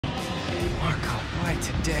Marco, why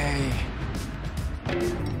today?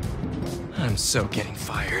 I'm so getting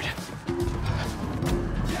fired.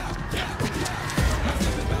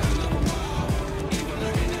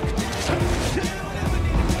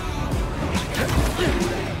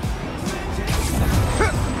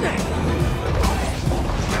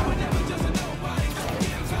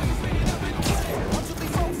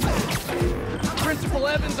 Principal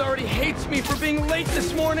Evans already hates me for being late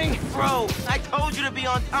this morning. Bro, I told you to be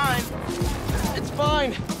on time. It's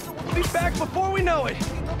fine. We'll be back before we know it.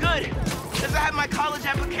 Good, because I have my college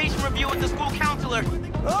application review with the school counselor.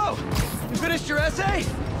 Oh, you finished your essay?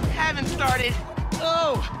 Haven't started.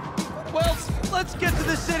 Oh, well, let's get to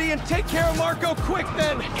the city and take care of Marco quick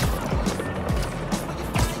then.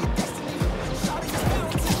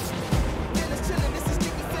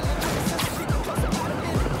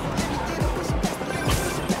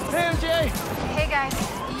 Hey, MJ. Hey guys,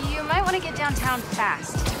 you might want to get downtown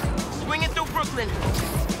fast. Swinging through Brooklyn.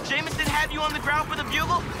 Jameson had you on the ground for the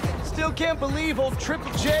bugle? Still can't believe old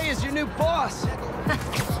Triple J is your new boss.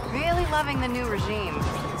 Really loving the new regime.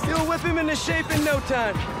 You'll whip him into shape in no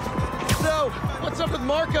time. So, what's up with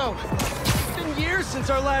Marco? It's been years since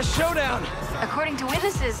our last showdown. According to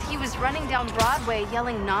witnesses, he was running down Broadway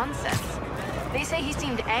yelling nonsense. They say he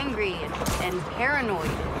seemed angry and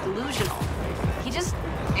paranoid, delusional. He just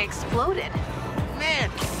exploded. Man,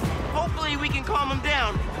 hopefully we can calm him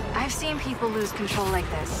down. I've seen people lose control like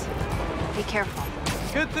this. Be careful.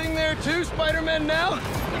 Good thing there too, Spiderman now.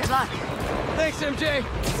 Good luck. Thanks, MJ.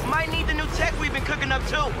 Might need the new tech we've been cooking up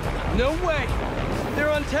too. No way. They're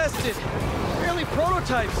untested. Barely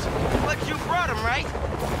prototypes. But you brought them, right?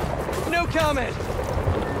 No comment.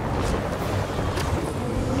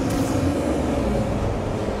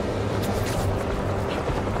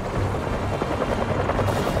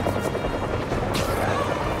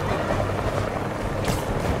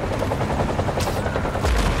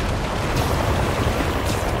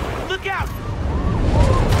 Look out!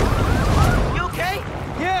 You okay?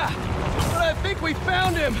 Yeah, but I think we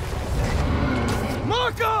found him.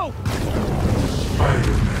 Marco!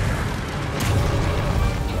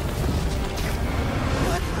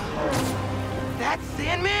 That's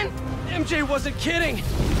Sandman? MJ wasn't kidding.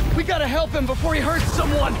 We gotta help him before he hurts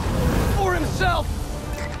someone. Or himself.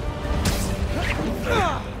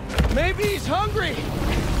 Maybe he's hungry.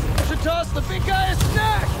 Should toss the big guy a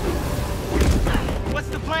snack. What's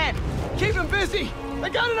the plan? Keep him busy. I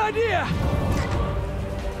got an idea.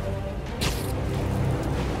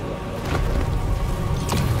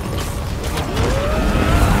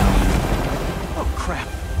 Oh, crap.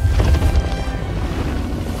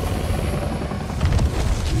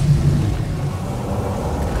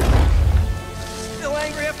 Still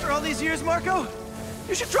angry after all these years, Marco?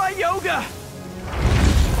 You should try yoga.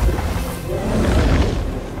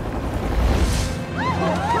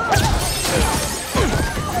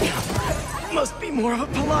 Must be more of a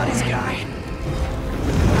Pilates guy.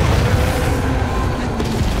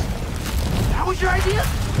 That was your idea?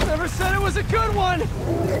 Never said it was a good one. It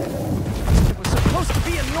was supposed to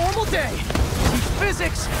be a normal day. Teach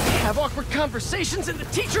physics, have awkward conversations in the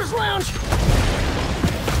teacher's lounge.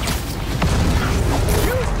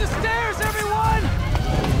 Use the stairs, everyone!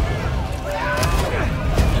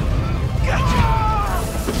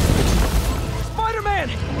 Spider-Man!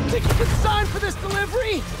 Think you can sign for this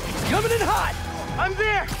delivery? It's coming in hot! I'm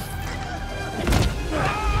there!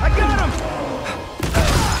 I got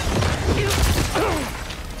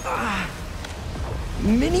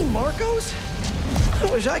him! Mini Marcos? I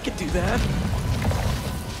wish I could do that.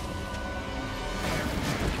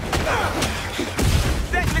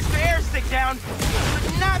 Set Mr. Airstick down,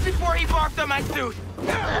 but not before he barfed on my suit.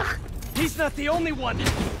 He's not the only one.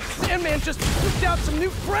 Sandman just picked out some new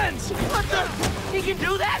friends. What the? He can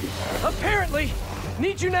do that? Apparently.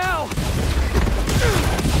 Need you now.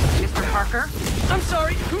 Mr. Parker? I'm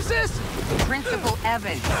sorry, who's this? Principal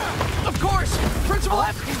Evans. Of course, Principal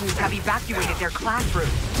All students have evacuated their classroom.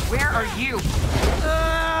 Where are you?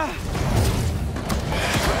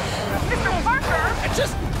 Mr. Parker! I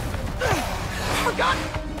just... forgot...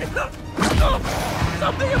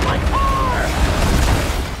 something in my car!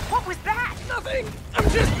 What was that? Nothing! I'm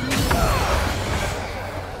just...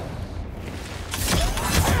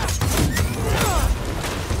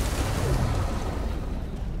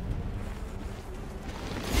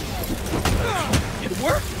 It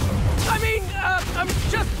worked? I mean, I'm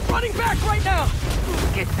just running back right now!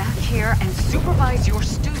 Get back here and supervise your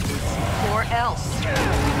students, or else.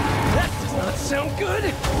 That does not sound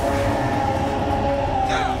good!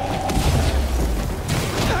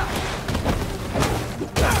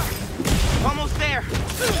 Almost there.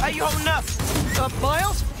 How you holding up?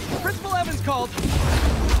 Miles? Principal Evans called.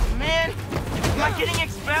 Man, am I getting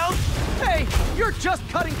expelled? Hey, you're just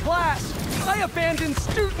cutting class. I abandoned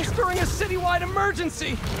students during a citywide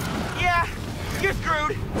emergency. Yeah, you're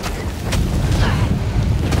screwed.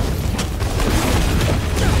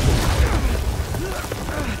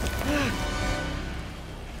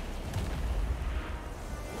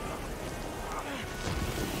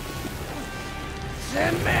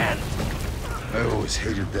 Sandman! I always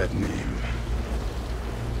hated that name.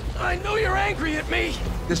 I know you're angry at me.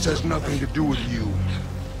 This has nothing to do with you.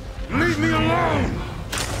 Leave me alone!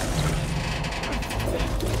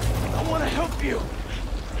 I want to help you.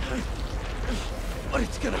 But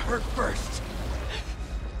it's gonna hurt first.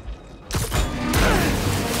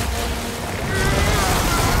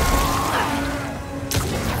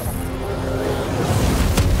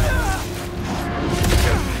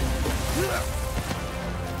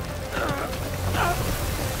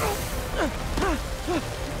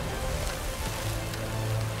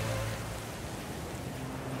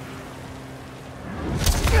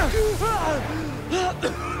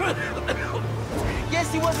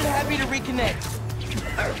 Guess he wasn't happy to reconnect.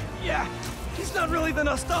 Yeah, he's not really the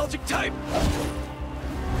nostalgic type.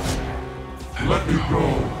 Let me go,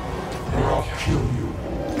 or I'll kill you.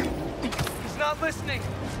 He's not listening.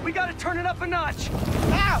 We gotta turn it up a notch.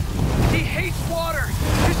 Ow! He hates water.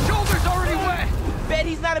 His shoulder's already wet. Bet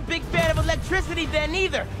he's not a big fan of electricity then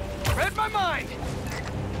either. Read my mind.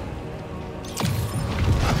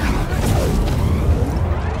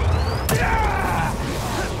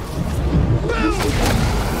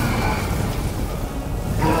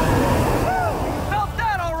 Felt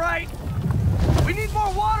that all right. We need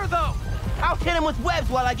more water though. I'll hit him with webs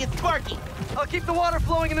while I get Sparky. I'll keep the water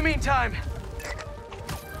flowing in the meantime.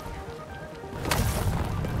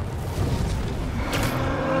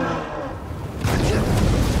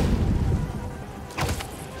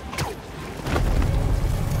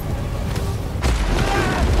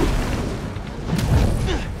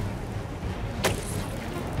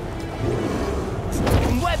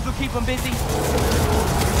 Webs will keep him busy.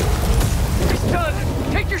 He's done.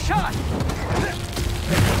 Take your shot.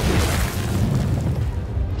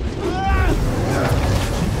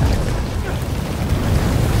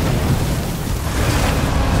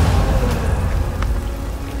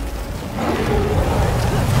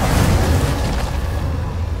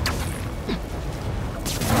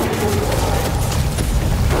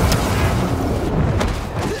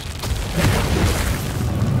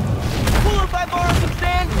 Cool if I borrow some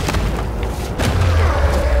sand?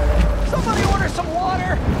 Somebody order some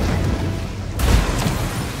water.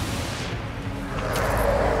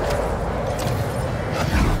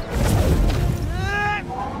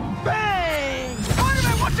 Bang!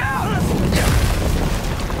 Spiderman, watch out!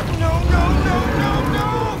 No, no, no, no, no!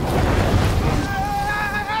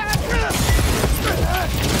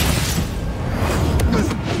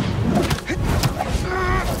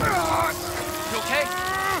 You okay?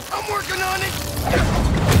 I'm working on it!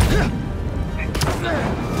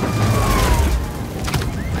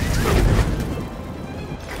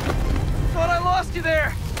 Thought I lost you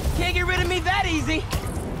there. Can't get rid of me that easy.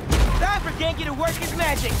 Time for Genki to work his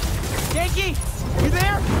magic. Genki, you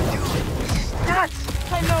there? Nuts!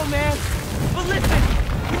 I know, man. But listen,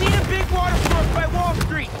 we need a big water source by Wall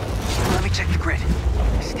Street. Let me check the grid.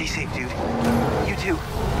 Stay safe, dude. You too,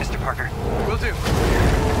 Mr. Parker. Will do.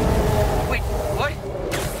 Wait, what?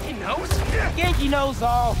 He knows? Genki knows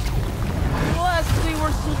all. Plus, we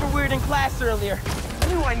were super weird in class earlier. I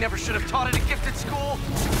knew I never should have taught at a gifted school.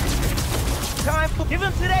 Time for... Give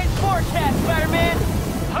him today's forecast, Spider-Man!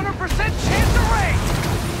 100% chance of rain.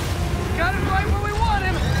 Got it right where we want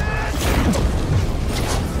him.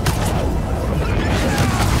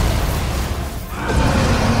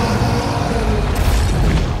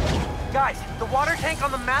 Guys, the water tank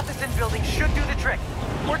on the Matheson building should do the trick.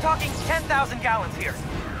 We're talking 10,000 gallons here.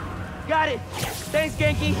 Got it! Thanks,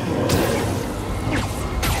 Genki!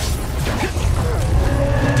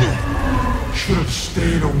 Should have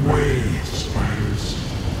stayed away, spiders.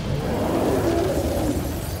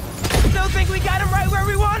 Still think we got him right where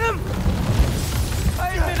we want him? I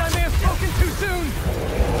admit I may have spoken too soon.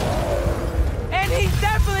 And he's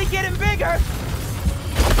definitely getting bigger!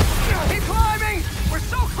 Keep climbing! We're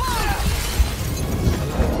so close!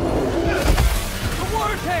 The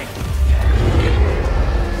water tank!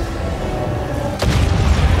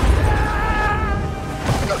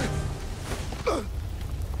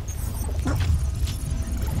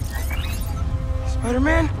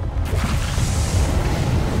 Spider-Man?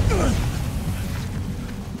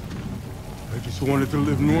 I just wanted to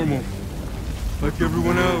live normal, like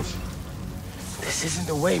everyone else. This isn't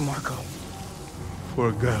the way, Marco. For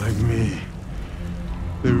a guy like me,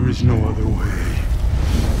 there is no other way.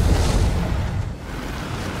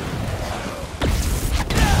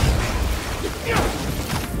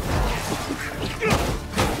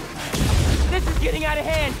 This is getting out of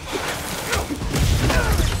hand.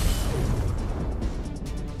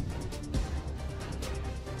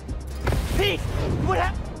 Pete, what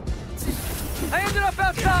happened? I ended up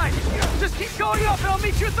outside. Just keep going up and I'll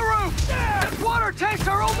meet you at the roof. The water tank's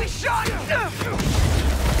our only shot.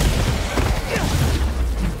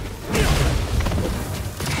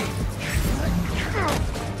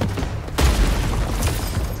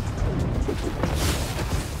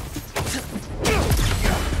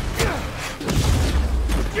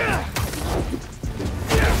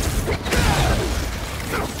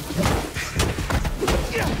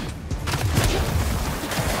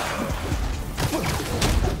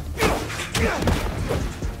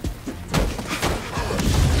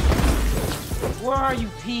 Where are you,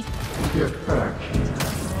 Pete? Get back.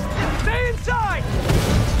 Stay inside.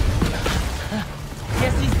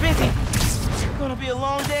 Guess he's busy. It's gonna be a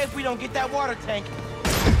long day if we don't get that water tank.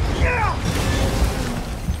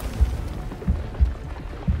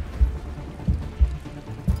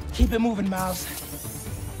 Keep it moving, Miles.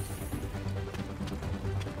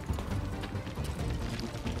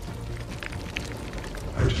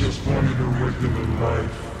 I just wanted a regular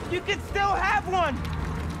life. You can still have one!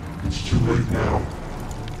 It's too late now.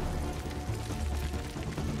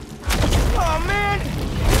 Oh, man!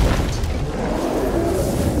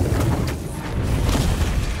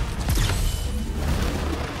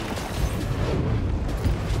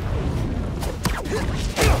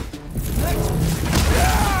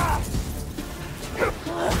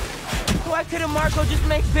 Why couldn't Marco just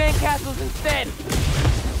make sandcastles instead?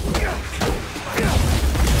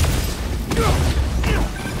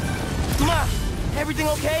 Ma, everything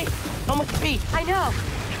okay? How much Pete? I know.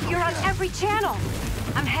 You're on every channel.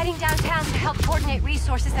 I'm heading downtown to help coordinate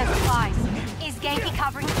resources and supplies. Is Genki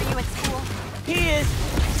covering for you at school? He is.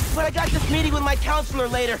 But I got this meeting with my counselor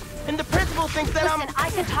later, and the principal thinks that Listen, I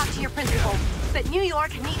can talk to your principal, but New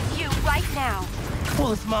York needs you right now.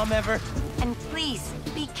 Coolest mom ever. And please,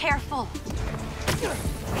 be careful.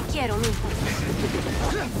 Te quiero, mijo.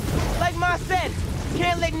 Like Ma said,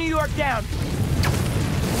 can't let New York down.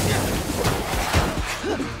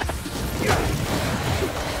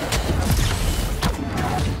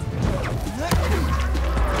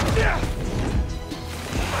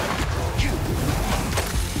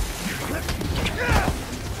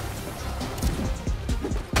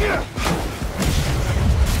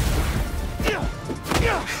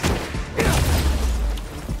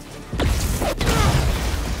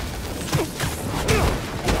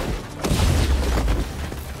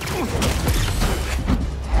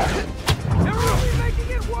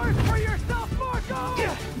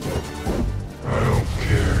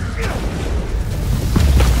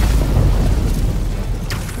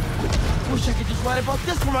 About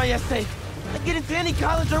this for my essay. I'd get into any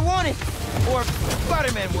college I wanted. Or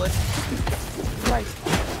Spiderman would. Right.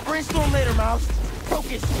 Brainstorm later, Miles.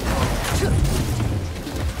 Focus.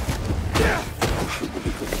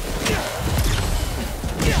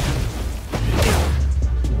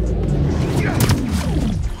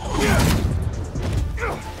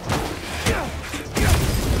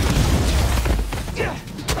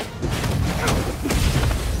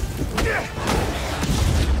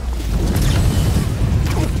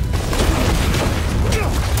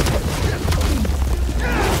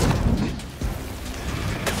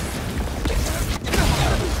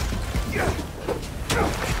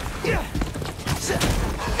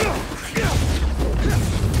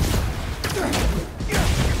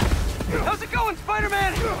 How's it going,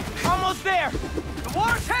 Spider-Man? Almost there. The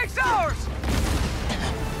water tank's ours!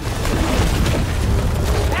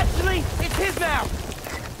 Actually, it's his now.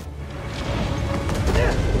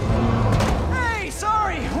 Hey,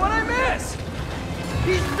 sorry, what'd I miss?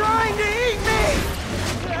 He's trying to eat me!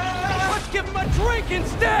 Let's give him a drink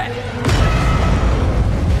instead!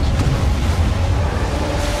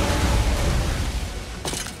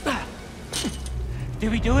 Did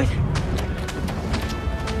we do it?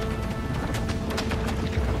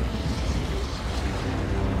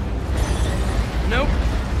 Nope.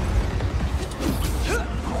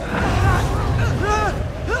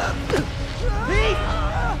 Pete!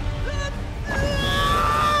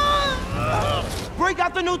 Break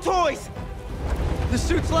out the new toys! The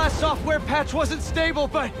suit's last software patch wasn't stable,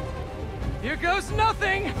 but here goes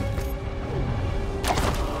nothing!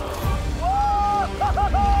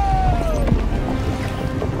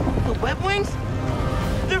 The web wings?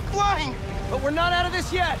 They're flying! But we're not out of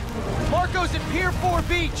this yet! Marco's at Pier 4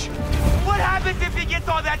 Beach! What happens if he gets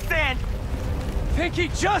all that sand? Think he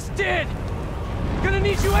just did! Gonna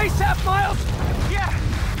need you ASAP, Miles! Yeah,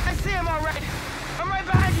 I see him all right. I'm right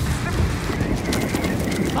behind you.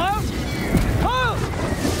 Miles? Miles!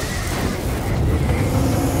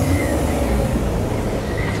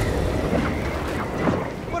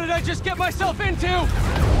 What did I just get myself into?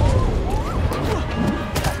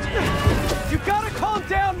 You gotta calm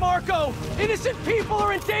down, Marco! Innocent people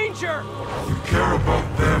are in danger! You care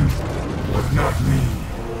about them, but not me.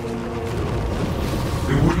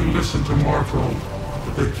 They wouldn't listen to Marco,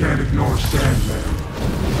 but they can't ignore Sandman.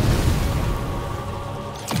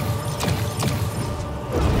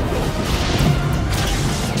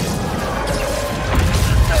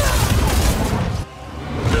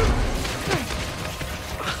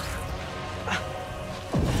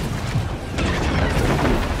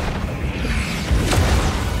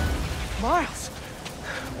 Miles!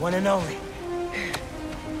 One and only.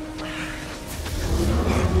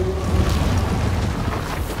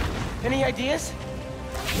 Any ideas?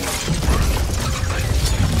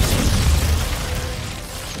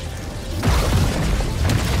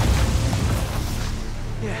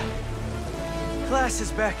 Yeah. Class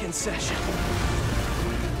is back in session.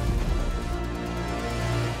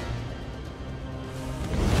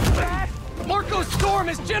 Marco's storm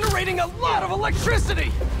is generating a lot of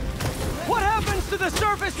electricity! What happens to the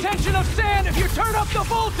surface tension of sand if you turn up the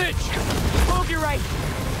voltage? Hope you're right.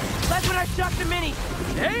 That's when I shot the mini.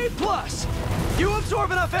 A+. You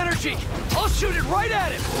absorb enough energy. I'll shoot it right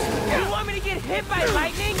at him. You want me to get hit by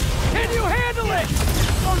lightning? Can you handle it?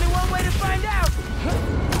 Only one way to find out.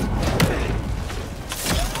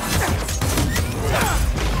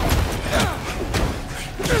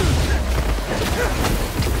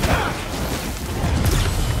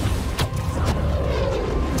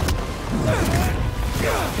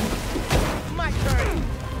 My turn.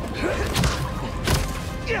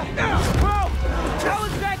 Bro, how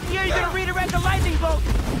exactly are you gonna redirect the lightning bolt?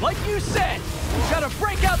 Like you said, you gotta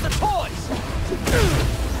break out the toys.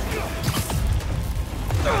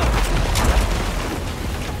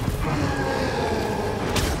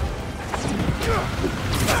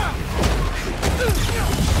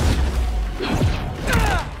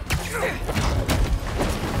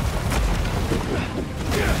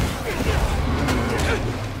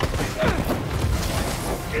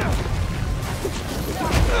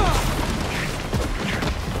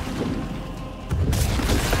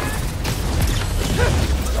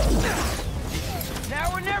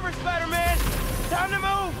 Now or never, Spider-Man. Time to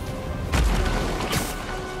move.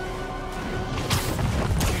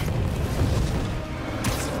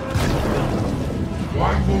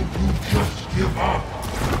 Why won't you just give up?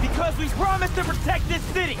 Because we promised to protect this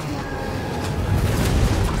city.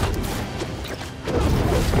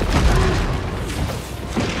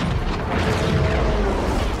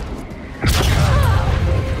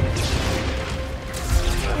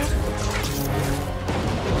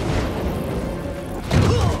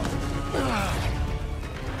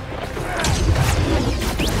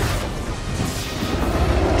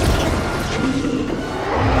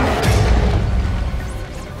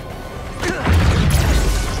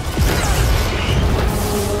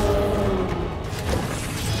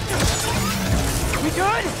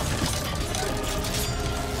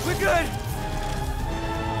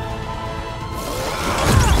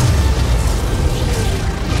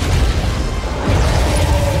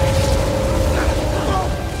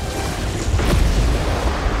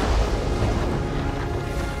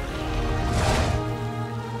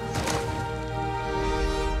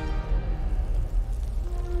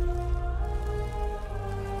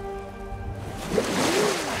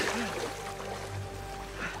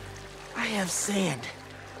 I have sand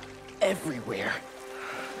everywhere.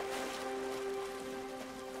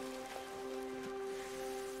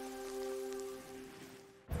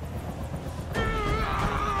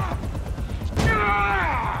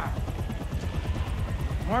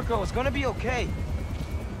 Marco, it's gonna be okay.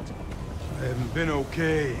 I haven't been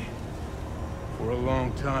okay for a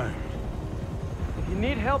long time. If you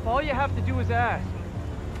need help, all you have to do is ask.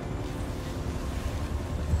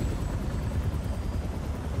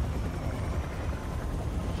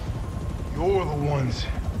 You're the ones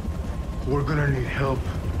who are gonna need help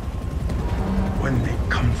when they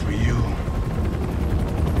come for you.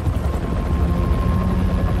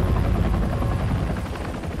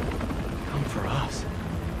 Come for us.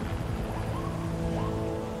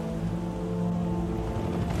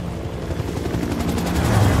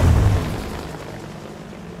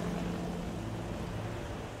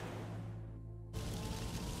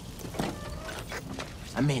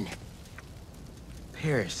 I'm in.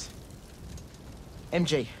 Paris.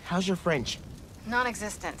 MJ, how's your French?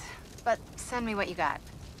 Non-existent. But send me what you got.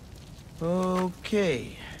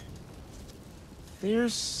 Okay.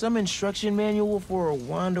 There's some instruction manual for a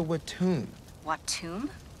Wanda Watoon. What tomb?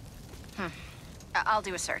 I'll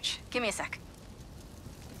do a search. Give me a sec.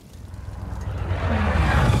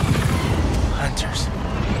 Hunters.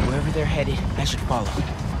 Wherever they're headed, I should follow.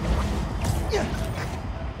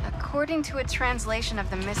 According to a translation of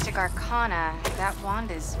the Mystic Arcana, that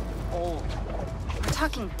wand is old. We're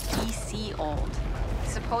talking BC old.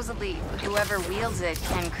 Supposedly, whoever wields it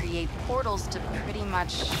can create portals to pretty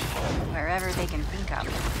much wherever they can think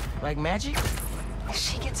of. Like magic? If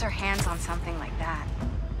she gets her hands on something like that.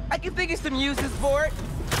 I can think of some uses for it.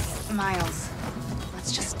 Miles,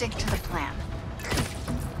 let's just stick to the plan.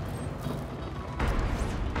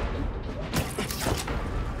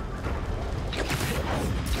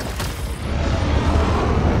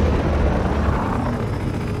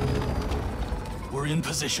 We're in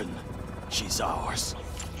position. She's ours.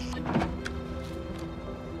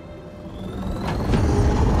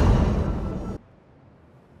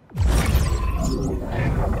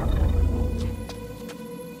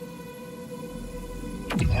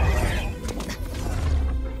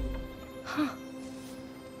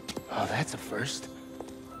 Oh, that's a first.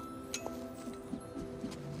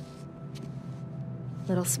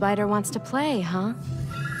 Little spider wants to play, huh?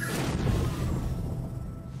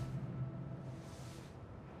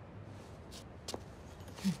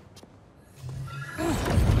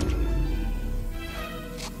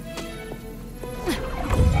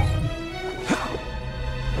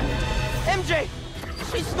 MJ!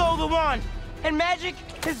 She stole the wand! And magic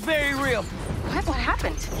is very real. What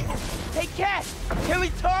happened? Hey, Cat! Can we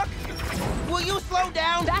talk? Will you slow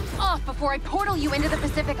down? Back off before I portal you into the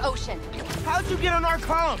Pacific Ocean. How'd you get on our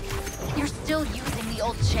comm? You're still using the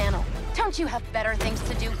old channel. Don't you have better things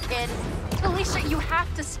to do, kid? Alicia, you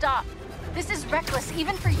have to stop. This is reckless,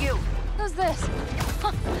 even for you. Who's this?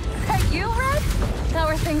 That you, Red? How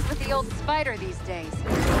are things with the old spider these days?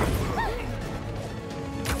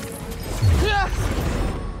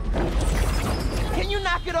 Can you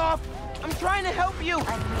knock it off? I'm trying to help you.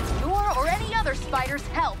 I need your or any other spider's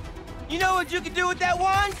help. You know what you can do with that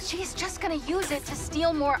wand? She's just gonna use it to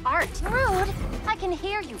steal more art. Rude. I can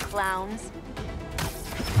hear you, clowns.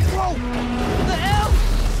 Whoa! The hell?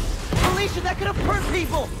 Alicia, that could have hurt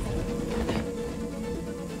people!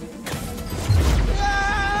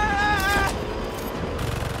 Ah!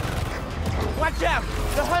 Watch out!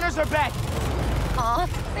 The hunters are back! Aw,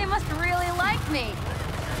 they must really like me.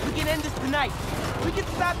 We can end this tonight. We can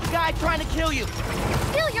stop the guy trying to kill you.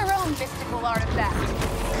 Steal your own mystical artifact.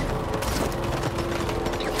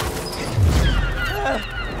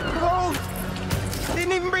 Cold!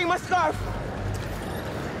 Didn't even bring my scarf!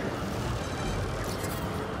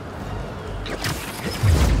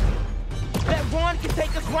 That wand can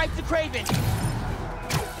take us right to Kraven!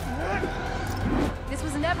 This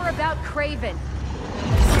was never about Kraven.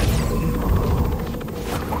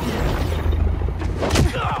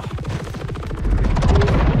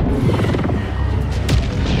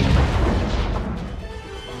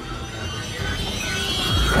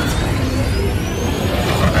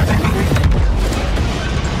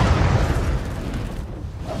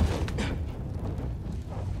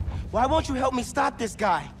 Why won't you help me stop this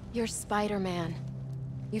guy? You're Spider-Man.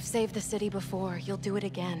 You've saved the city before. You'll do it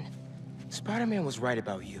again. Spider-Man was right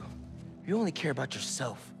about you. You only care about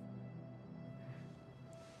yourself.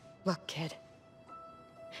 Look, kid.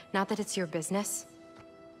 Not that it's your business.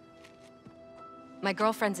 My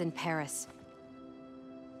girlfriend's in Paris.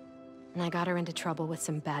 And I got her into trouble with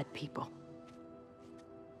some bad people.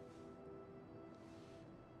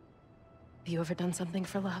 Have you ever done something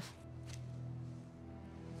for love?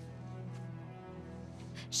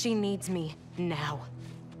 She needs me now.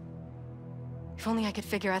 If only I could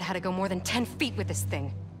figure out how to go more than 10 feet with this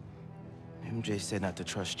thing. MJ said not to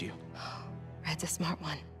trust you. Red's a smart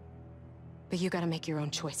one. But you gotta make your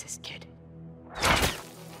own choices, kid.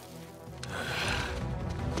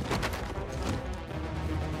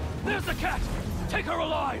 There's the cat! Take her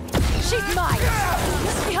alive! She's mine!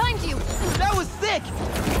 What's behind you? That was sick!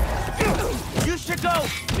 You should go!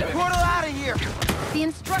 Portal out of here! The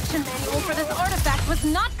instruction manual for this artifact was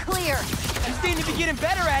not clear! You seem to be getting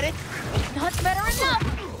better at it! Not better enough!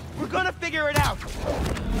 We're gonna figure it out!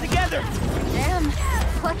 Together! Damn,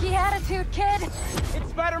 plucky attitude, kid. It's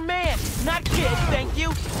Spider-Man, not kid, thank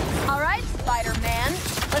you! All right, Spider-Man.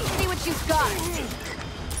 Let's see what you've got.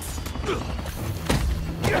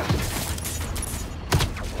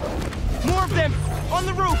 More of them! On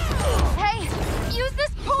the roof! Hey, use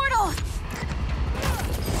this portal!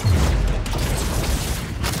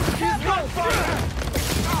 He's gone far!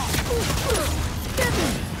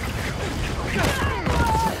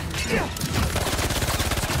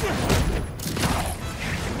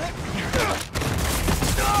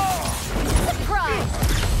 Surprise!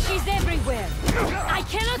 She's everywhere. I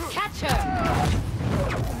cannot catch her.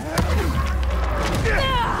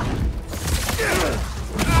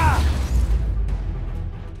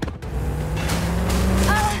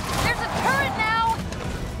 There's a turret now.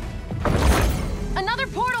 Another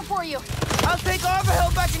portal for you. I'll take all the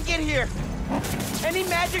help I can get here. Any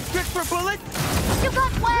magic trick for bullets? You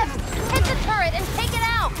got webs. Hit the turret and take it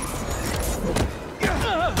out.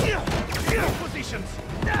 Positions.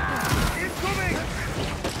 Incoming!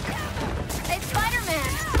 Hey, Spiderman.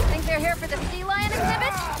 Think they're here for the sea lion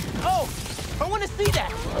exhibit? Oh, I want to see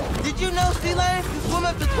that. Did you know sea lions can swim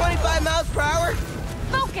up to 25 miles per hour?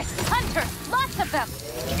 Focus, Hunter. Lots of them.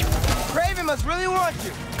 Kraven must really want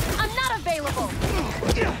you. I'm not available.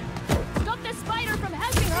 Stop the spider from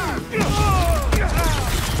helping her.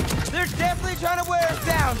 They're definitely trying to wear us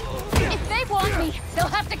down. If they want me, they'll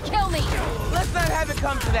have to kill me. Let's not have it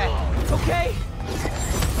come to that, okay?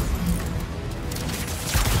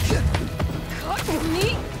 Cut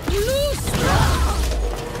me loose!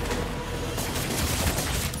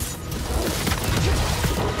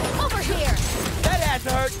 Over here! That had to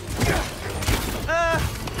hurt.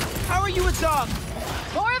 How are you a dog?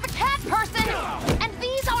 More of a cat person! And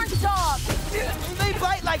these aren't dogs! They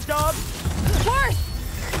bite like dogs. Worse!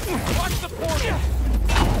 Watch the portal.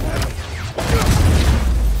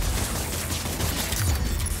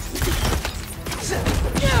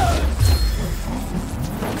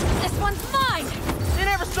 This one's mine! They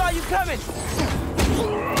never saw you coming.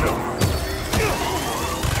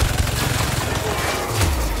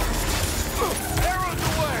 Arrows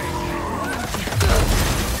away.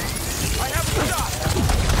 I have a shot.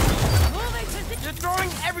 You're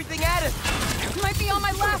throwing everything at us. Might be on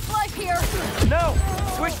my last life here. No,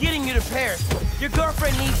 we're getting you to Paris. Your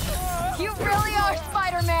girlfriend needs you. You really are,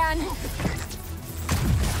 Spider-Man.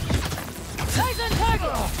 Eyes on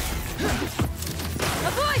target!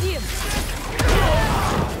 Avoid him!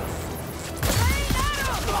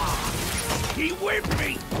 He whipped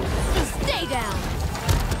me. Stay down!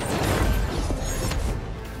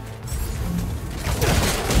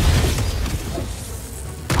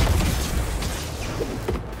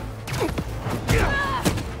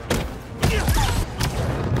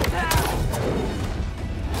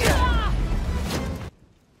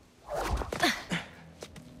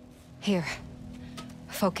 Here.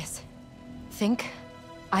 Focus. Think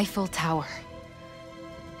Eiffel Tower.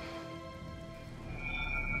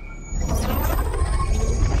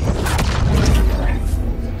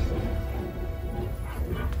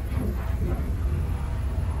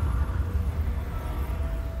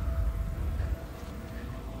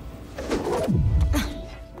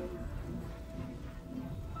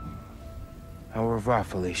 Au revoir,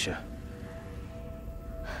 Felicia.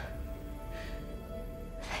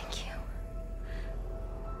 Thank you.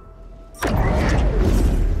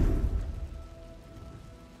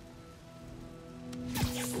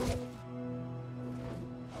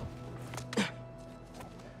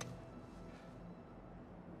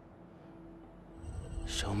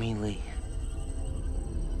 Show me Lee.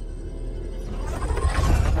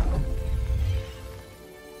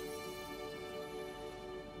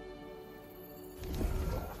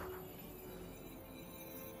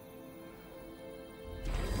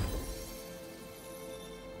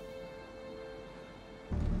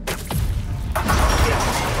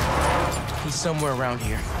 He's somewhere around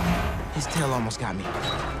here. His tail almost got me.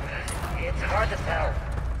 It's hard to tell.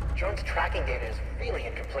 Drone's tracking data is really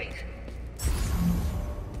incomplete.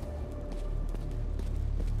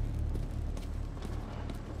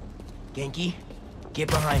 Genki, get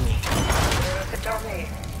behind me. It's on me.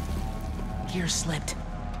 Gear slipped.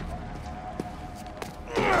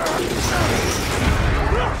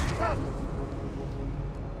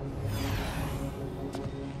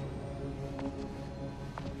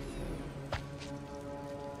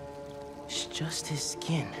 It's just his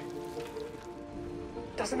skin.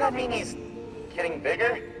 Doesn't that mean he's getting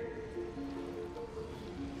bigger?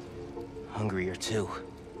 Hungrier too.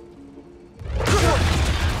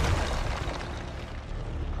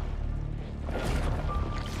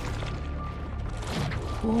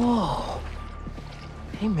 Whoa.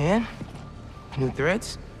 Hey, man. New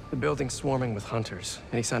threads? The building's swarming with hunters.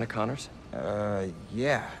 Any sign of Connors?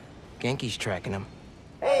 Yeah. Genki's tracking him.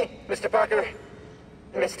 Hey, Mr. Parker.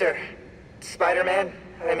 Mr. Spider-Man,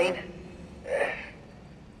 I mean.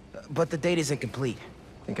 But the data's incomplete.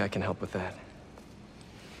 Think I can help with that.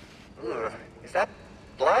 Ugh, is that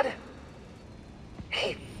blood?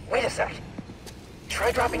 Hey, wait a sec.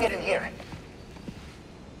 Try dropping it in here.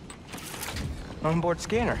 Onboard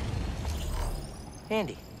scanner.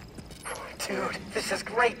 Handy. Dude, this is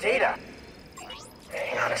great data.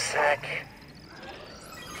 Hang on a sec.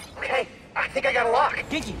 Okay, I think I got a lock.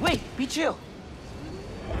 Genki, wait, be chill.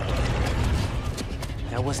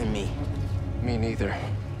 That wasn't me. Me neither.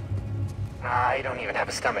 I don't even have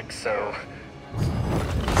a stomach, so...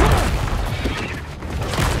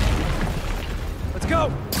 Let's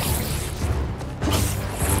go!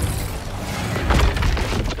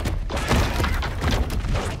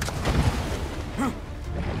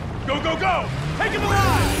 Go, go, go! Take him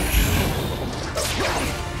alive!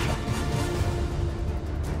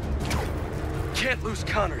 Can't lose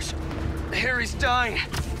Connors. Harry's dying,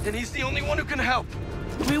 and he's the only one who can help.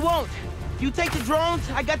 We won't. You take the drones,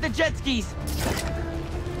 I got the jet skis.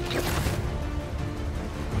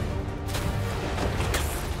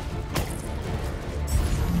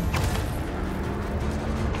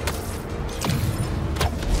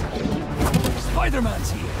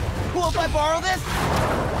 Spider-Man's here! Cool if I borrow this?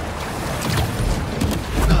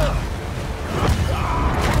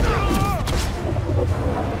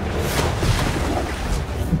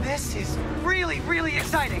 This is really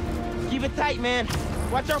exciting. Keep it tight, man.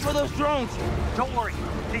 Watch out for those drones. Don't worry.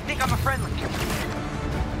 They think I'm a friendly.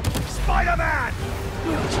 Spider-Man!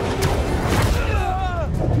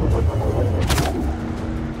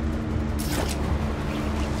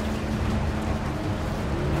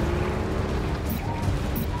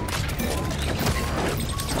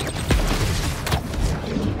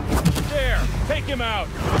 There! Take him out!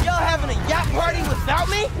 Y'all having a yacht party without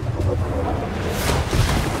me?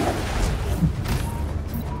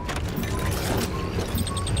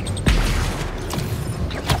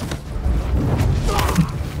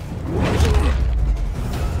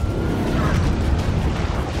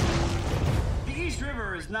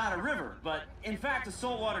 Not a river, but in fact a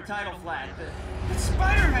saltwater tidal flat. But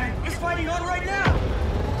Spider-Man is fighting on right now!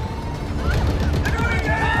 Everybody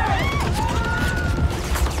down!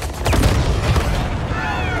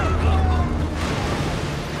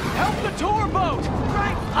 Help the tour boat!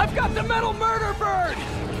 Right! I've got the metal murder bird!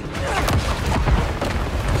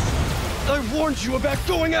 I warned you about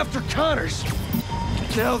going after Connors.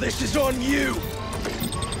 Now this is on you.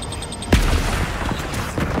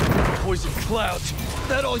 Poison clouds.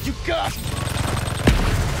 That all you got?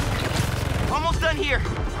 Almost done here.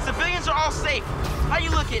 Civilians are all safe. How you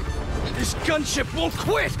looking? This gunship won't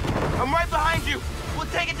quit! I'm right behind you. We'll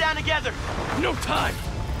take it down together. No time!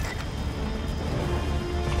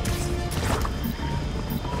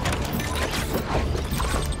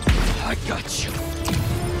 I got you.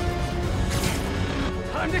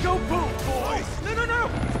 Time to go boom, boys! No!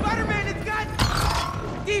 Spider-Man, it's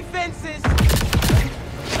got... defenses!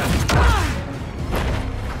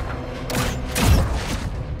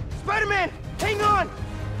 Spider-Man, hang on!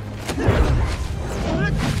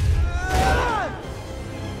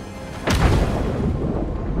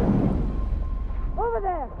 Over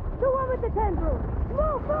there! The one with the tendrils!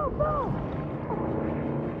 Move!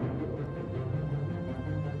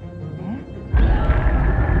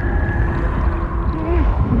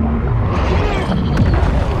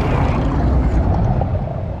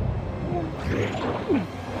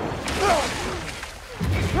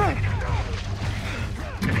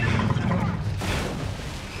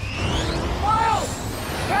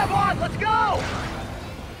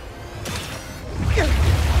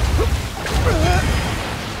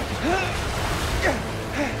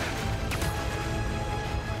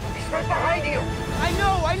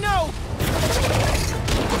 I know!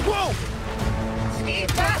 Whoa!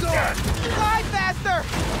 Speed faster! Fly faster!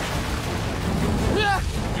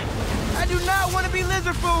 I do not want to be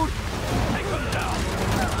lizard food! Take him down!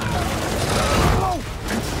 Whoa!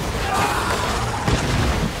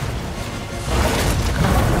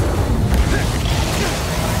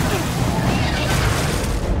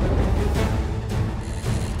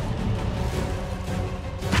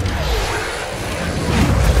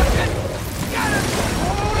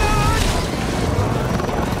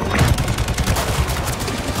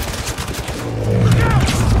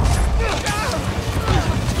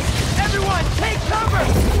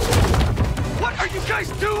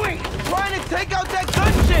 Take out that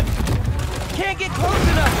gunship! Can't get close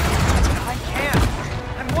enough! I can.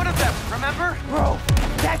 I'm one of them, remember? Bro,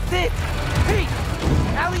 that's it! Pete!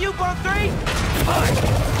 Alley-oop on 3? Fine!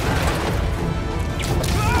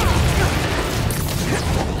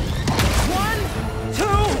 1, 2,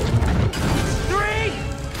 3!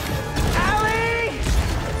 Alley!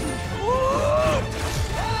 Woo!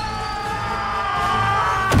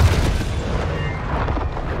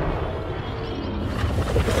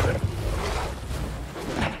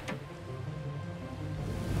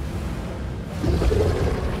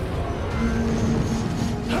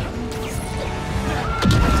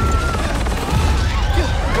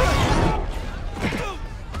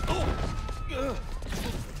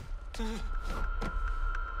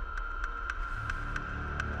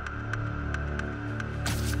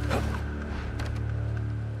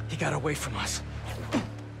 got away from us.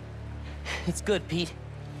 It's good, Pete.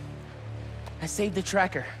 I saved the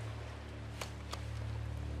tracker.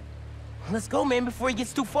 Let's go, man, before he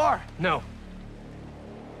gets too far. No.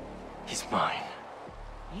 He's mine.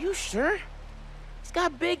 You sure? He's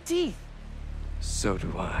got big teeth. So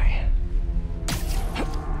do I.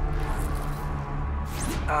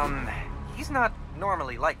 He's not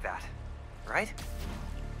normally like that, right?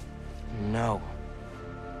 No.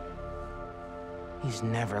 He's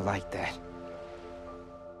never like that.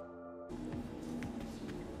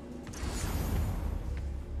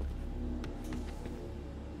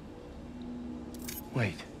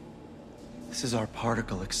 Wait. This is our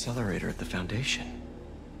particle accelerator at the Foundation.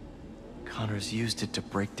 Connor's used it to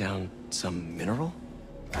break down some mineral?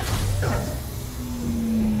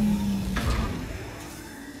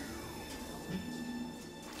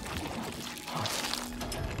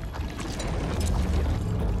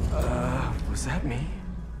 Was that me?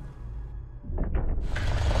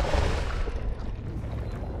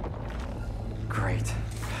 Great.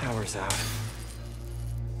 Power's out.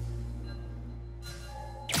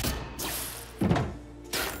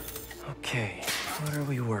 Okay, what are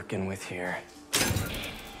we working with here?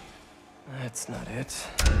 That's not it.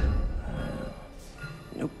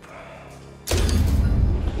 Nope.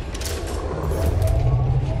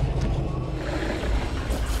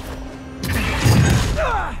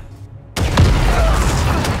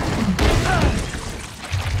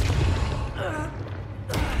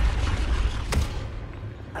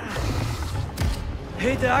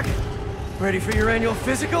 Hey, Doc. Ready for your annual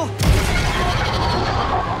physical?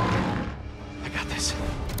 I got this.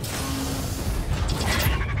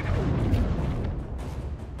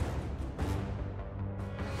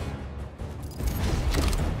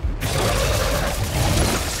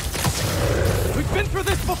 We've been through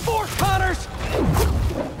this before, Connors!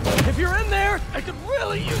 If you're in there, I could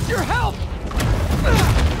really use your help!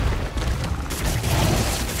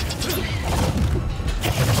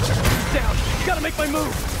 Down! Gotta make my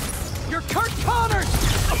move! You're Kurt Connors!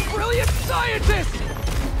 A brilliant scientist!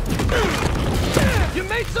 You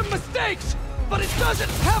made some mistakes, but it doesn't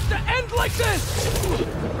have to end like this!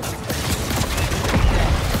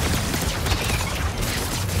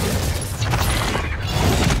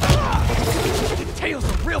 Tail's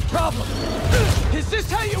a real problem! Is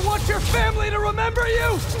this how you want your family to remember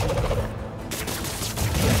you?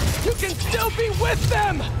 You can still be with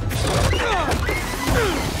them!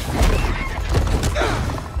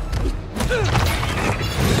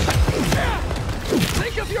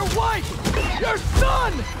 Think of your wife! Your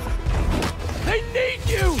son! They need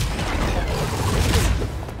you!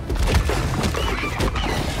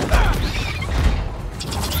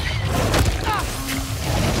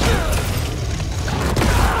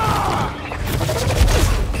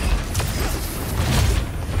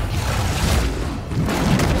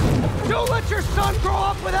 Don't let your son grow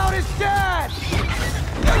up without his dad!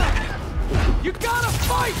 You gotta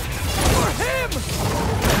fight for him!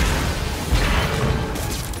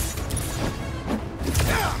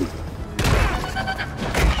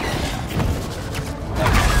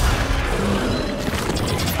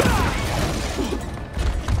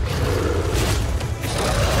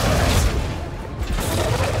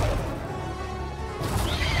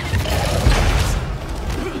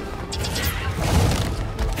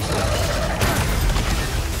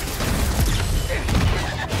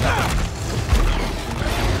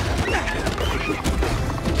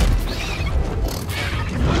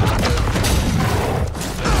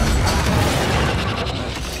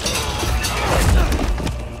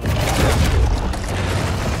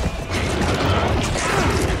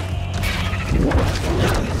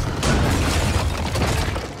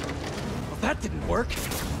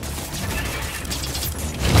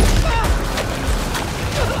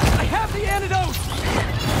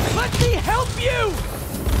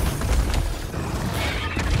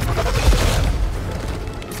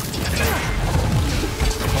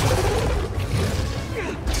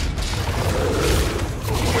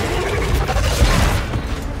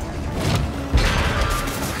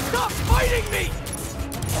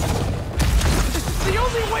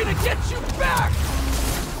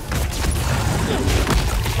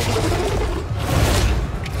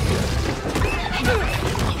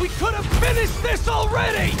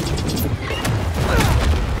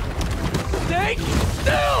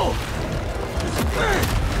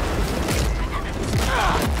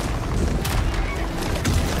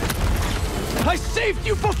 I saved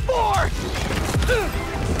you before!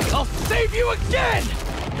 I'll save you again!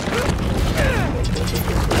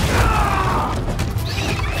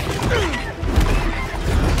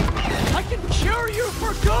 I can cure you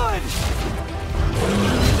for good!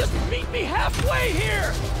 Just stay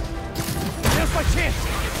here! Now's my chance!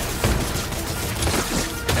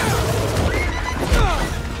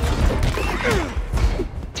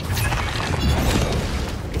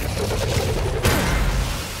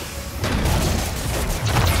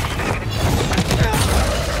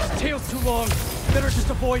 Tail's too long. Better just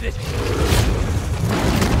avoid it.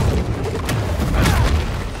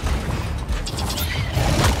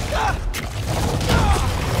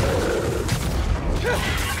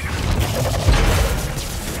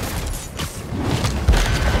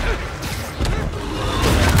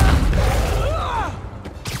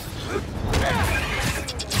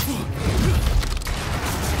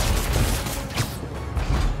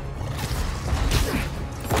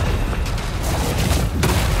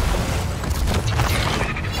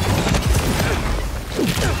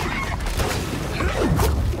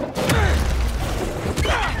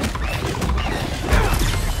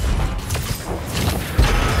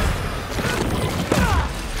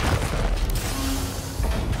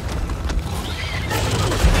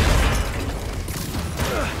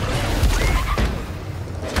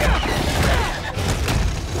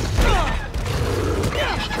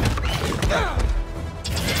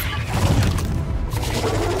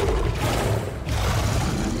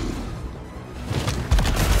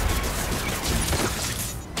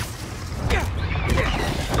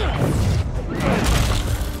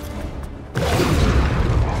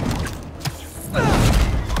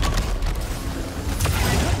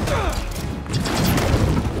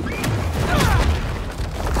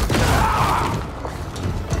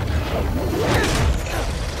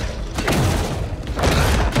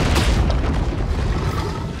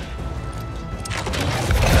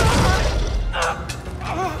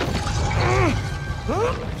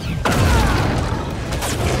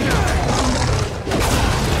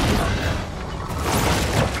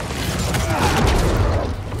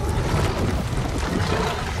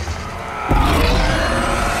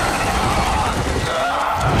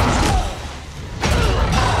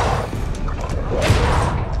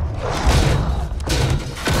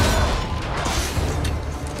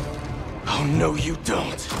 No, you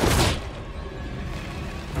don't.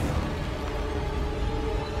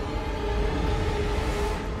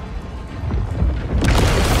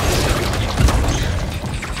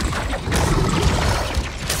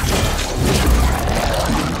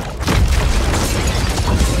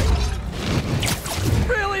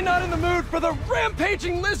 Really not in the mood for the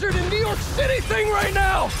rampaging lizard in New York City thing right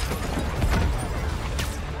now!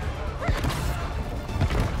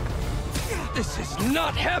 This is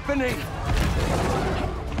not happening!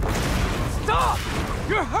 Stop!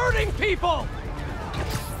 You're hurting people!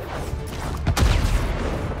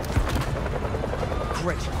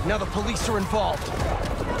 Great, now the police are involved.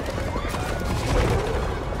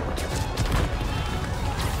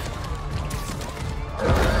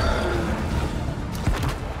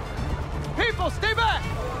 People, stay back!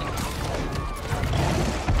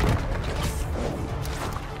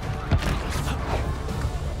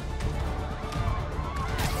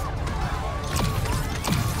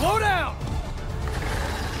 Slow down!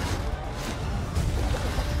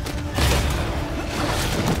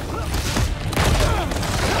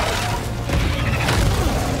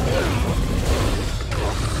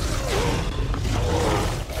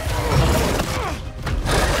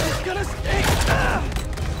 It's gonna stink!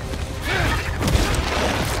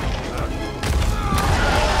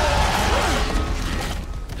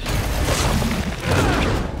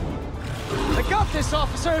 I got this,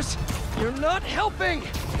 officers! You're not helping!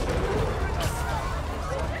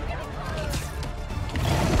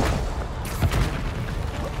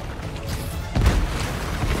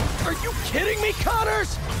 Are you kidding me,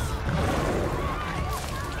 Connors?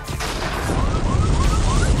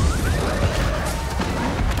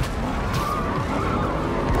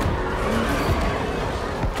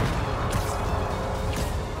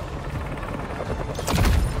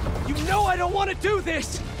 You know I don't want to do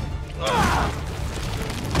this!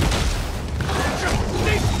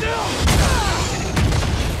 Stay still!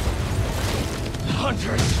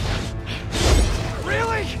 Hunters!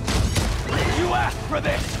 Really? You asked for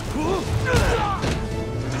this!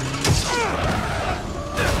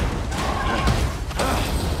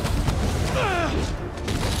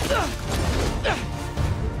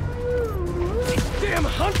 Damn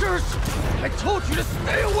hunters! I told you to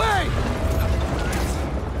stay away!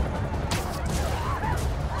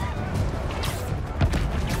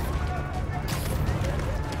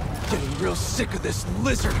 Getting real sick of this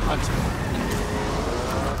lizard hunt.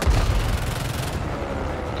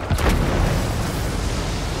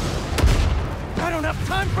 I don't have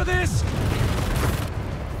time for this!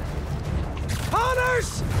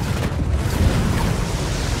 Connors!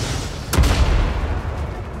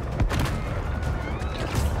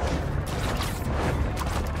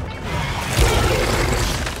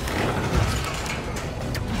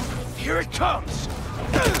 comes!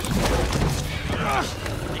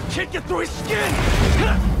 You can't get through his skin!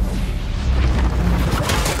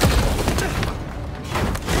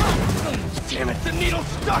 Damn it, the needle's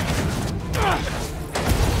stuck!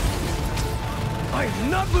 I am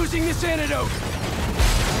not losing this antidote!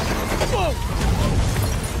 Whoa!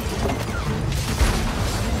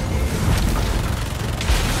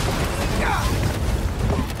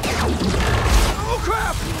 Oh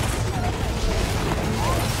crap!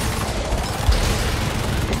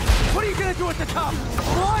 What are you gonna do at the top?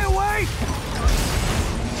 Fly away?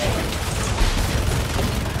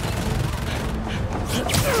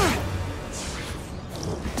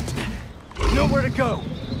 Nowhere to go.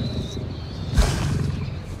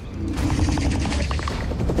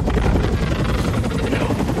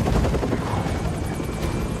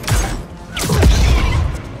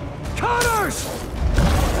 Cutters!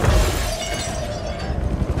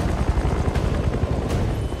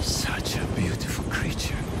 Such a beautiful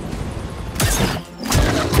creature.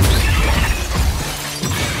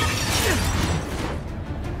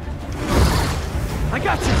 I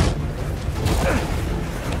got you!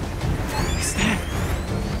 Is that...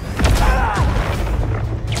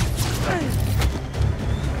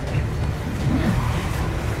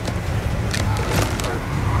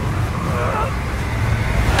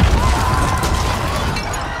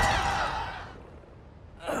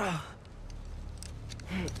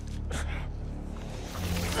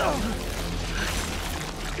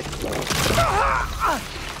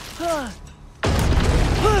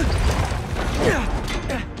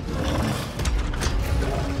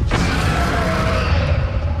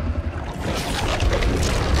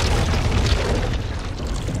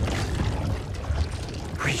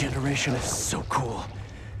 Regeneration is so cool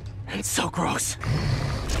and so gross.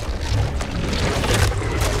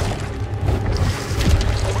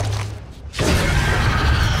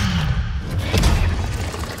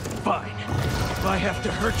 Fine. If I have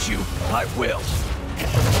to hurt you, I will.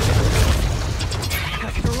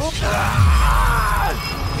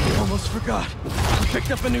 Almost forgot. I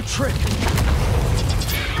picked up a new trick.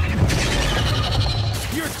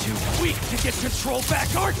 You're too weak to get control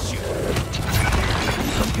back, aren't you?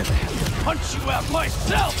 I'm gonna have to punch you out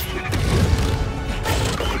myself!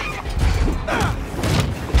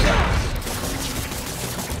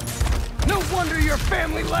 No wonder your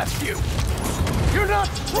family left you! You're not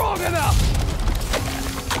strong enough!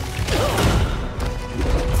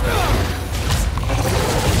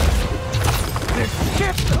 They're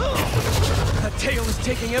skipped! That tail is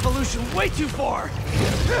taking evolution way too far!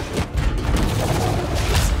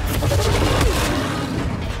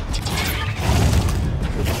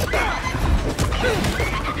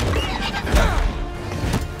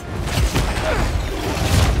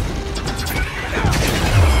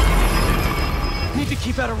 Need to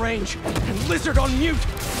keep out of range, and Lizard on mute!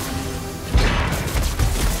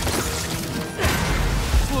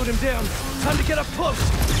 Slowed him down. Time to get up close!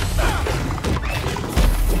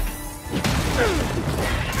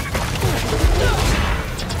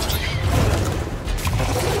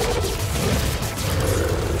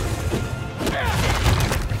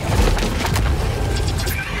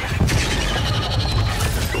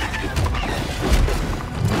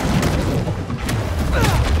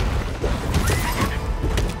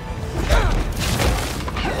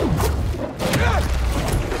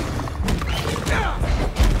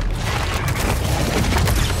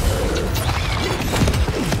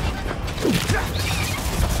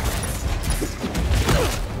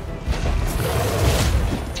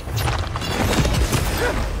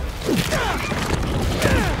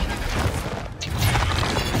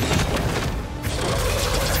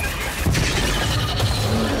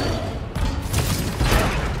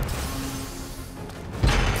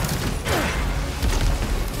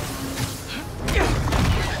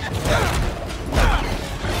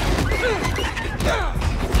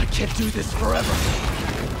 Do this forever.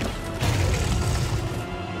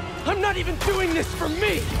 I'm not even doing this for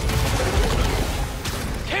me.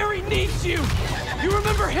 Harry needs you. You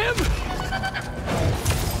remember him?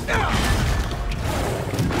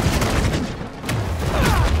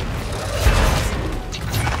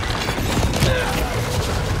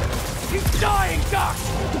 He's dying, Doc.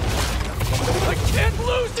 I can't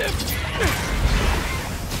lose him.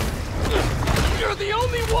 You're the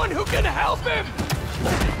only one who can help him.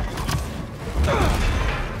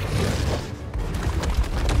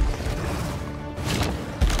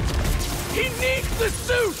 He needs the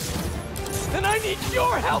suit! And I need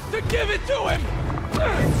your help to give it to him!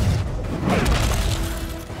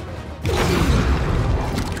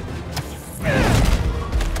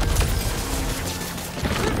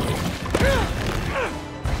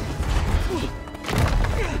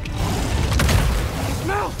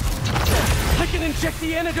 inject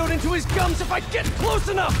the antidote into his gums if I get close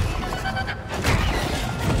enough!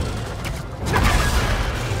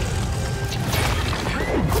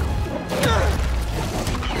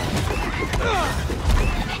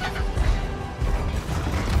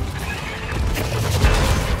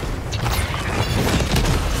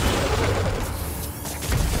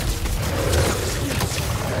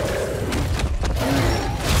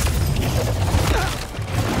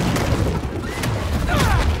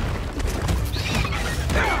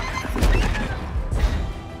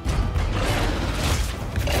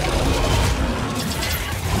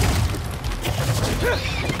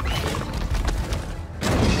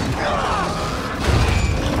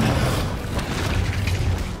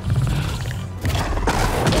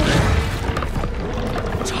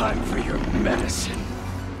 Time for your medicine.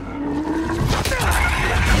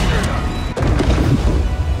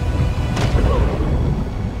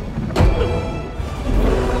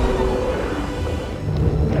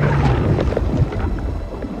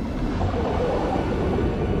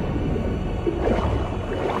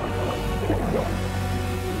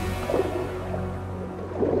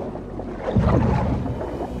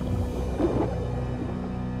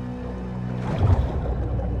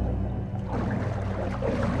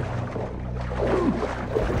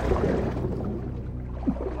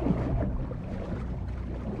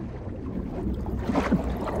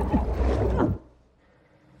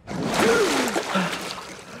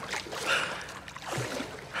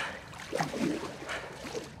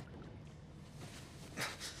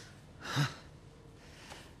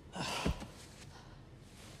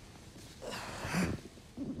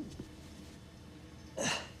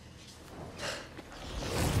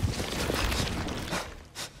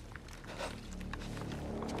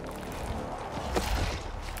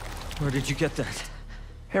 Where did you get that?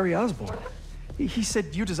 Harry Osborn. He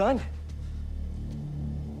said you designed it.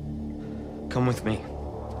 Come with me.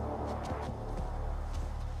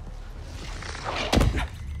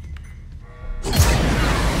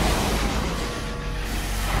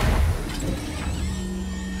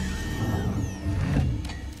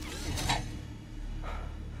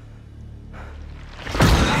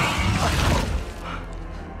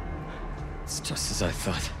 It's just as I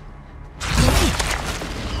thought.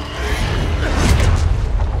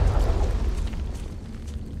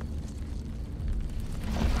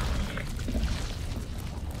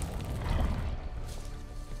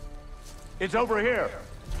 It's over here.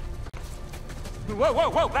 Whoa, whoa,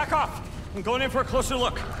 whoa, back off! I'm going in for a closer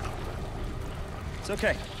look. It's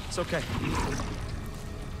okay. It's okay.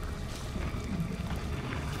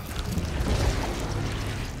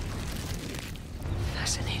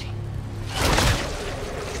 Fascinating.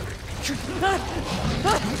 Shoot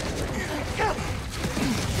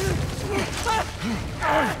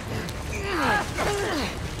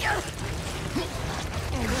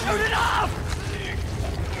it off!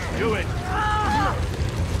 Do it!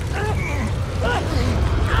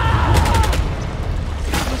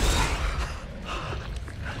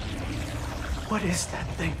 What is that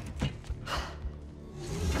thing?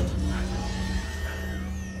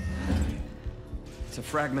 It's a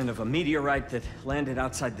fragment of a meteorite that landed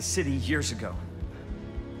outside the city years ago.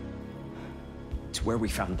 It's where we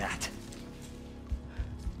found that.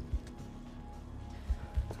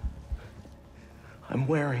 I'm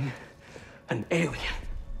wearing an alien.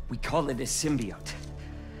 We call it a symbiote.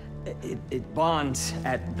 It bonds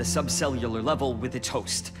at the subcellular level with its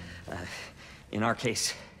host. In our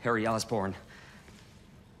case, Harry Osborn.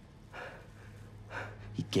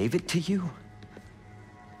 He gave it to you?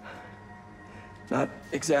 Not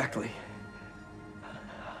exactly.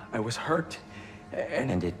 I was hurt,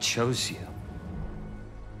 and it chose you.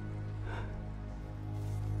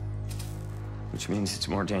 Which means it's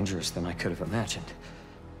more dangerous than I could have imagined.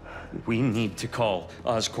 We need to call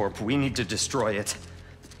Oscorp. We need to destroy it.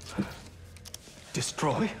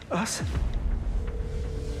 Destroy us?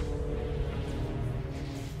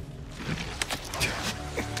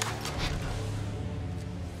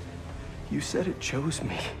 You said it chose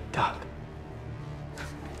me, Doc.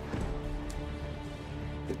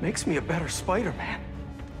 It makes me a better Spider-Man.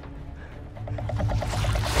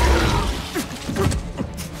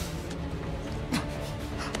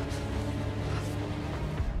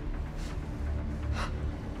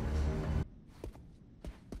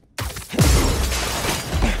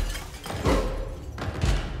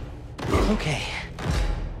 Okay.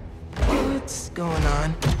 What's going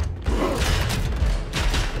on?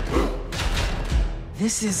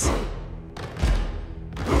 This is...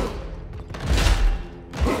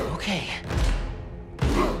 Okay.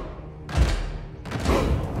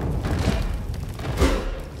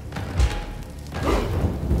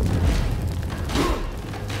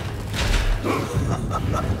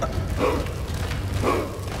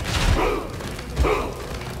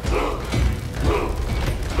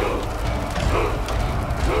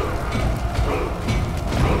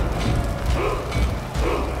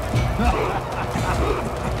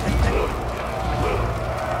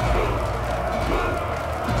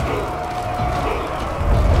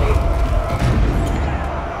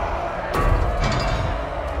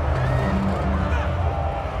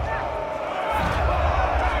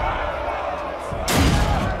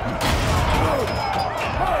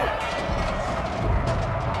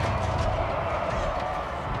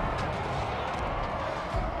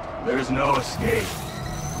 There's no escape.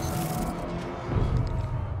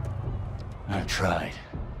 I tried.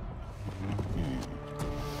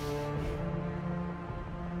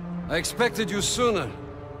 I expected you sooner.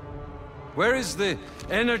 Where is the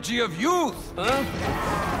energy of youth, huh?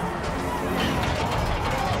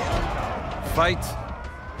 Fight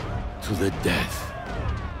to the death.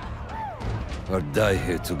 Or die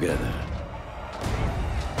here together.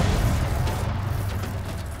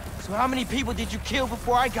 So how many people did you kill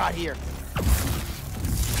before I got here?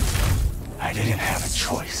 I didn't have a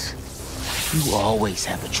choice. You always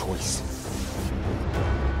have a choice.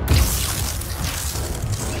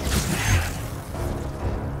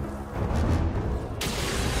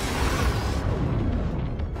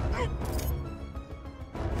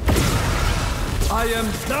 I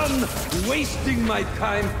am done wasting my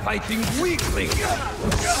time fighting weaklings.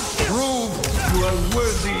 Prove you are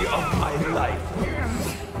worthy of my life.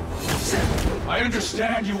 I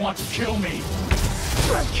understand you want to kill me.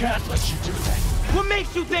 I can't let you do that. What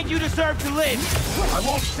makes you think you deserve to live? I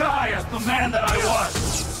won't die as the man that I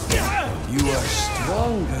was. You are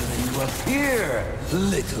stronger than you appear,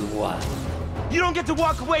 little one. You don't get to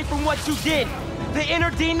walk away from what you did. The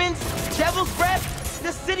inner demons, devil's breath,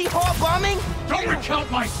 the city hall bombing. Don't recount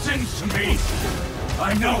my sins to me.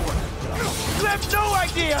 I know what I've done. You have no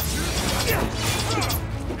idea.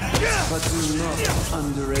 But do not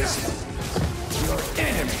underestimate your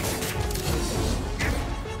enemy.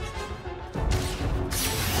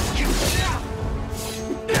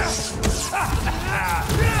 Yes!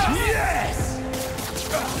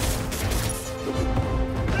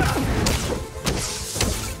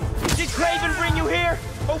 Did Kraven bring you here,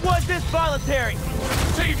 or was this voluntary?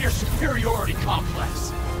 Save your superiority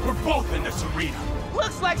complex. We're both in this arena.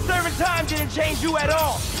 Looks like serving time didn't change you at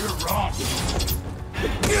all. You're wrong.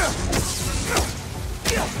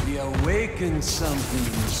 We awakened something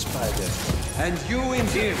in the spider, and you in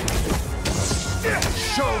him.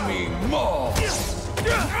 Show me more!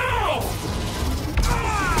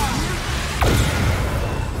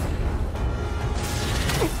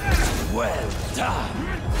 Well done!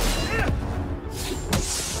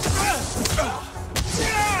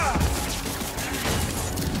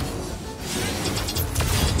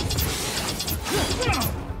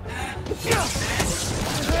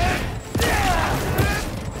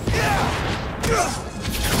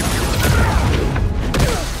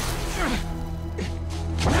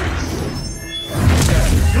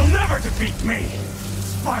 You'll never defeat me!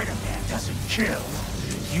 Spider-Man doesn't kill.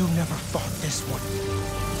 You never fought this one.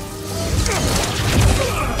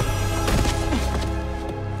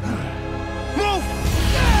 Move!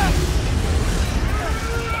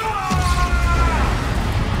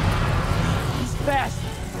 He's fast.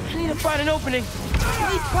 I need to find an opening.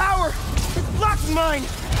 I need power. It's blocking mine.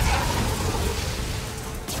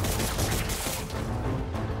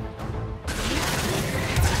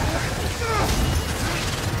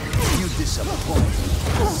 You disappoint,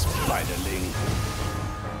 Spiderling.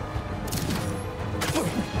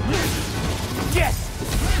 Yes!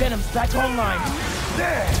 Venom's back online.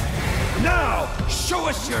 There! Now, show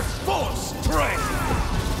us your full strength!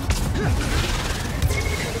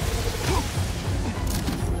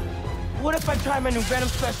 What if I try my new Venom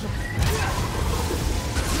special?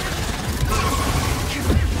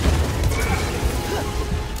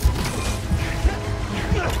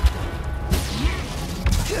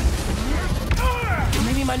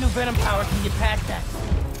 Maybe my new Venom power can get past that.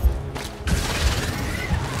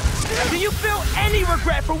 Do you feel any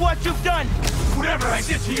regret for what you've done? Whatever I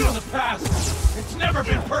did to you in the past, it's never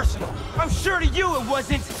been personal. I'm sure to you it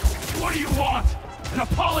wasn't. What do you want? An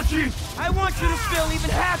apology? I want you to feel even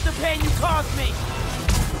half the pain you caused me.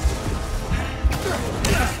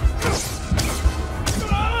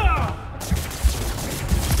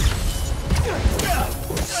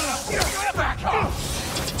 Back off!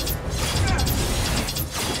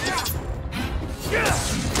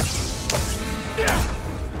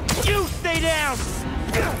 You stay down!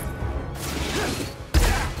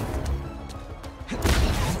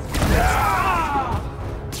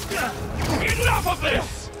 Enough of this!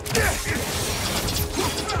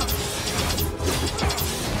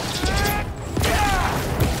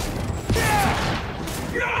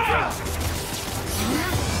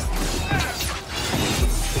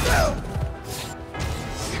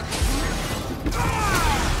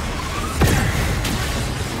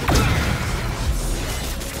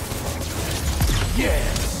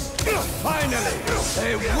 Yes! Finally! A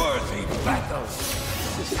worthy battle!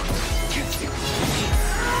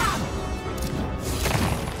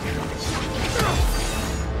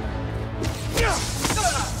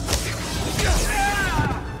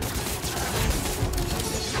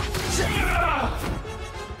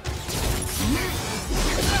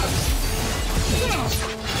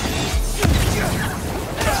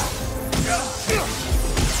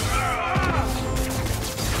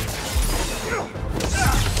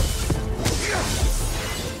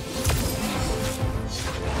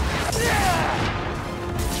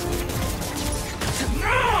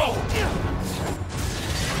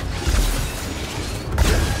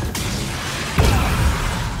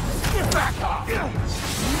 Back off!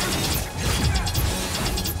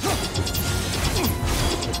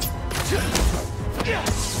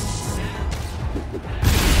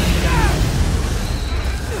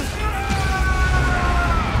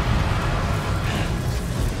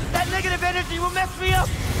 That negative energy will mess me up!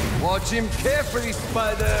 Watch him carefully,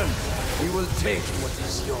 Spider. He will take what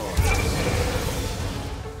is yours.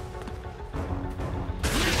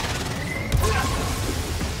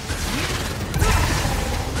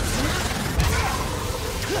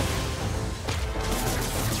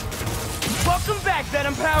 Welcome back,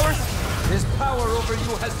 Venom powers! His power over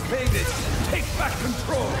you has faded. Take back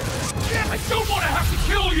control. I don't want to have to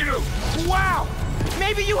kill you! Wow!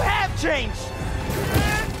 Maybe you have changed!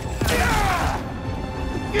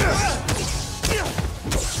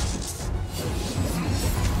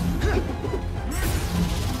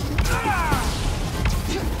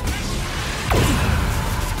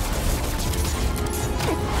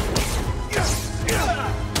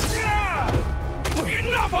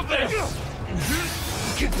 Enough of this!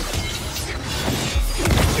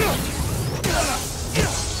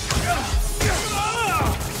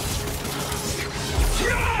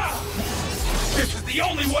 This is the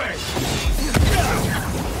only way!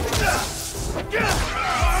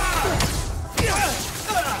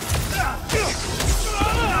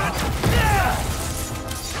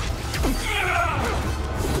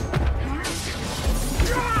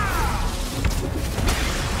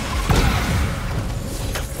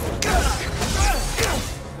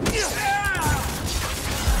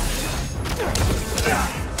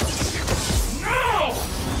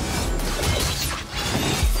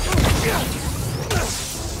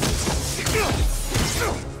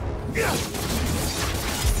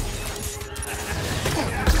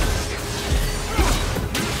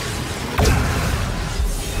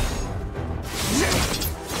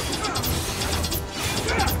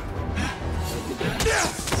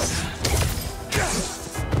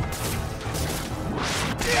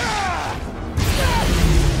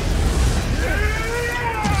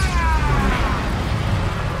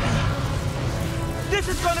 This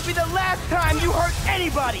is gonna be the last time you hurt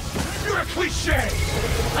anybody! You're a cliche!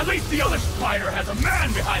 At least the other spider has a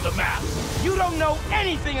man behind the mask! You don't know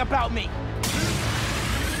anything about me!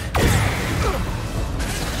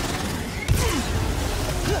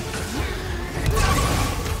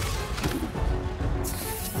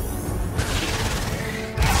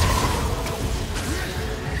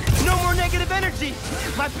 No more negative energy!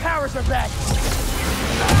 My powers are back!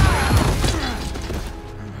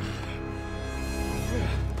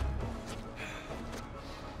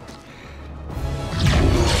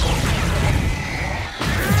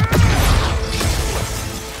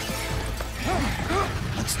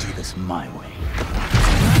 Let's do this my way.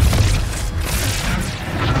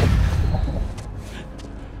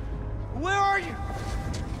 Where are you?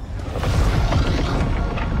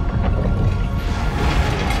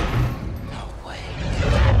 No way.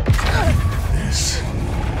 This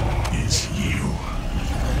is you.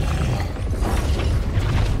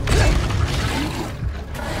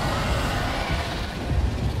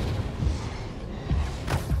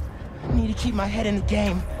 I need to keep my head in the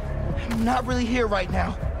game. I'm not really here right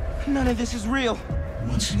now. None of this is real.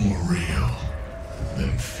 What's more real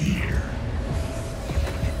than fear?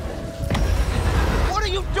 What are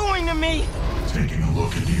you doing to me? Taking a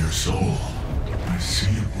look into your soul, I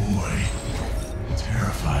see a boy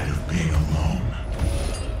terrified of being alone,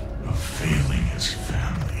 of failing his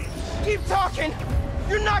family. Keep talking!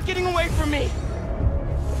 You're not getting away from me!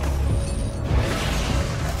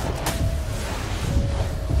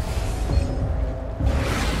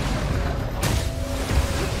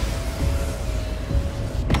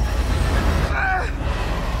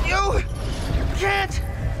 You can't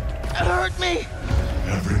hurt me!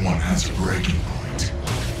 Everyone has a breaking point.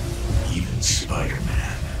 Even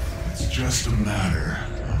Spider-Man. It's just a matter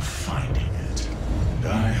of finding it. And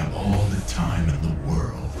I have all the time in the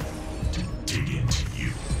world to dig into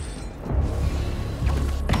you.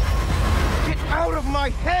 Get out of my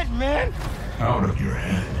head, man! Out of your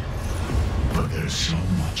head. But there's so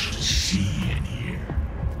much to see in here.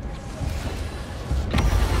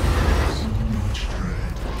 So much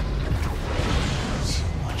dread. So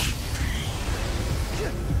much pain.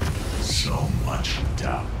 So much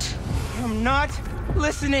doubt. I'm not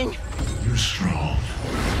listening! You're strong.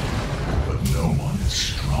 But no one is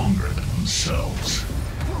stronger than themselves.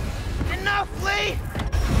 Enough, Lee!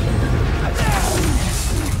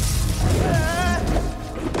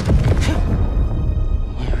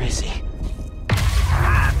 Where is he?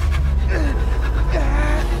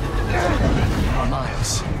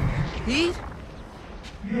 Miles. He?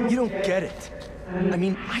 You don't get it. I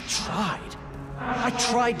mean, I tried. I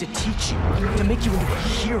tried to teach you, to make you into a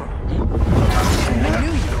hero. I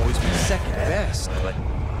knew you'd always be second best, but...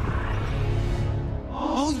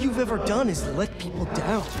 all you've ever done is let people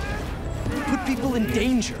down. Put people in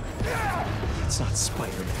danger. It's not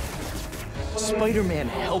Spider-Man. Spider-Man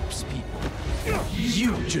helps people.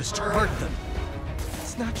 You just hurt them.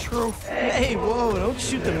 It's not true. Hey, whoa, don't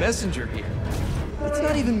shoot the messenger here. It's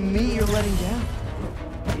not even me you're letting down.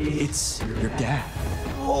 It's your dad.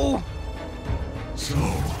 Oh! So,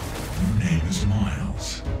 your name is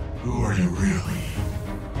Miles. Who are you really,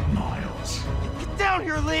 Miles? Get down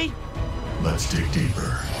here, Lee! Let's dig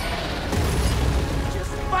deeper.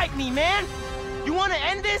 Just fight me, man! You want to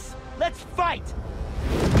end this? Let's fight!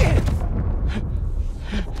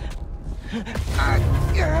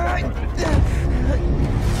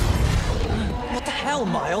 What the hell,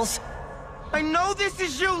 Miles? I know this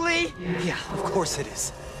is you, Lee! Yeah, of course it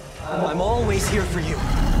is. I'm always here for you.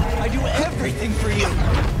 I do everything for you.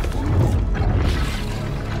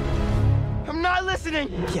 I'm not listening!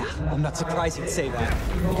 Yeah, I'm not surprised you'd say that.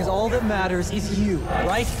 Because all that matters is you,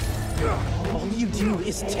 right? All you do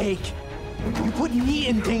is take. You put me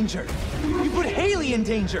in danger. You put Haley in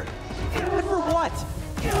danger. And for what?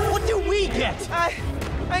 What do we get?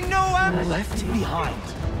 I know I'm... left behind.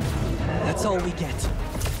 That's all we get.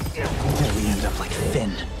 Or we end up like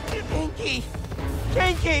Finn. Ganke!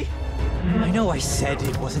 Ganke! I know I said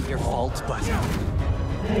it wasn't your fault, but...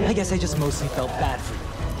 I guess I just mostly felt bad for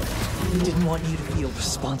you. Didn't want you to feel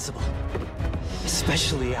responsible.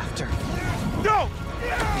 Especially after... No!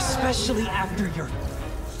 Especially after your...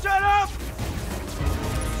 Shut up!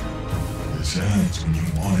 This ends when you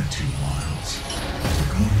wanted to, Miles.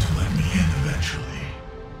 You're going to let me in eventually.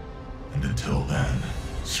 And until then,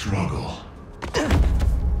 struggle.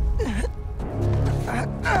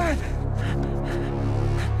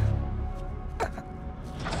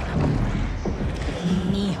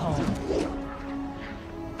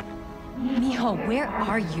 Mijo, where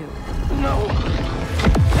are you? No!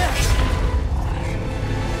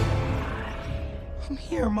 I'm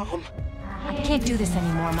here, Mom. I can't do this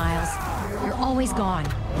anymore, Miles. You're always gone.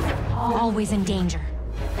 Always in danger.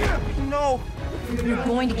 No! You're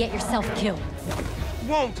going to get yourself killed.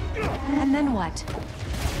 Won't! And then what?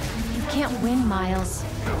 You can't win, Miles.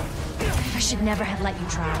 I should never have let you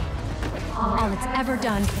try. All it's ever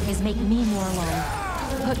done is make me more alone.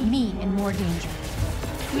 Put me in more danger.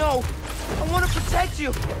 No! I want to protect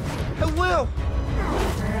you! I will!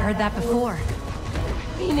 Heard that before.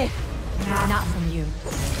 I mean it! Not from you.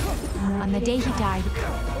 On the day he died,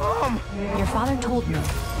 your father told me,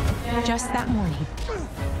 just that morning,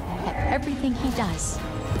 that everything he does...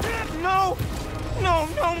 No! No,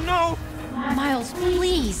 no, no! Miles,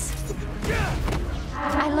 please!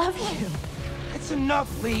 I love you! It's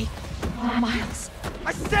enough, Lee! Miles!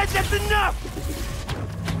 I said that's enough!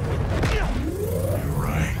 You're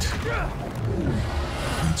right.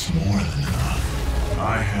 It's more than enough.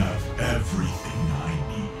 I have everything I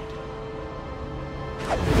need.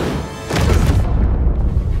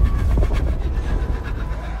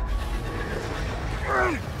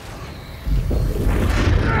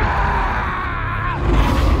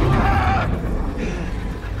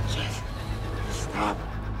 Stop.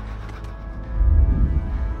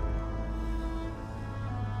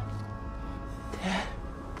 Dad?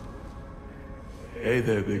 Hey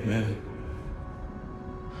there, big man.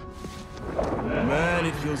 Man,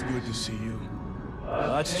 it feels good to see you.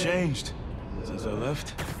 Lots changed since I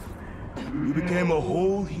left. You became a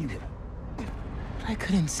whole hero. But I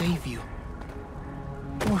couldn't save you.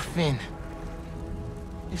 Or Finn.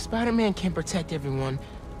 If Spider-Man can't protect everyone,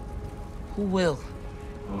 who will?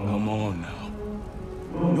 Come on now.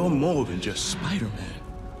 You're more than just Spider-Man.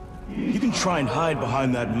 You can try and hide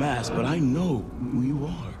behind that mask, but I know who you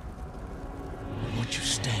are. And what you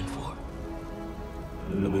stand for.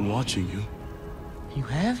 I've been watching you. You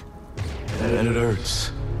have? And it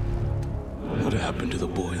hurts. What happened to the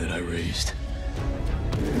boy that I raised?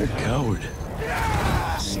 You're a coward.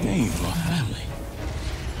 Stained my family.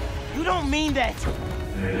 You don't mean that!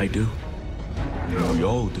 I do. We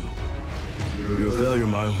all do. You're a failure,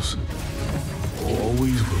 Miles.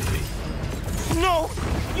 Always will be. No!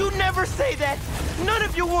 You never say that! None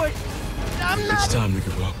of you would! I'm not... It's time to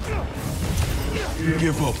give up.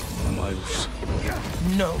 Give up, Miles.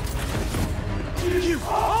 No. Give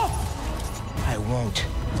up! I won't.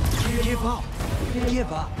 Give up.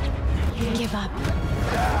 Give up. Give up.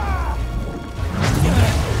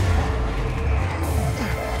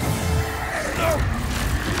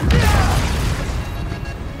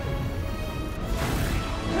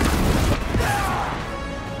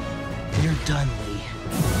 You're done, Lee.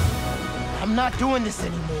 I'm I'm not doing this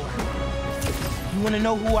anymore. You wanna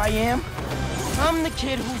know who I am? I'm the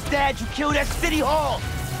kid whose dad you killed at City Hall.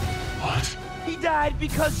 What? He died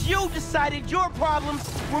because you decided your problems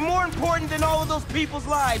were more important than all of those people's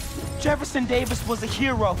lives. Jefferson Davis was a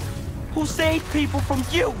hero who saved people from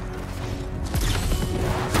you.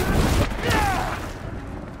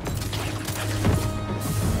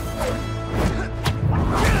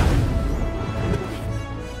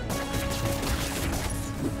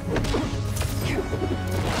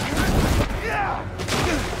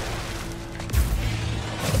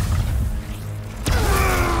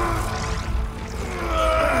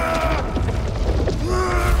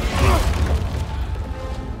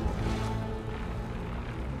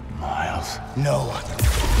 No.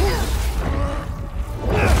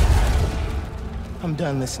 I'm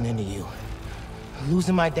done listening to you.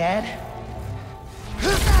 Losing my dad?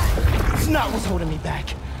 It's not what's holding me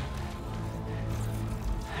back.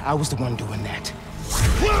 I was the one doing that.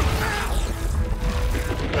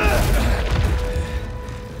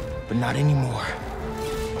 But not anymore.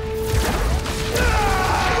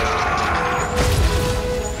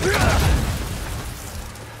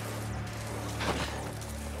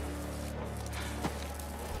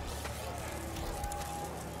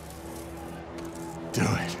 Do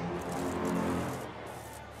it.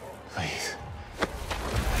 Please.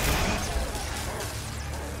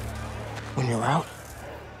 When you're out,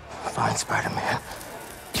 find Spider-Man.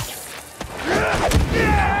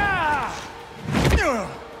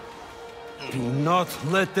 Do not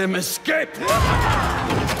let them escape!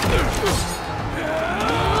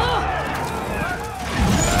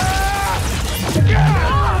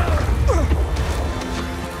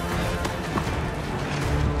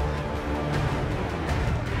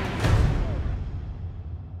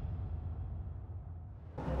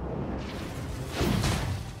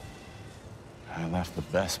 I left the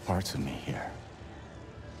best parts of me here.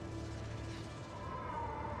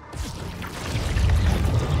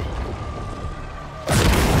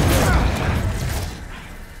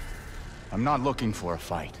 I'm not looking for a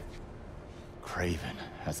fight. Kraven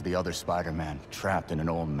has the other Spider-Man trapped in an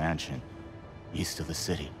old mansion east of the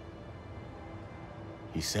city.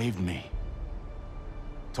 He saved me.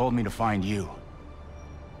 Told me to find you.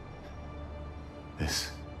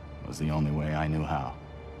 This was the only way I knew how.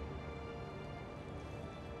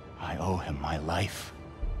 I owe him my life.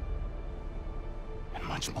 And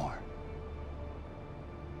much more.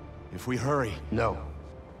 If we hurry... No.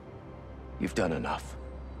 You've done enough.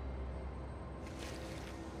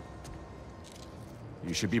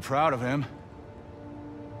 You should be proud of him.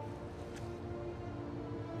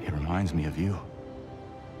 He reminds me of you.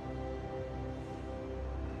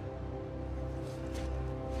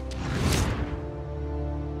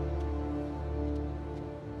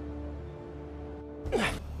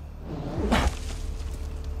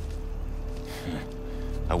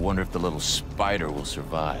 I wonder if the little spider will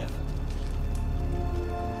survive.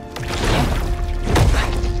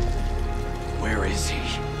 Where is he?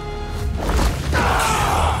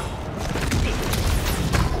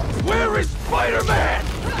 Where is Spider-Man?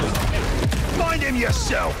 Find him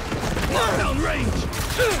yourself! Down range!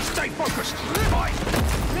 Stay focused! Fight!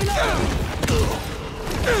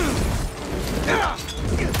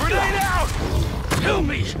 Grenade out! Tell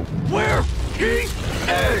me where he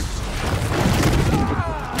is!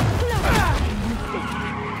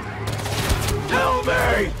 Tell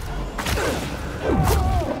me!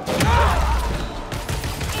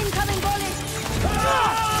 Incoming bullet!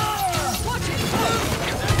 Watch it!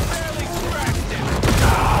 Barely scratched him!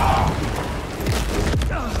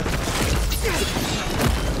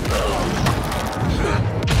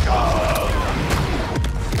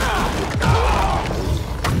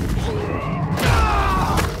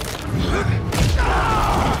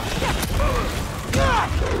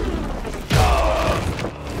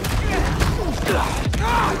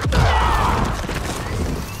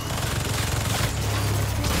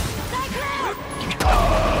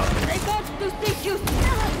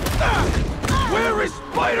 Where is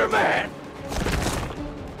Spider-Man?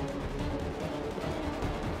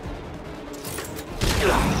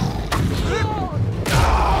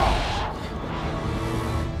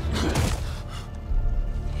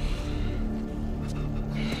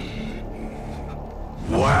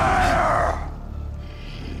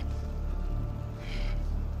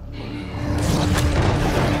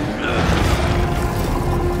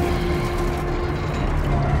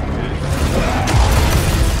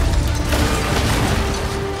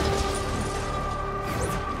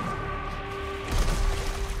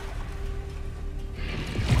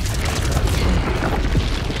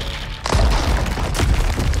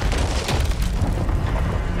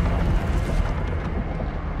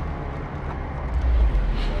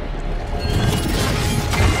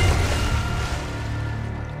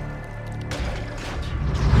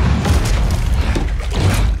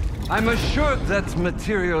 I'm assured that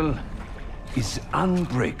material is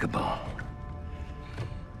unbreakable.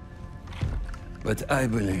 But I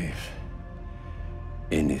believe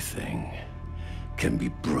anything can be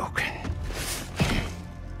broken.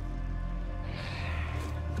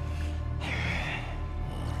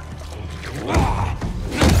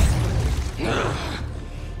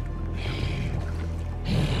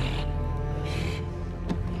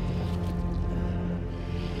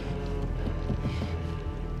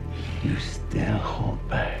 You still hold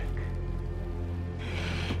back.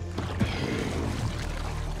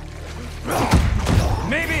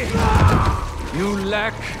 Maybe you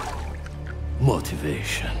lack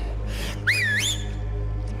motivation.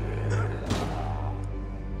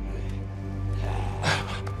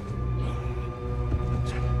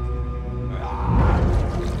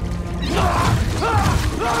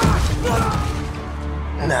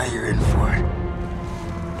 Now you're in for it.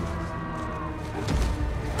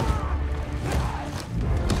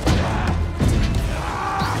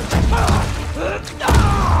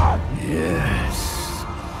 Yes.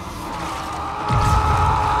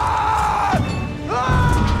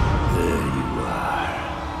 There you are.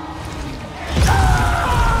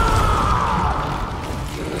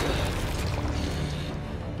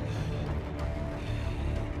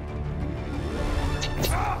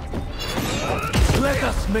 Let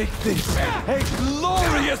us make this a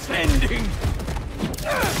glorious ending!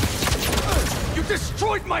 You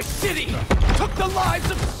destroyed my city! Took the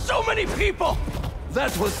lives of so many people!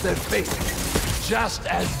 That was their fate, just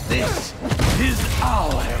as this is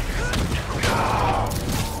ours.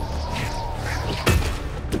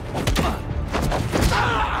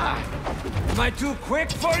 Am I too quick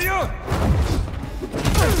for you?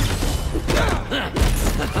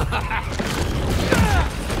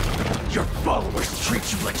 Your followers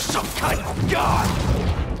treat you like some kind of god!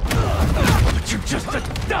 But you're just a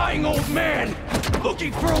dying old man,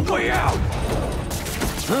 looking for a way out!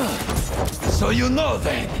 So you know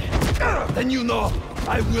then? Then you know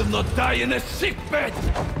I will not die in a sick bed!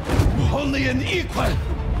 Only an equal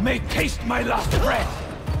may taste my last breath!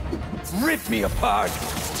 Rip me apart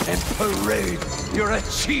and parade your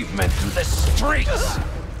achievement to the streets!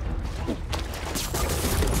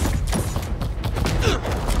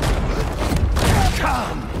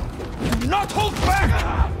 Come! Do not hold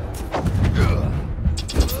back!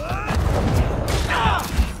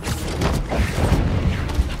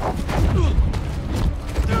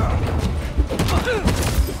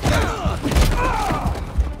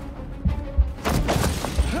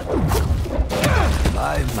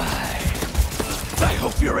 My. I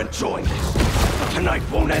hope you're enjoying this. Tonight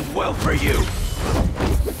won't end well for you.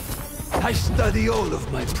 I study all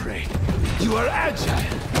of my prey. You are agile,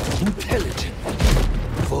 intelligent,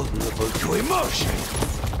 vulnerable to emotion.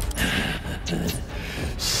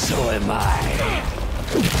 So am I.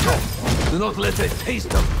 Do not let a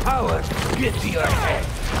taste of power get to your head.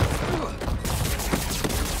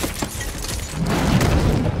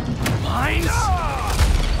 Minds?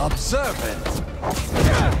 Observant.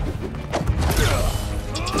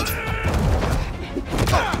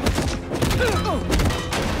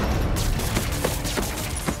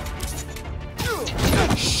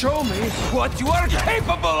 Show me what you are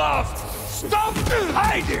capable of! Stop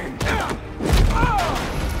hiding!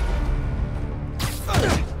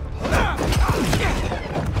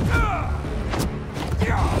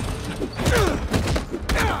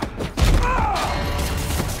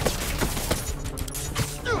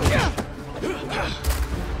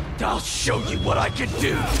 I'll show you what I can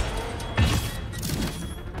do!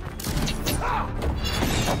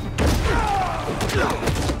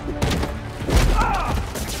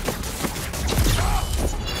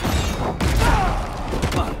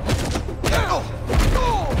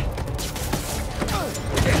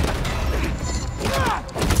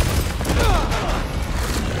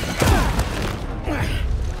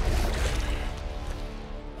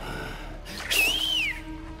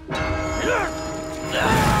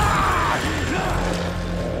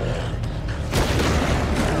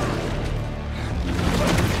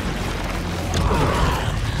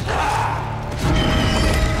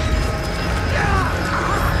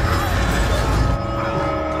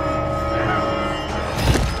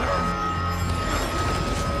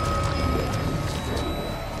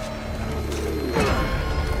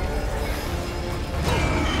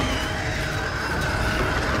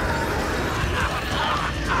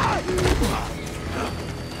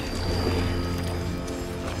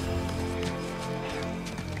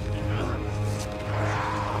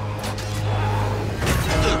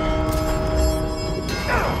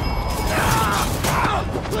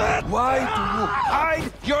 Why do you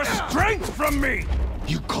hide your strength from me?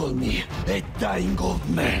 You call me a dying old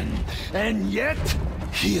man, and yet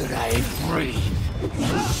here I breathe.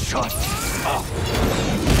 Shut up!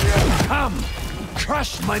 Come!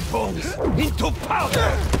 Crush my bones into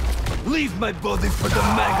powder! Leave my body for the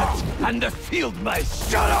maggots and the field mice!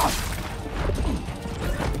 Shut up!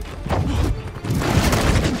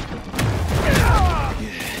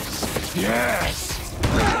 Yes! Yes!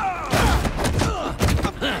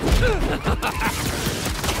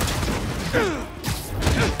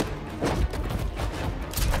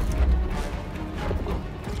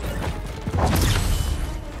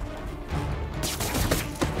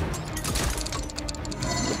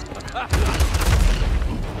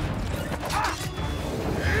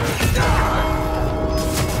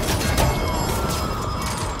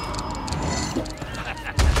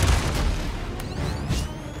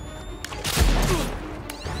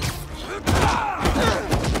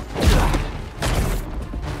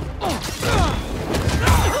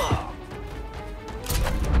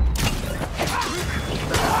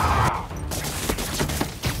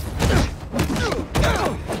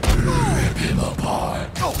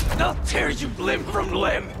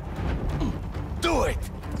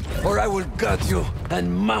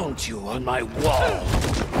 And mount you on my wall.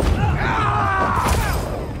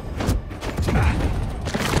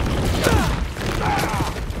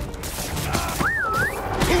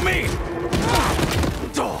 To me!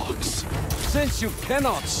 Dogs! Since you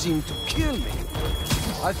cannot seem to kill me,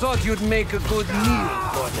 I thought you'd make a good meal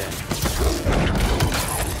for them.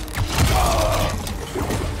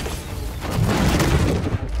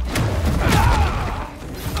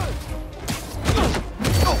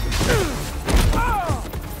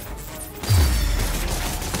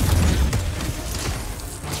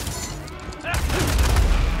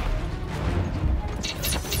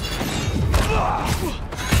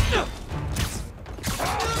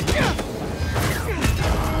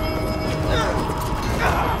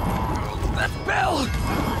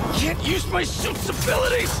 My suit's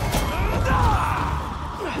abilities!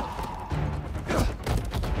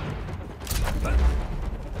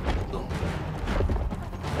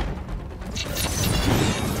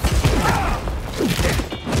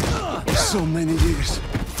 So many years,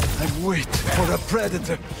 I've waited for a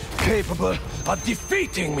predator capable of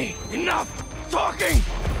defeating me. Enough talking!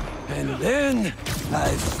 And then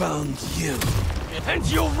I found you. And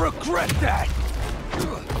you'll regret that!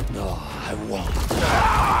 No, I won't.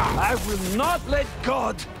 I will not let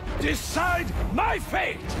God decide my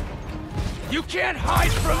fate! You can't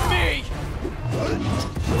hide from me!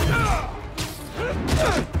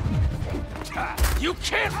 You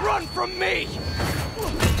can't run from me!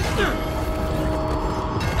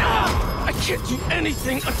 I can't do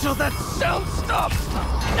anything until that sound stops!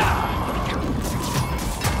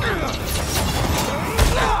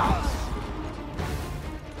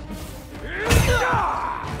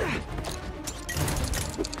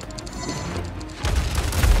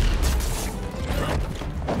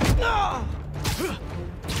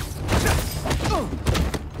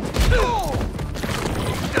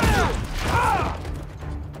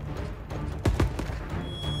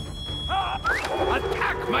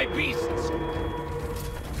 Attack my beasts!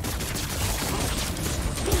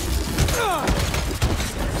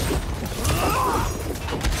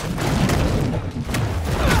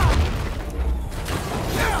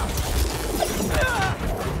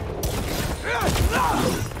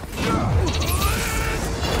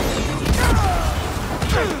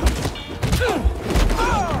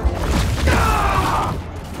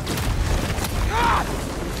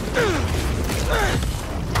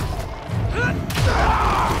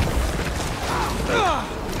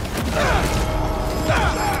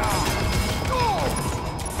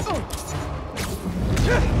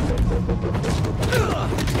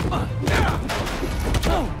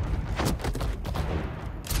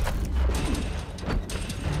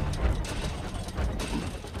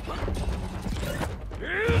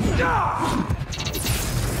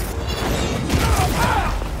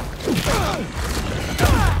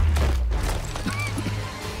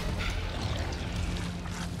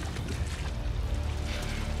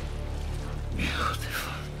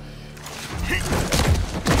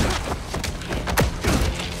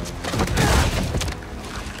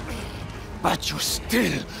 But you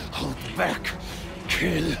still hold back.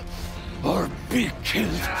 Kill or be killed.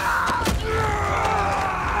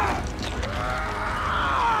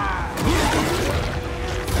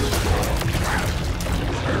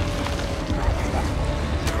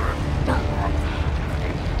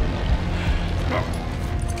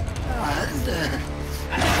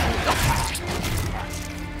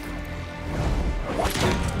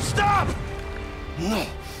 Stop! No.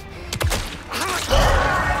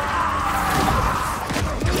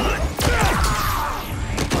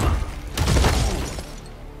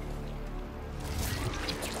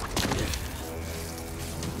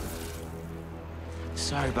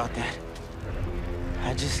 Sorry about that.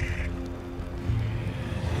 I just...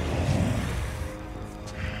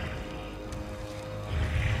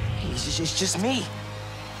 It's just me.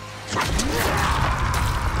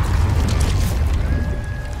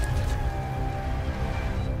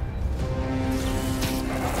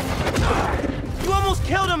 You almost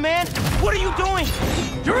killed him, man! What are you doing?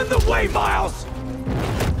 You're in the way, Miles!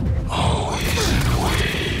 Always in the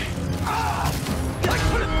way. I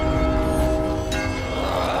could've...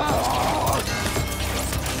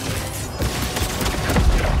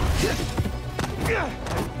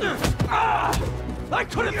 I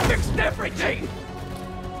could have fixed everything!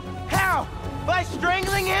 How? By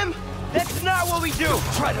strangling him? That's not what we do!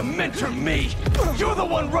 Don't try to mentor me! You're the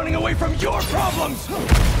one running away from your problems!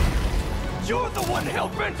 You're the one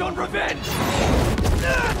hell-bent on revenge!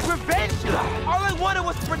 Revenge? All I wanted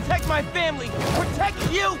was to protect my family!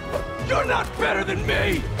 Protect you! You're not better than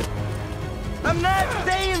me! I'm not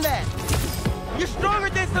saying that! You're stronger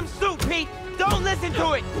than some soup, Pete! Don't listen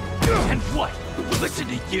to it! And what? Listen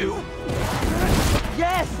to you?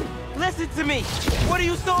 Yes! Listen to me! What are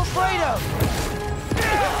you so afraid of?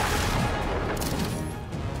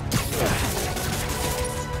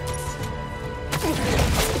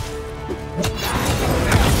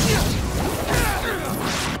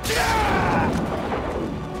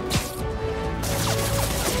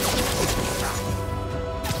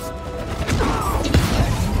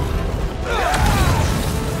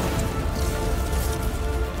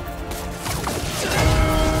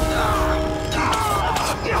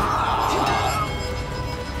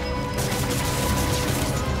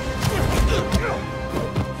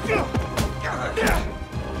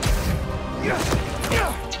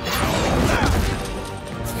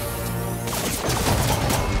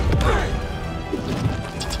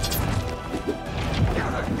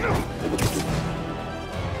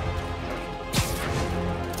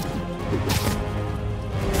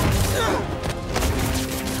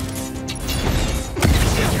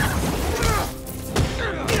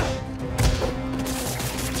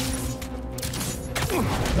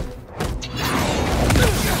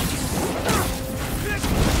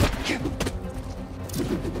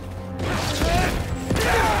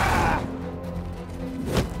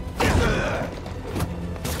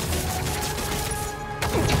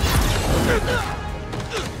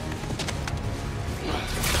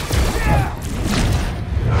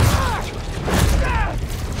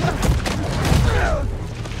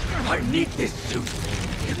 I need this suit.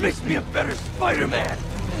 It makes me a better Spider-Man.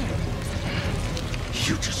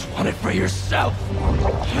 You just want it for yourself.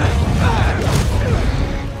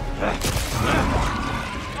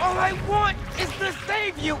 All I want is to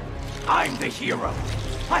save you! I'm the hero.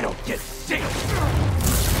 I don't get saved.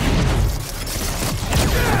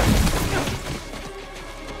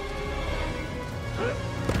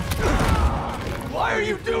 Why are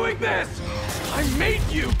you doing this? I made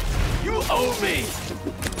you. You owe me.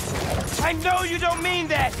 I know you don't mean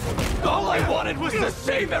that! All I wanted was to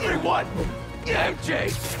save everyone!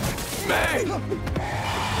 MJ! May!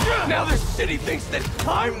 Now the city thinks that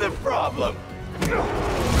I'm the problem!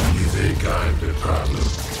 You think I'm the problem?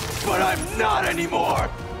 But I'm not anymore!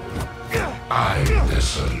 I'm the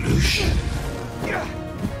solution.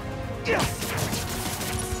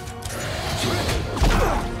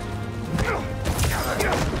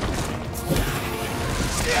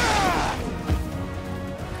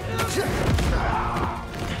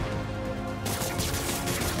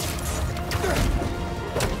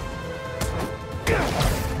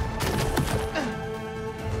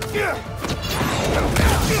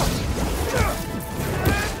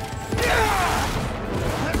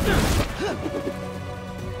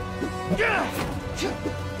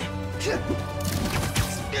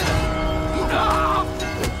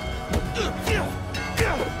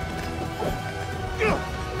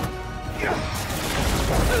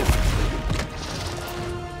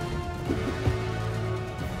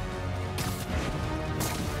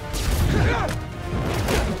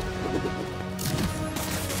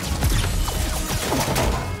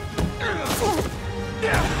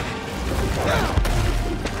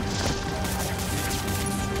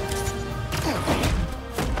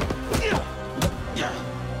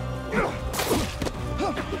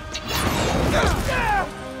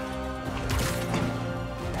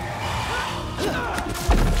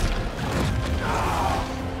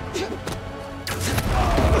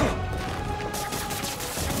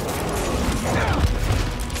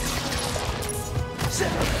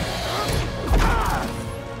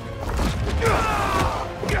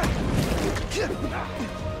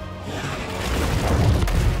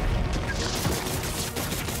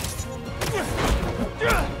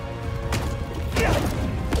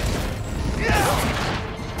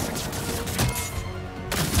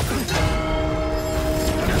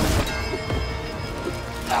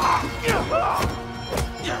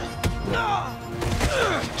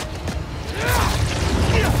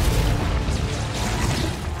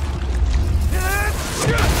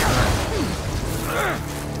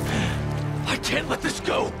 this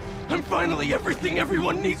go? I'm finally everything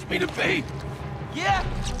everyone needs me to be! Yeah?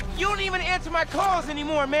 You don't even answer my calls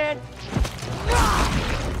anymore, man!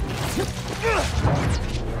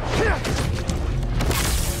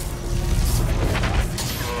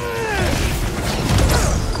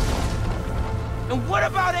 And what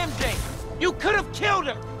about MJ? You could have killed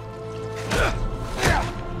her!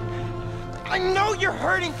 I know you're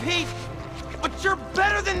hurting, Pete, but you're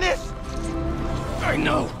better than this! I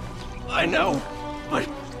know, but...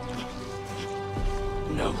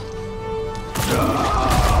 No.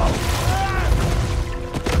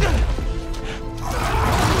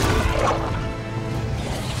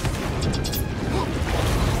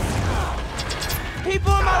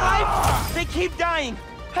 People in my life, they keep dying.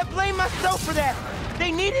 I blame myself for that.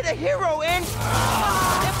 They needed a hero, and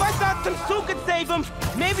if I thought some suit could save them,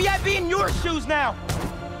 maybe I'd be in your shoes now.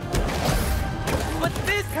 But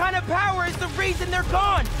this kind of power is the reason they're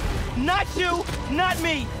gone. Not you, not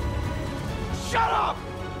me. Shut up!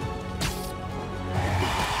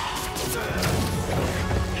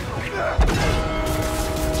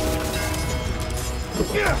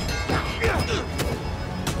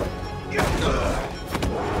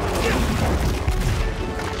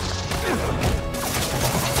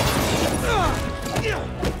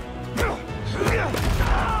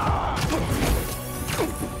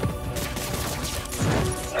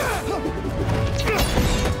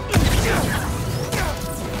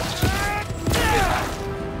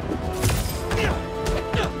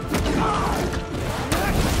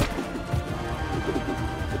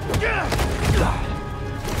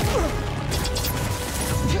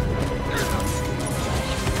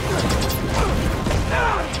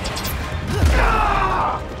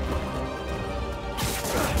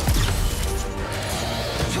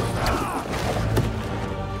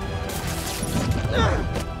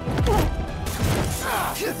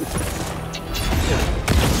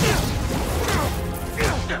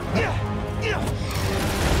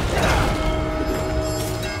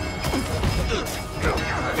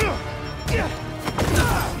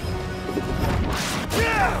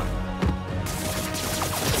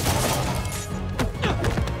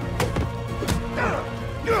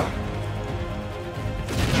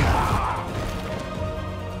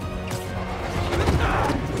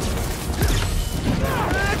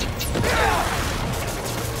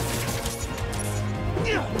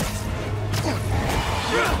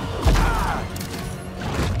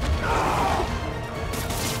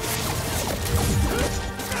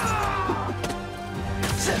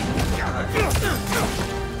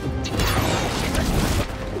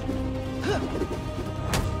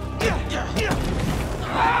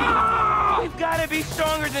 We've got to be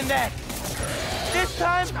stronger than that. This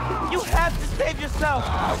time, you have to save yourself.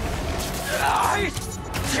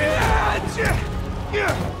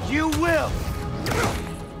 You will.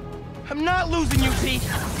 I'm not losing you, Pete.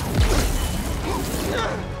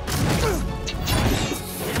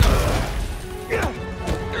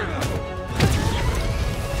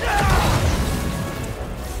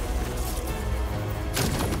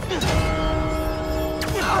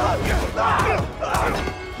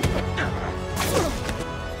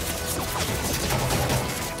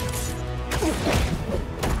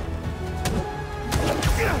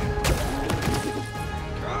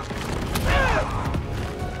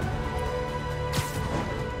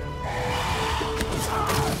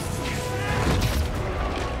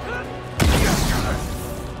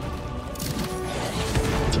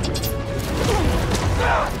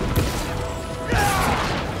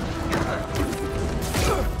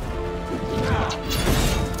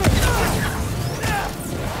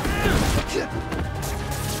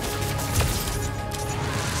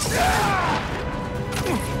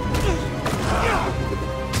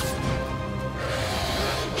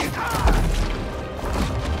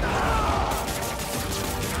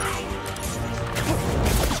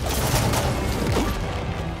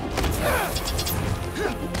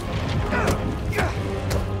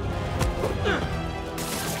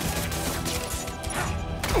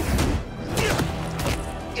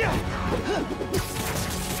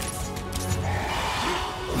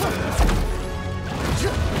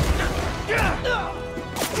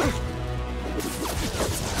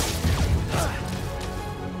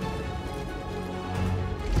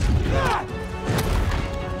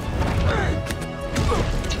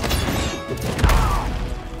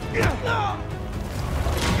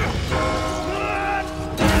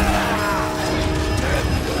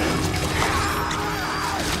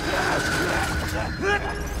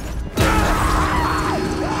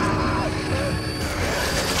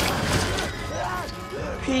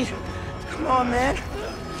 Pete, come on, man.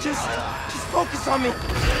 Just focus on me.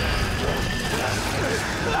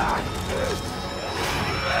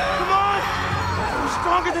 Come on! We're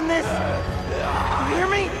stronger than this! You hear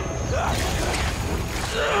me?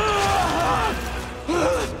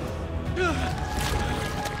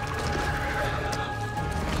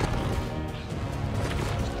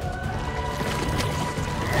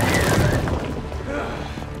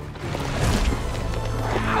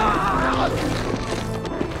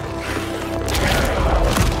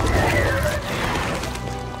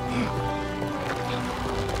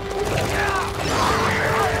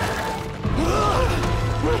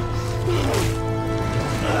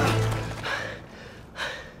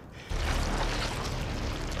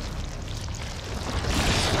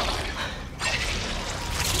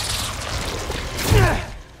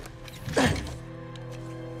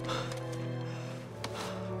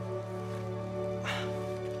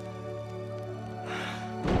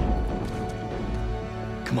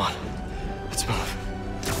 Come on, let's move.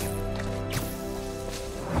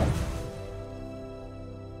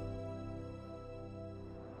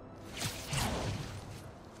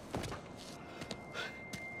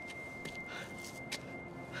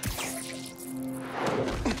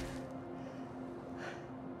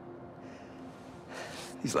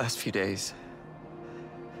 These last few days...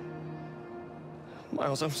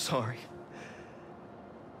 Miles, I'm sorry.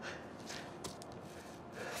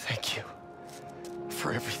 Thank you.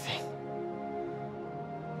 For everything.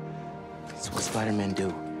 It's what Spider-Man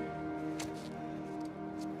do.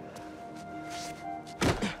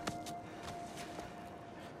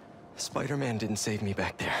 Spider-Man didn't save me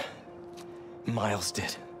back there. Miles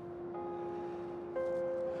did.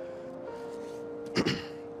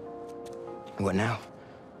 What now?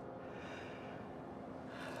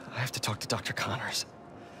 I have to talk to Dr. Connors.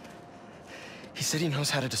 He said he knows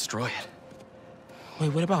how to destroy it. Wait,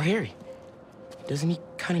 what about Harry? Doesn't he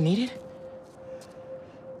kind of need it?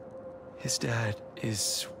 His dad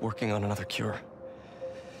is working on another cure.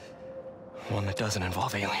 One that doesn't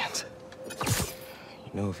involve aliens.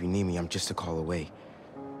 You know, if you need me, I'm just a call away.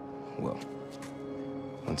 Well,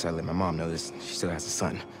 once I let my mom know this, she still has a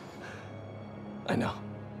son. I know.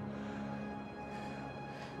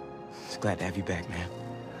 Just glad to have you back, man.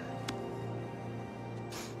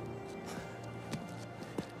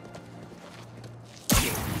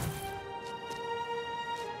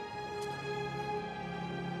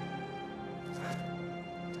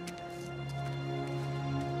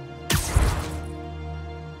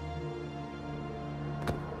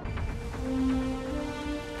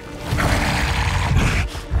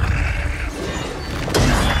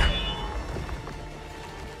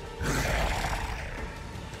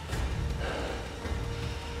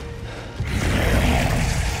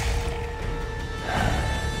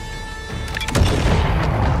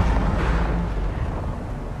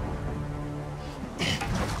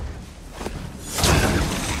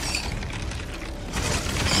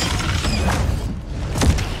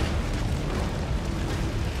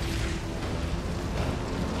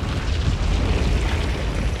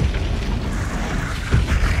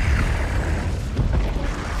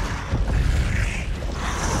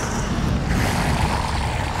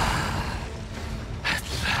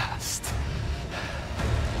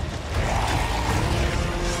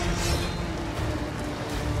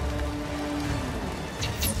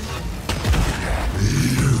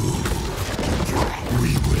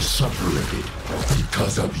 Separated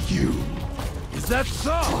because of you. Is that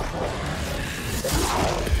so?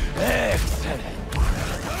 Excellent.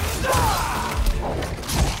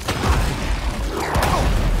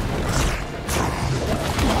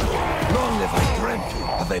 Long have I dreamt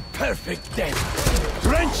of a perfect death,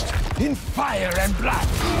 drenched in fire and blood.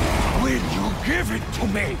 Will you give it to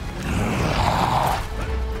me?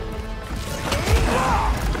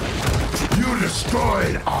 You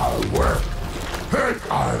destroyed our work. Hurt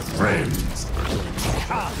our friends.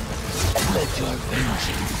 Let your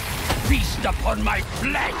vengeance feast upon my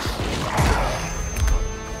flesh!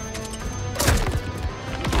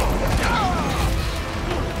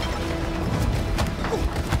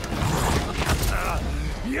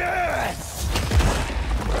 Yes!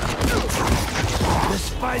 The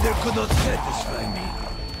spider could not satisfy me,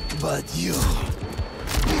 but you...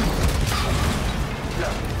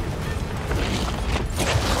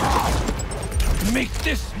 Make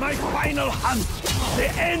this my final hunt, the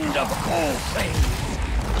end of all things!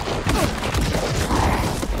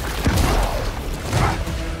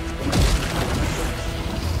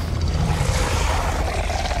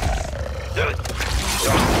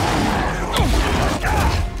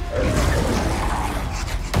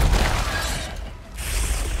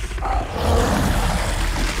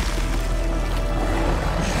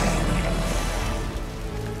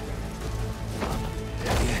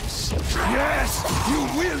 Yet close. Yes, you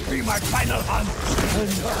will be my final hunt,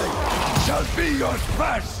 and I shall be yours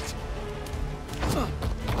first.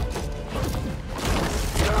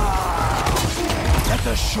 Let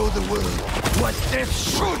us show the world what death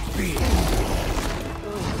should be.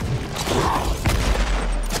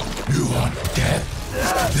 You want death?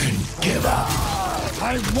 Then give up.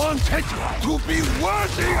 I want it to be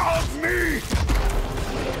worthy of me!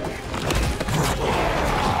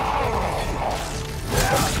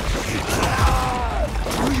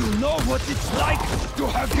 Do you know what it's like to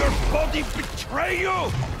have your body betray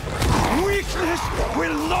you? Weakness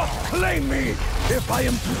will not claim me! If I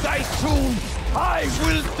am to die soon, I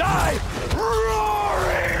will die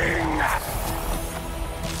roaring!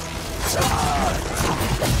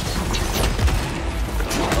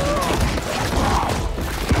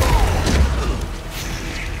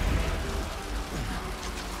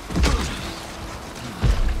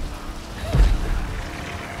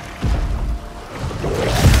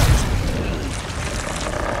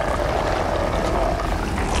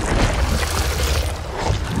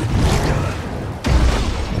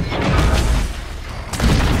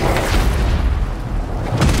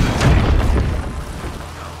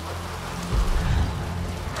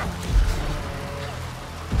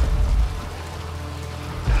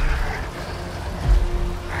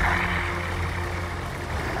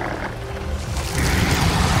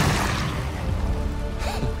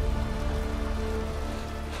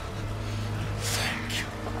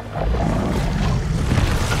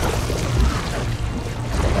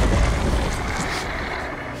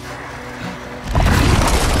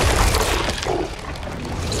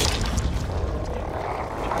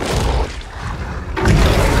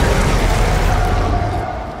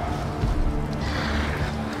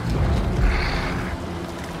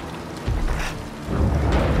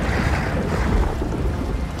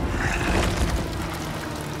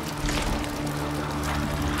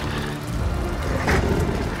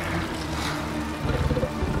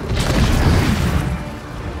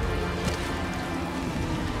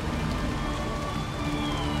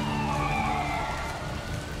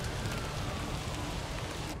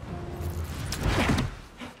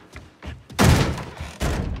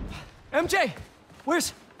 MJ!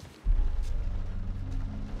 Where's...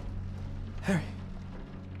 Harry?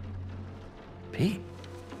 Pete?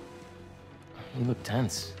 You look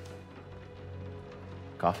tense.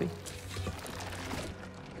 Coffee?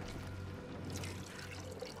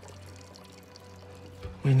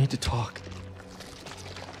 We need to talk.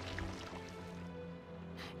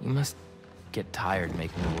 You must get tired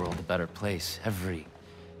making the world a better place every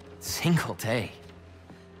single day.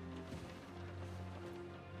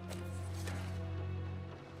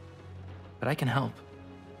 But I can help.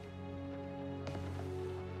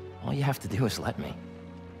 All you have to do is let me.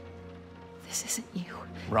 This isn't you.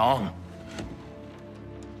 Wrong.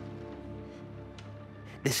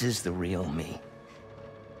 This is the real me.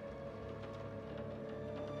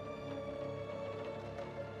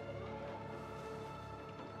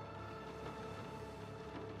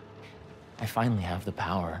 I finally have the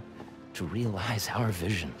power to realize our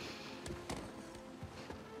vision.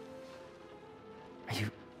 Are you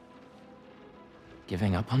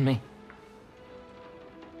giving up on me?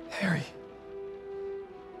 Harry,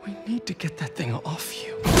 we need to get that thing off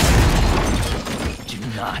you. Do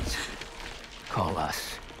not call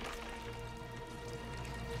us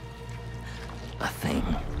a thing.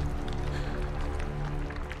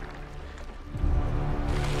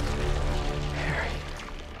 Harry.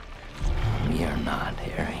 We are not,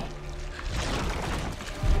 Harry.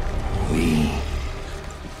 We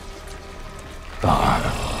are.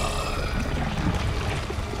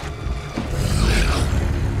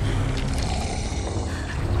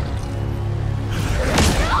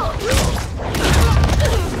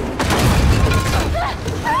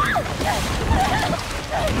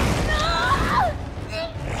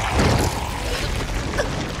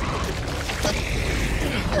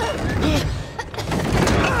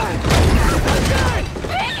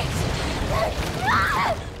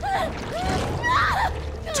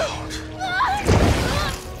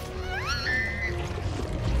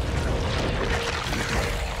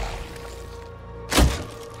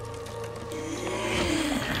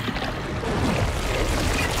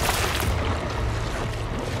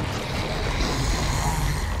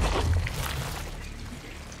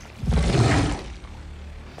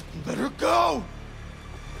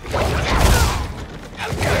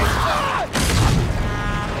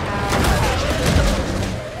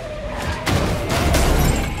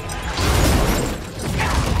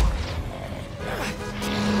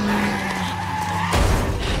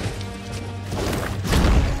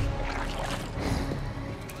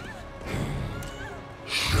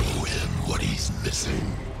 missing.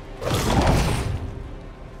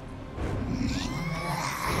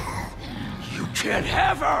 You can't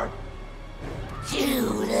have her! Too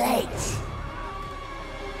late.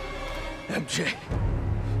 MJ.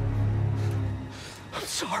 I'm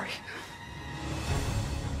sorry.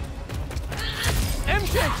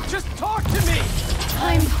 MJ, just talk to me!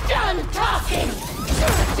 I'm done talking!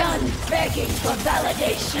 Done begging for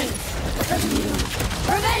validation! From you!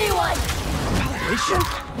 From anyone! Validation?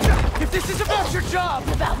 If this is about your job!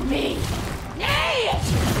 It's about me! Nay!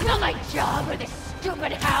 Not my job or this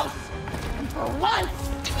stupid house! And for once,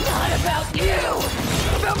 not about you!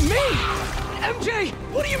 About me? MJ,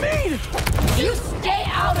 what do you mean? You stay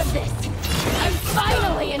out of this! I'm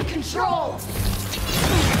finally in control!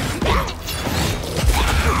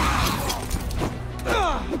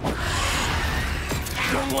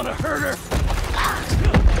 Don't want to hurt her.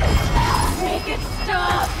 Make it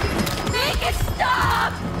stop! Make it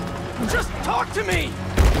stop! Just talk to me!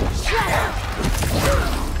 Shut up!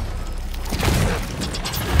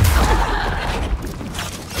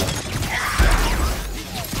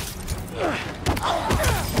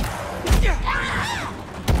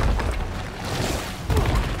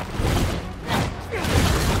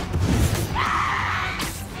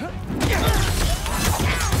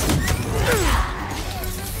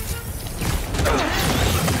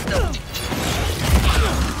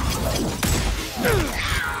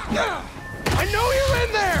 I know you're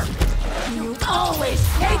in there! You always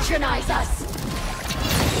patronize us!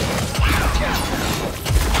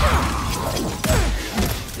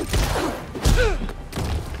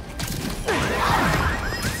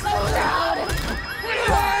 So loud! It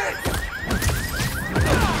hurts!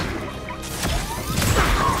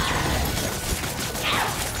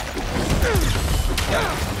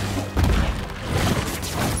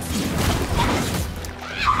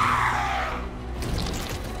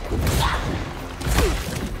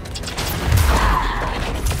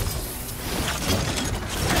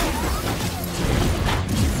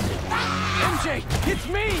 MJ, it's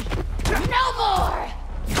me! No more!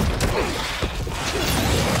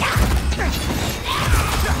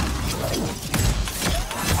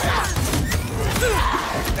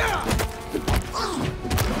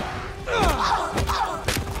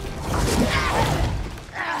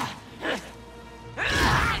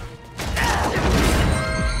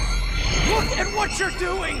 Look at what you're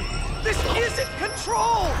doing! This isn't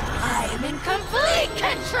control! I'm in complete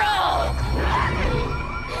control!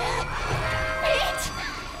 Pete!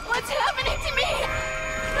 What's happening to me?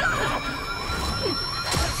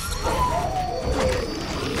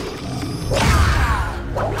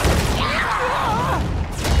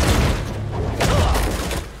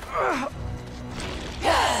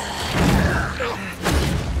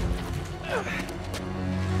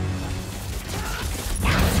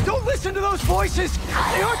 Don't listen to those voices!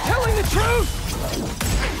 They aren't telling the truth!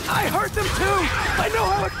 I heard them too! I know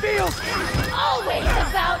how it feels! Always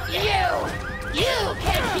about you! You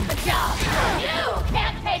can't keep a job! You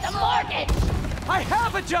can't pay the mortgage! I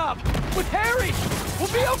have a job! With Harry!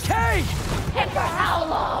 We'll be okay! And for how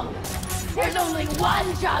long? There's only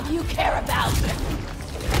one job you care about!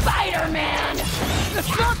 Spider-Man!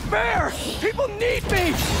 That's not fair! People need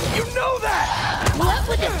me! You know that! What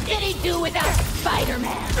would the city do without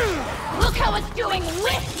Spider-Man? Look how it's doing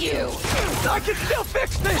with you! I can still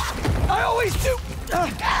fix this! I always do!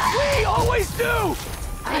 We always do!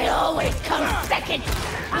 I always come second!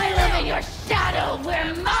 I live in your shadow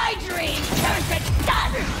where my dreams turn to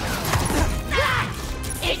dust! That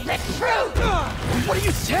is the truth! What are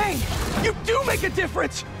you saying? You do make a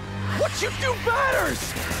difference! What you do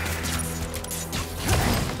matters!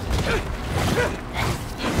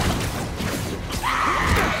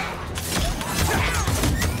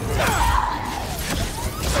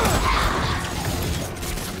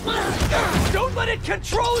 Don't let it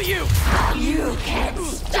control you! You can't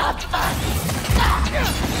stop us!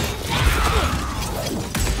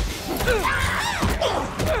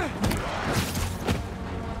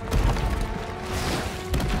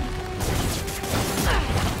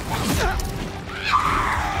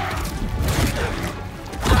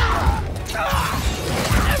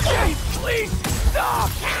 MJ, please stop!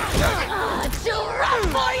 Too rough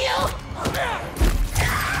for you!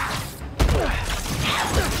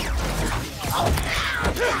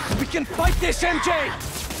 We can fight this, MJ!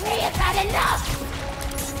 We have had enough!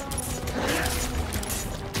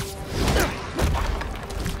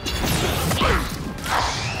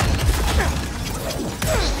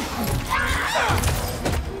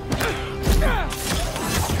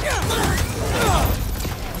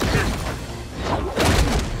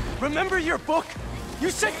 Remember your book? You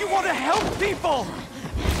said you want to help people!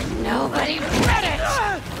 Nobody read it!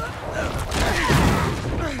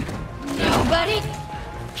 Nobody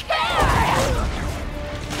cares!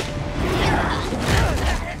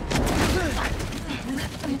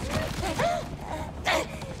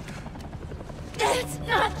 That's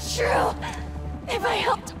not true! If I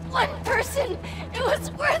helped one person, it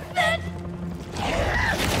was worth it!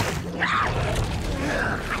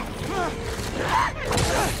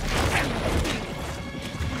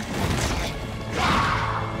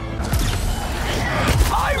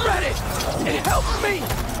 I read it! It helped me!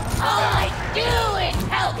 All I do is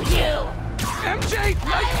help you! MJ!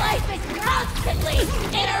 My life is constantly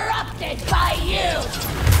interrupted by you!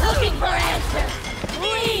 Looking for answers!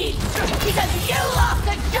 Please! Because you lost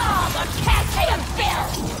a job or can't pay a bill!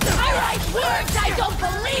 I write words I don't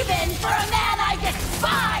believe in for a man I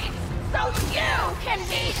despise! So you can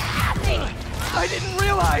be happy! I didn't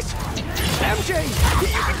realize! MJ! You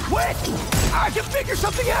can quit! I can figure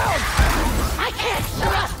something out! I can't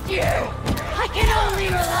trust you! I can only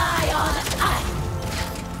rely on us!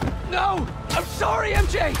 No! I'm sorry,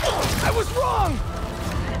 MJ! I was wrong!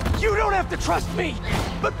 You don't have to trust me!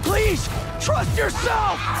 But please, trust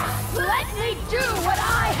yourself! Let me do what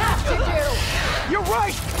I have to do! You're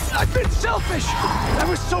right! I've been selfish! I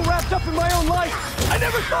was so wrapped up in my own life, I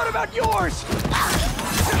never thought about yours!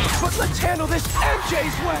 But let's handle this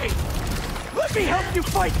MJ's way! Let me help you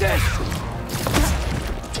fight this!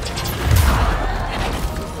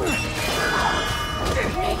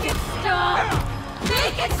 Make it stop!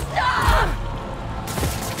 Make it stop!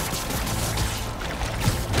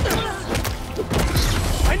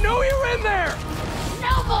 I know you're in there!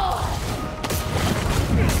 No more!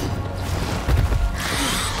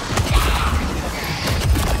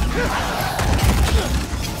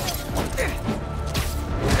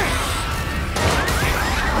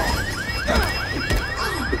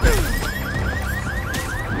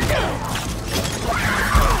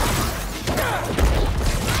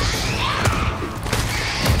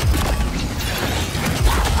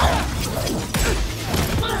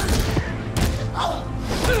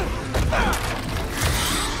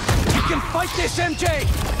 Fight this, MJ!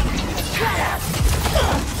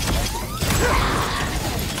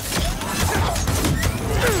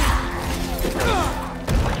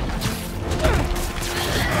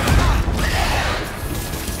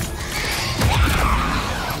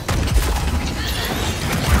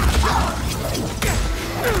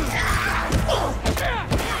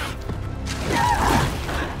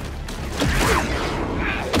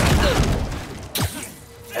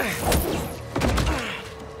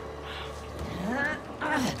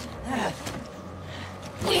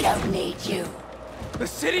 We don't need you. The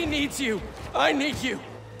city needs you. I need you.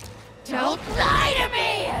 Don't lie to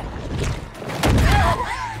me!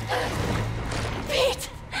 Pete!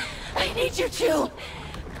 I need you too!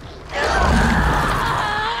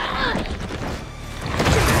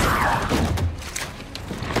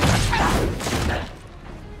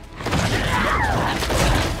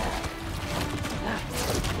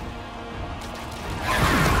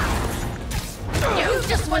 You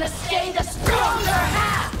just want to stay the stronger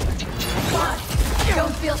half! What? You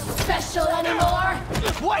don't feel special anymore?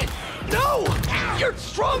 What? No! You're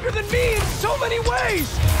stronger than me in so many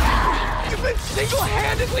ways! You've been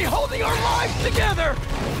single-handedly holding our lives together!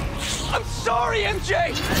 I'm sorry,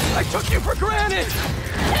 MJ! I took you for granted!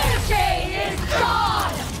 MJ is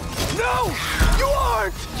gone! No! You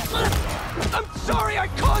aren't! I'm sorry I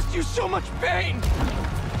caused you so much pain!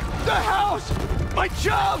 The house! My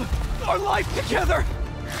job! Our life together!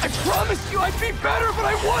 I promised you I'd be better, but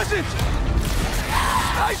I wasn't!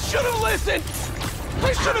 I should have listened!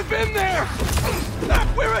 I should have been there!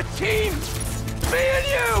 We're a team! Me and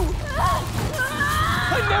you!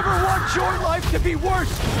 I never want your life to be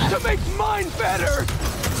worse, to make mine better!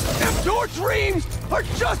 If your dreams are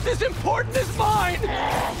just as important as mine!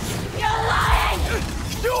 You're lying!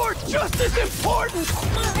 You're just as important!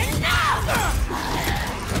 Enough!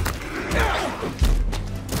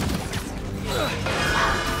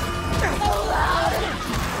 So loud!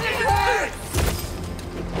 It hurts!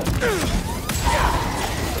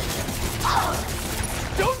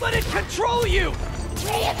 Don't let it control you!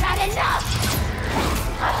 We have had enough!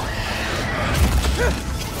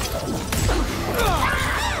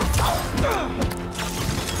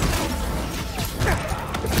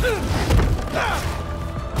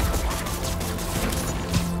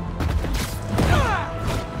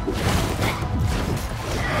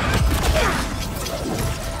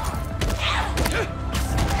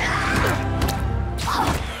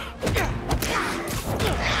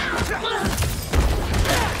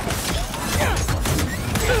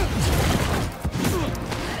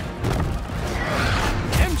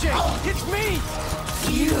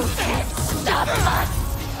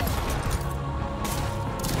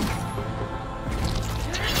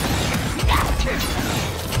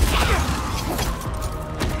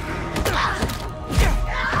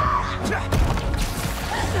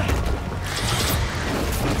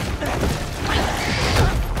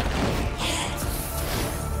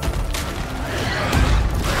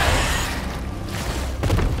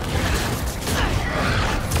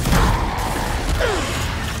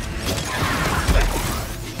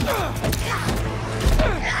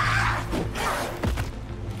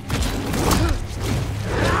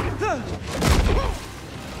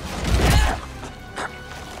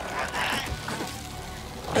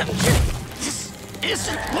 This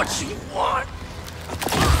isn't what you want!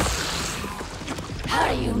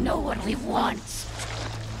 How do you know what we want?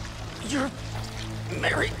 You're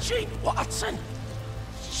Mary Jane Watson.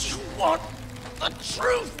 You want the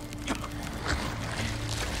truth.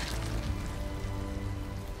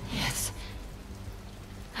 Yes.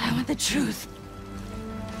 I want the truth.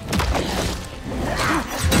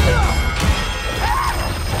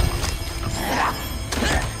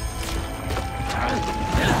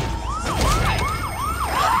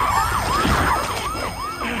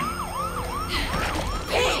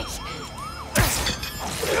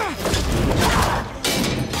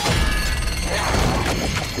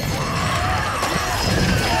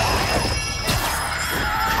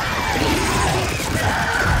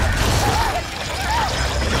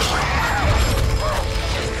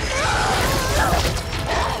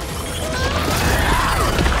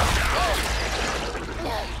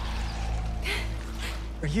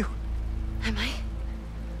 Are you? Am I?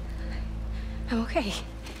 I'm okay.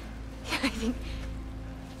 Yeah, I think...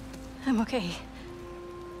 I'm okay.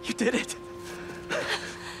 You did it.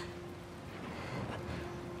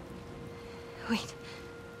 Wait.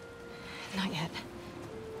 Not yet.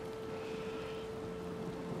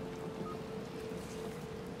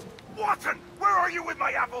 Watson, where are you with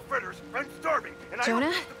my apple fritters? I'm starving, and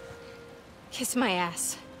Jonah? Kiss my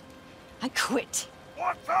ass. I quit.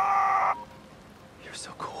 Watson! You're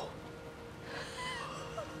so cool.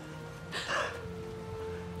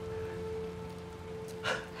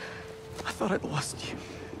 I thought I'd lost you.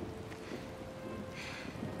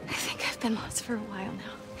 I think I've been lost for a while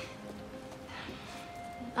now.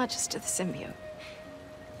 Not just to the symbiote.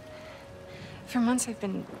 For months I've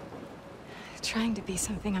been trying to be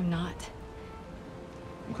something I'm not.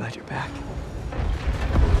 I'm glad you're back.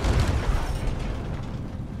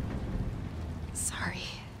 Sorry.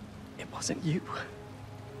 It wasn't you.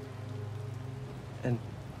 And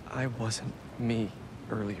I wasn't me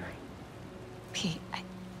earlier. Pete,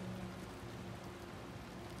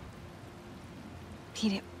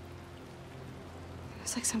 Pete, it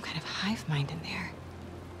was like some kind of hive mind in there.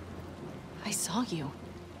 I saw you.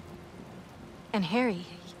 And Harry,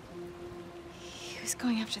 he was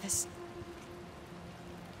going after this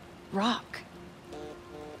rock.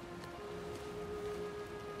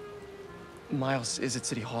 Miles is at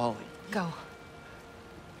City Hall. Go.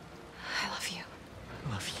 I love you.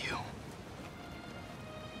 I love you.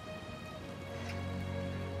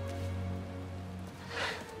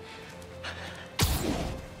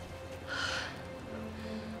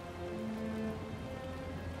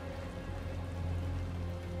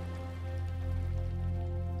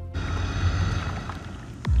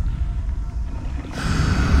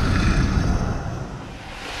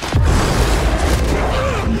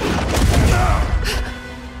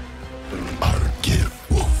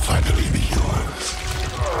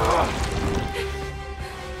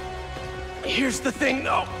 Here's the thing,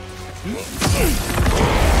 though.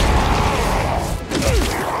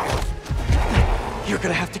 You're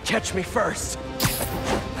gonna have to catch me first.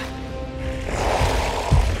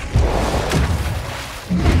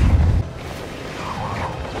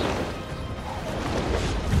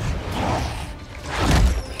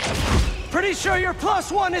 Pretty sure your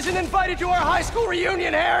 +1 isn't invited to our high school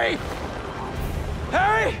reunion, Harry?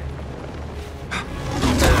 Harry?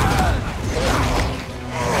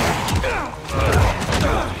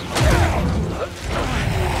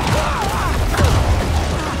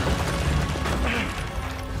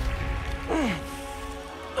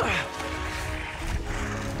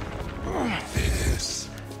 This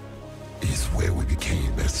is where we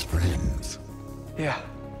became best friends. Yeah,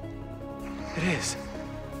 it is.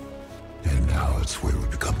 And now it's where we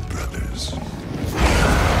become brothers.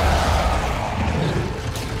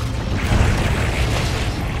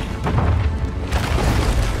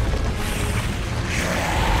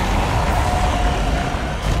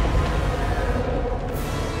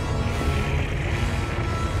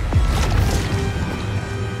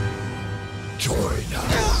 Join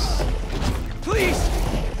us. Please,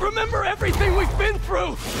 remember everything we've been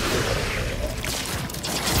through.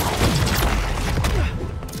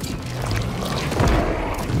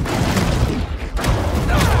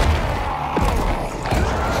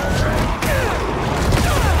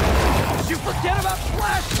 Forget about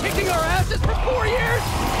Flash kicking our asses for 4 years?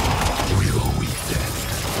 We'll weep then.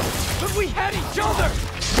 But we had each other!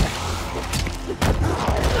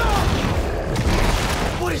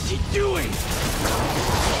 What is he doing?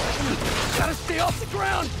 Gotta stay off the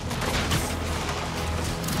ground!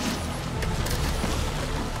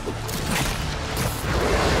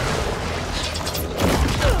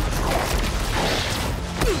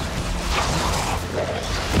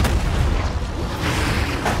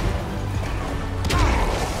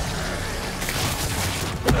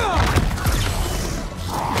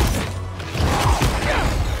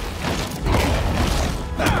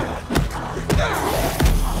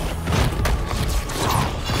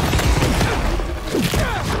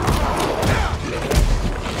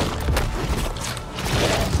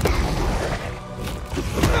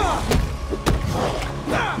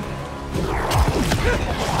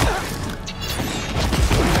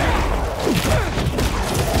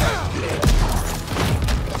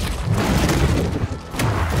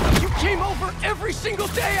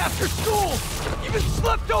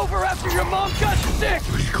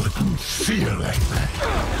 feel like that.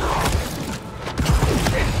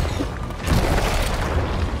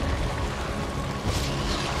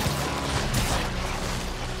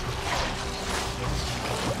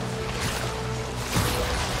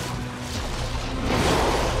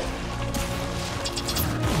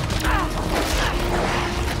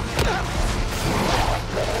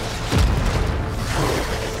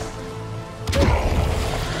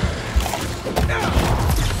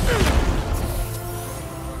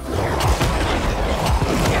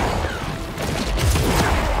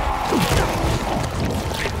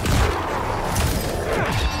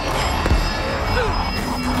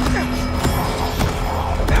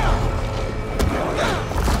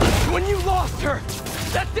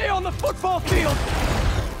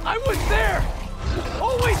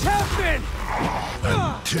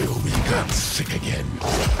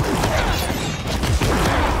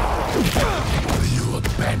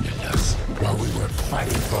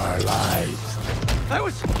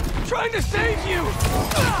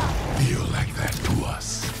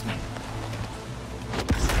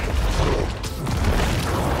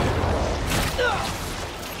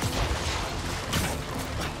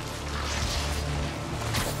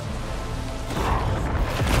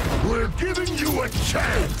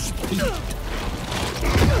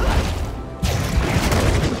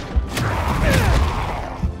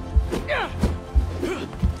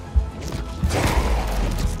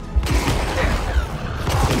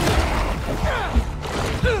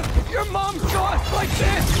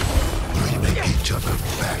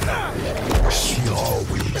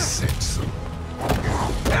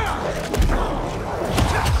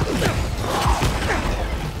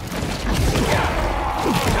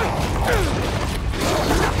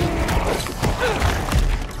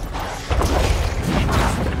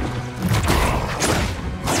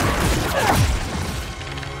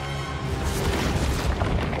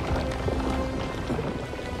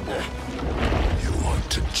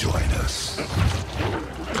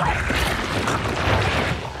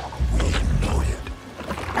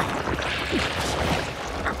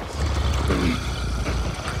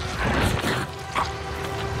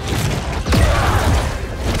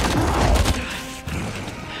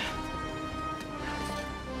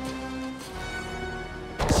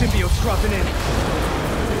 Symbiote's dropping in.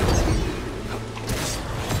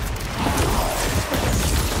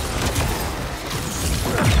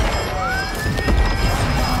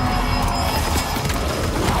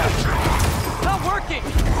 Not working!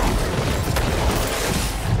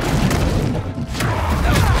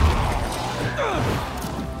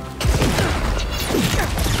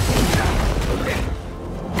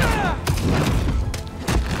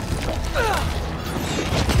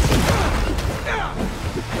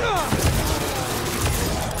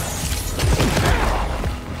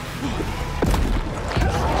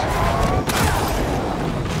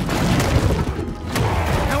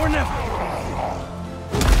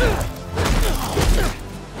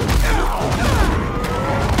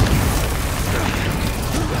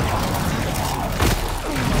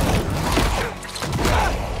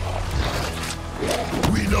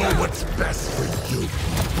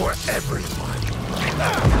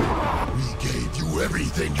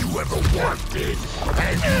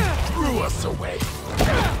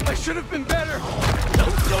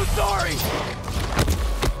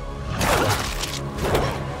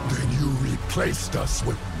 Us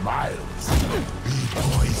with Miles. He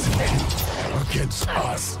poisoned you against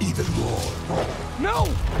us even more. No!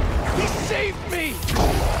 He saved me!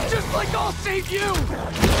 Just like I'll save you!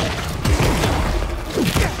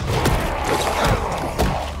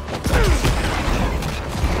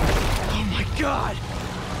 Oh my God!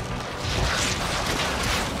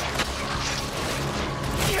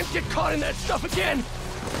 Can't get caught in that stuff again!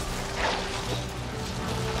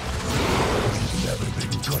 We've never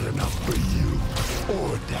been good enough for you.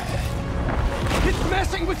 Or Dad. It's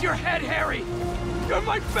messing with your head, Harry! You're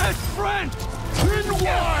my best friend! Then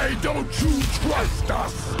why don't you trust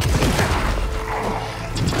us?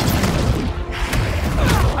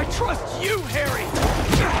 I trust you, Harry!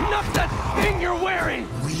 Not that thing you're wearing!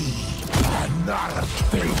 We are not a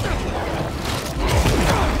thing!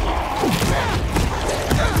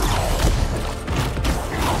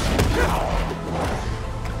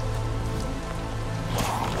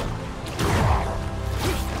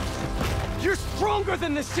 You're stronger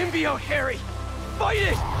than the symbiote, Harry! Fight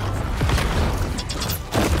it!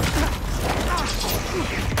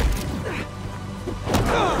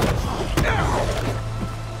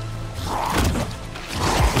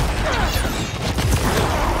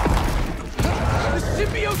 The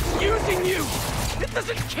symbiote's using you! It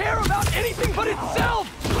doesn't care about anything but itself!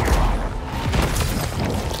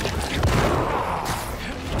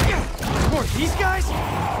 more of these guys?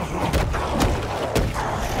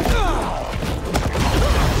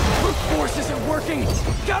 Brute force isn't working!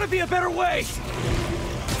 Gotta be a better way!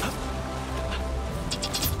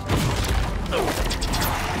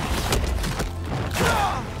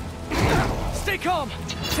 Stay calm!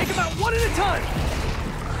 Take them out one at a time!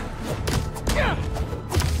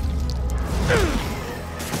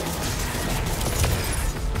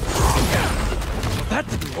 That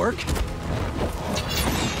didn't work.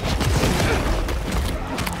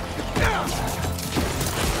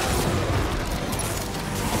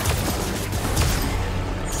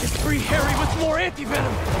 It's free Harry with more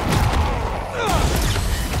anti-venom!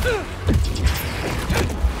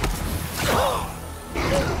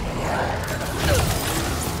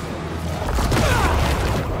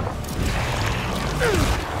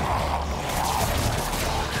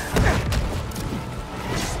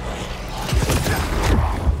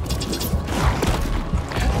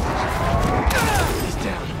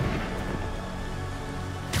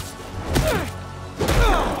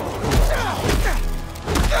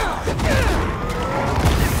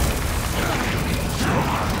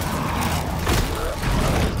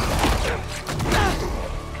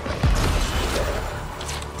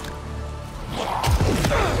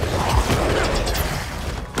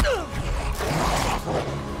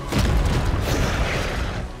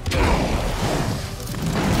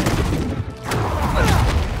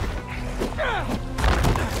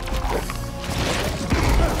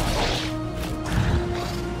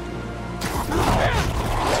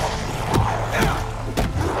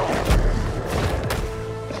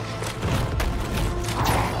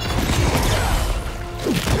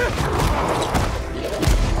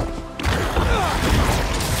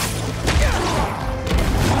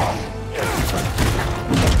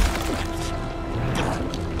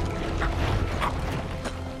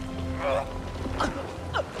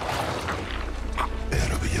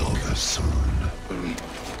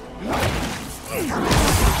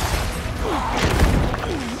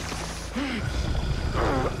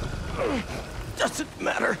 Doesn't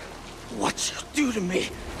matter what you do to me.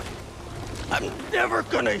 I'm never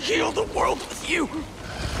gonna heal the world with you.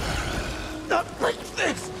 Not like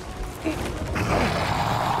this.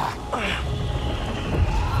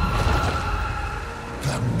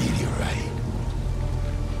 The meteorite.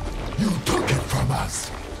 You took it from us.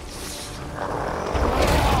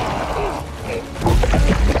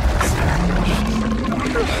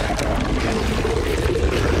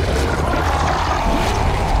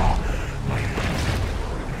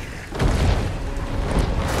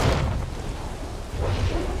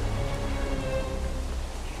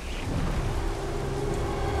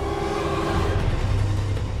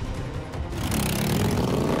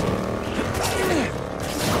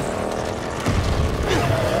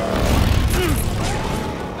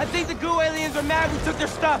 Are mad we took their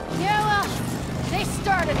stuff. Yeah, well, they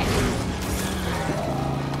started it.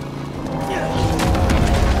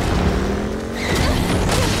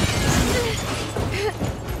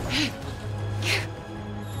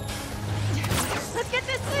 Let's get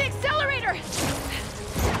this to the accelerator.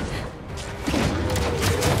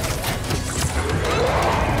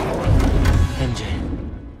 MJ,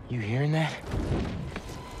 you hearing that?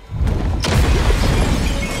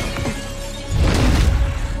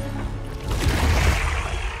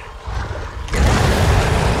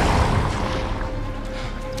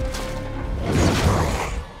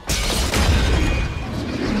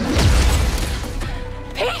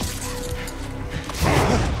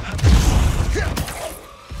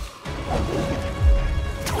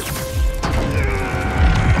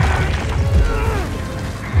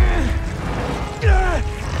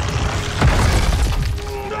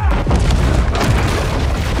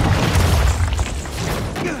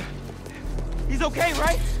 Okay,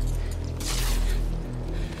 right?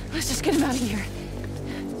 Let's just get him out of here.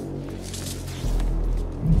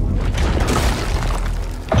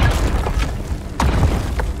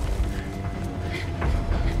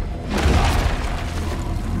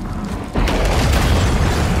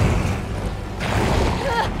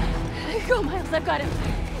 Go, Miles, I've got him.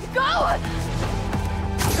 Go!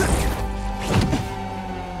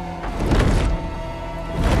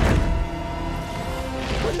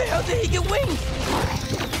 When the hell did he get wings?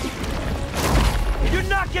 You're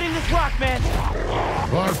not getting this rock, man!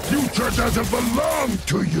 Our future doesn't belong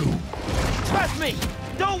to you! Trust me!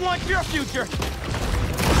 Don't want your future!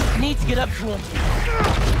 I need to get up to him.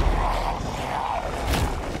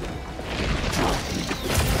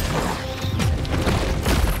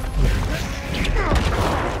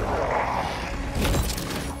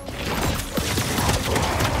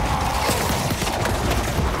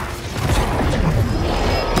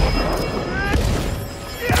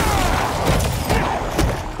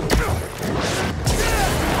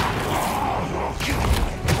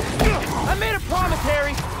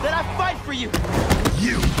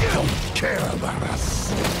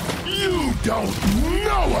 don't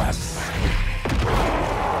know us!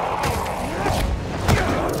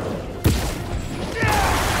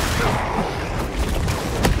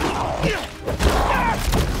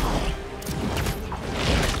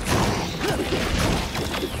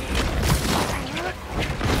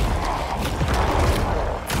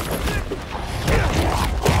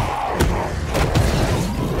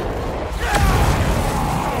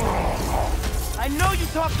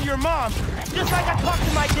 Talk to your mom, just like I talked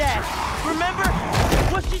to my dad. Remember?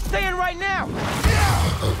 What's she saying right now?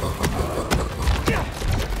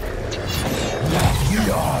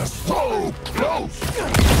 We are so close!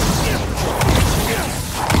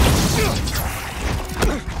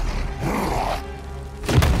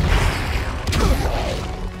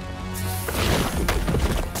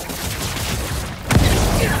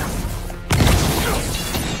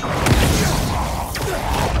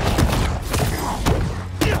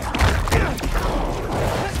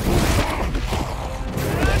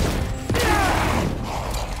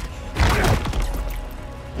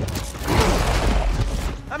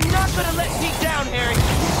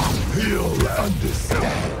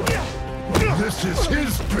 This is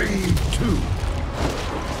his dream, too.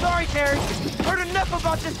 Sorry, Terry. Heard enough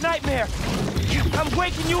about this nightmare. I'm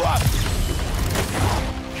waking you up.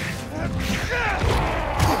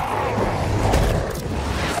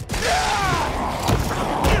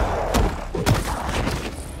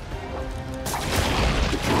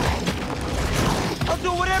 I'll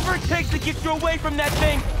do whatever it takes to get you away from that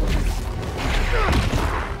thing.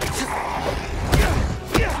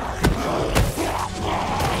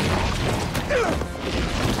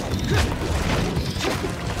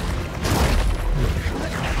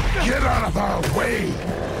 Get out of our way!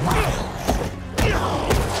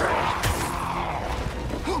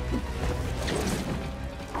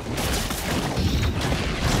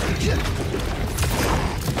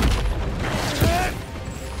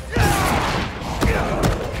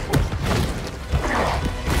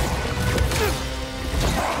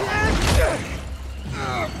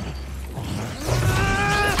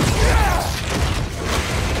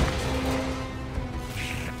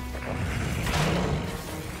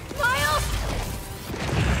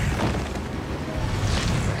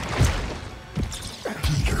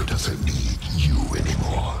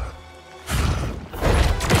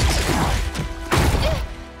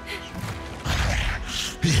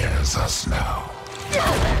 Us now.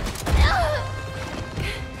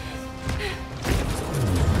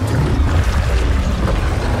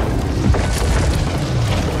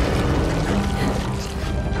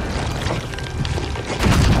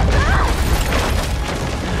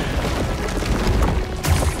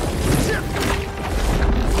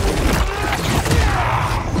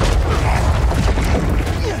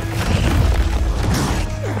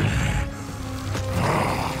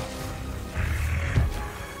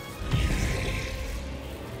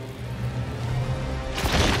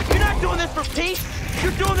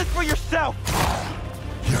 You're doing this for yourself!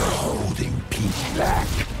 You're holding Pete back.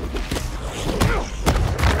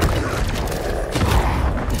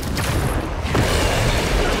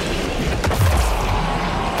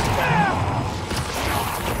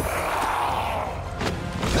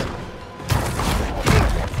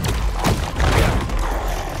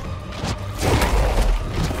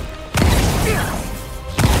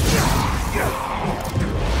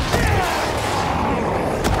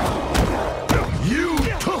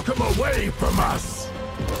 From us!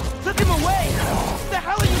 Took him away! What the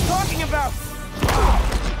hell are you talking about?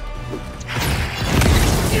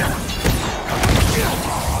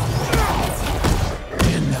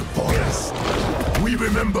 In the forest, we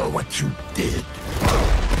remember what you did.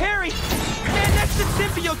 Harry! Man, that's the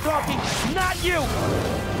Symbiote talking, not you!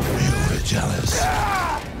 You were jealous.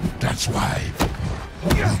 That's why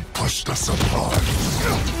you pushed us apart.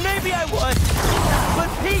 Maybe I was, but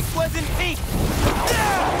Pete wasn't Pete!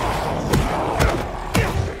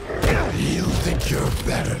 You think you're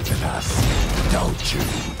better than us, don't you?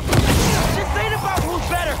 This ain't about who's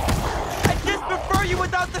better! I just prefer you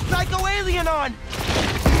without the psycho alien on!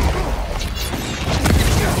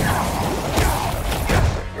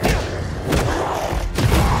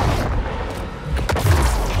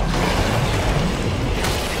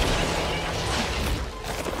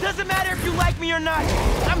 Doesn't matter if you like me or not,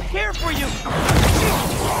 I'm here for you!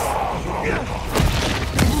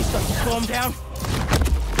 Calm down.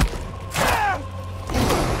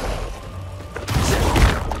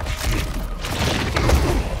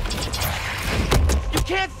 You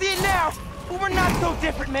can't see it now, but we're not so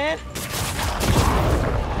different, man.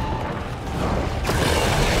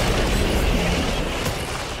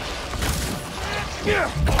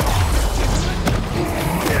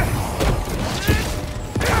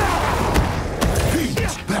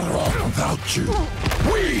 got you!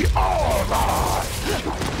 We all are!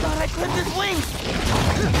 Thought I clipped his wings!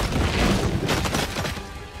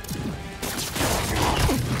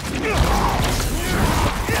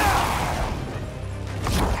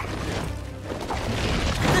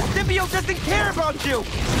 The symbiote doesn't care about you!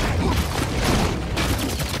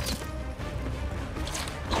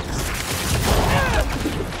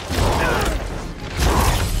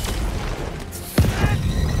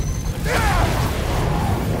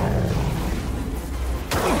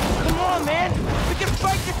 Come on, man! We can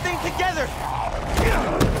fight this thing together!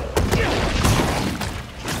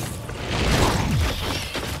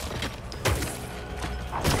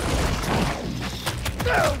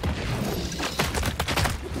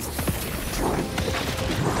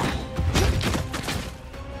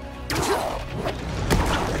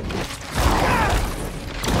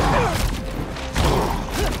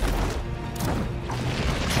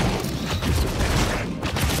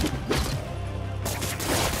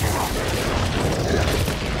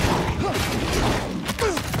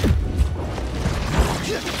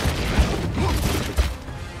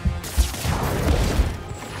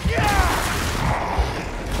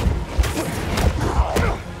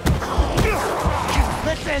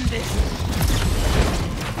 Let's end this!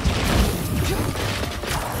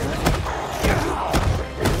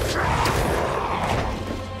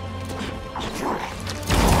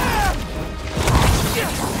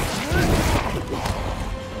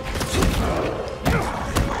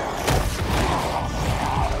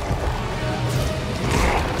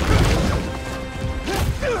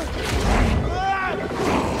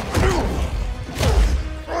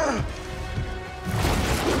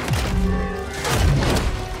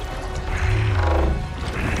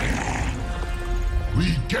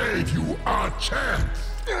 We gave you a chance!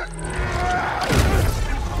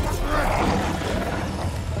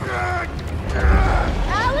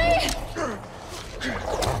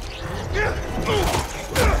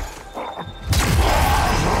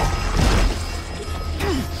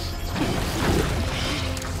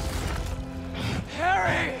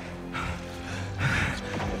 Harry!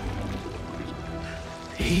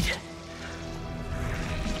 Pete?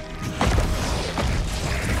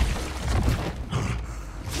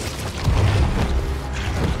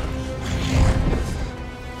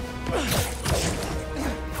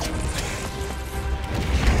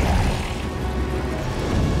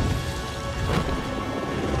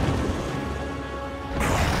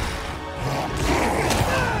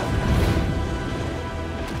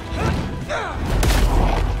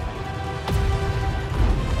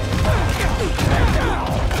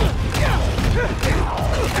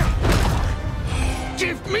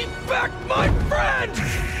 Give me back my friend!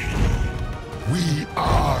 We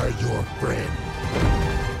are your friend.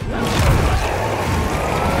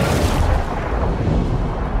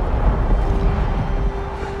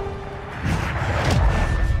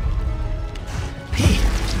 Pete,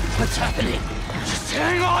 what's happening? Just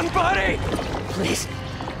hang on, buddy! Please,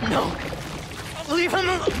 no. Leave him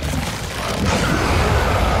alone.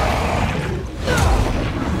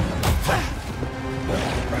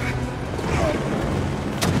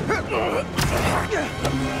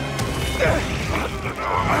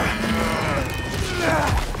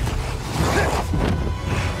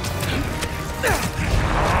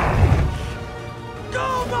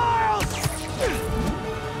 Go, Miles!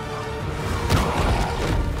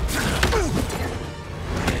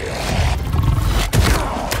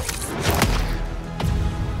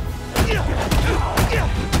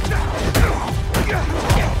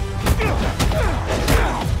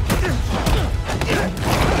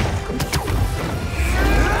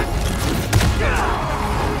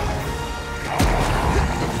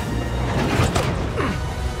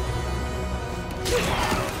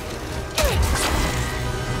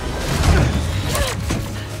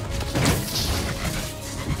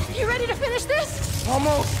 You ready to finish this?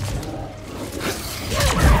 Almost.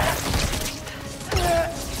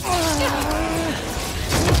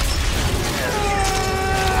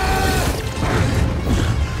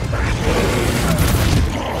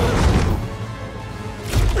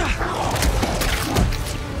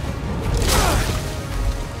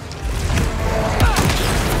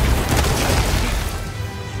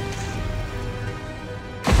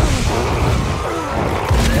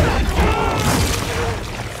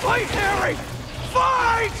 Fight, Harry!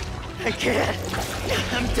 Fight! I can't.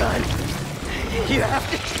 I'm done. You have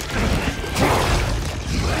to...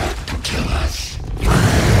 You have to kill us.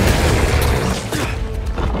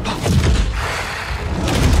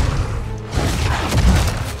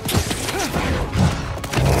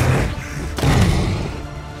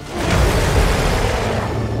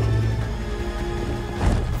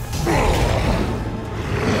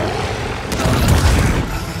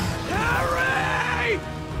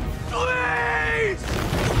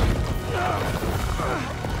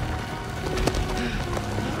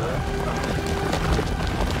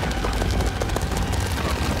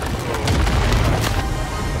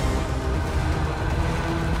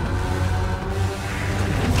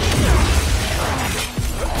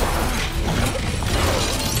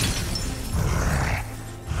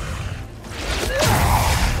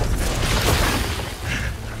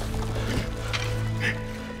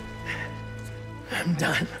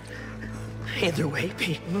 Either way,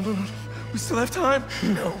 Pete. No. We still have time?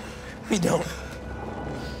 No, we don't.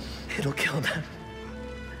 It'll kill them.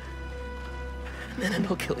 And then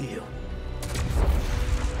it'll kill you.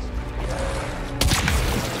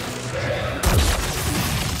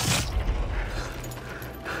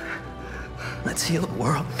 Let's heal the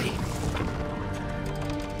world, Pete.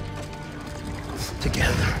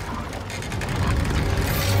 Together.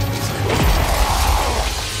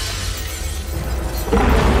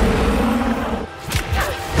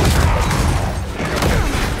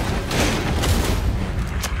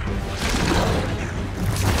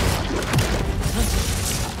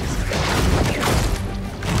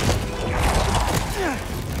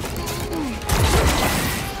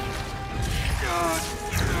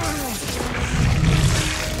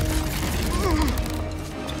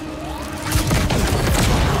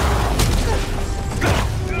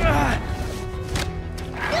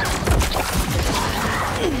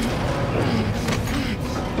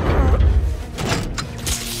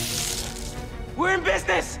 We're in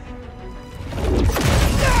business!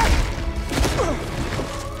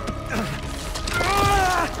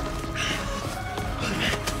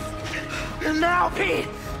 And now, Pete!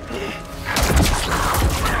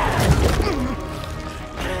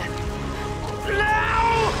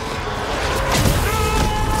 Now!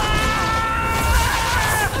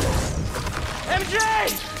 MJ!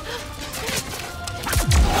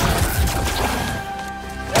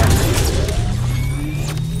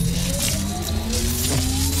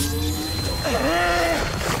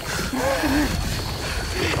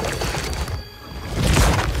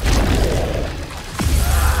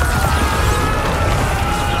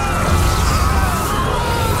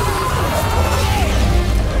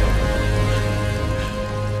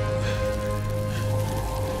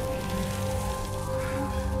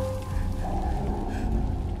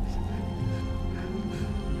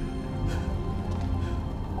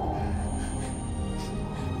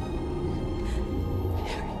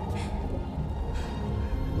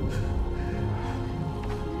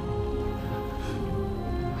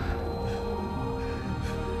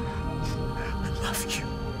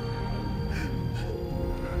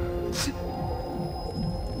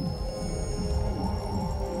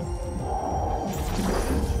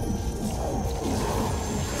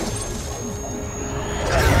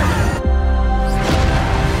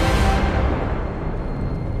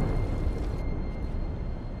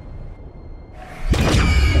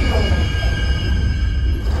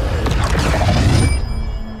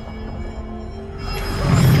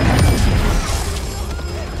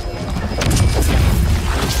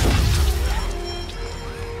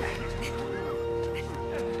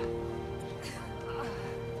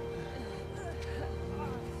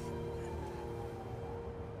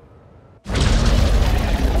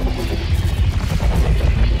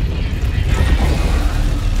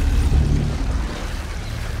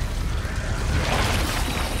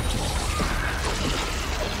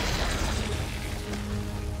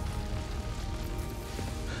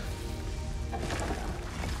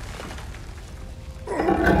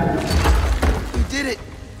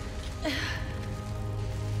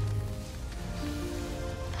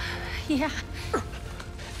 Yeah.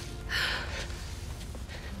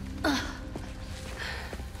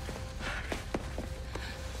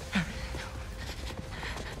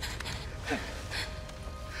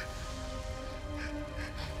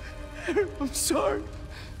 I'm sorry.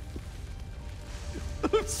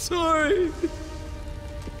 I'm sorry.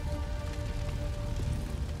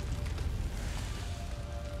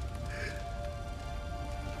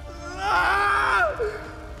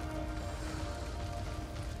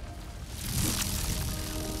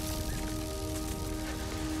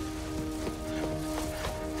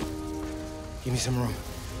 Give me some room.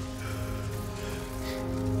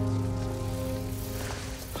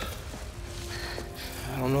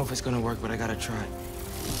 I don't know if it's gonna work, but I gotta try.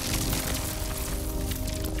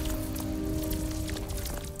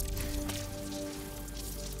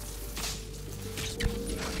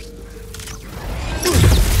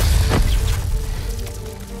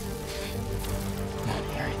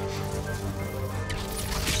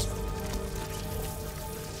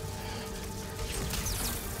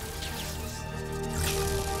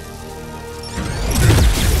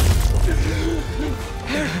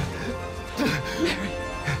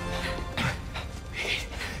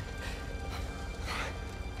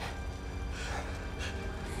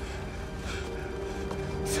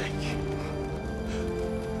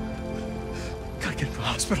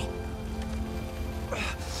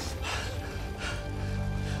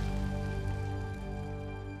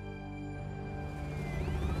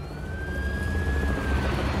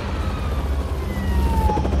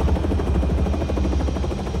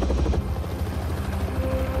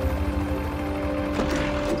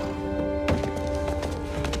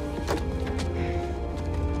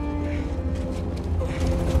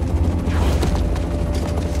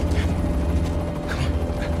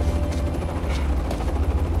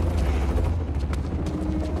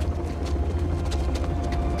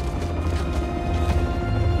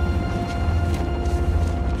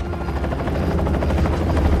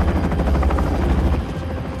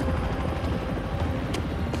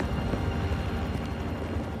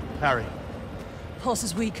 pulse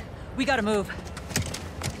is weak. We gotta move.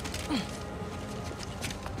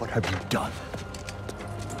 What have you done?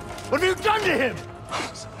 What have you done to him?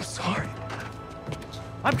 I'm sorry.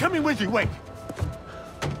 I'm coming with you, wait.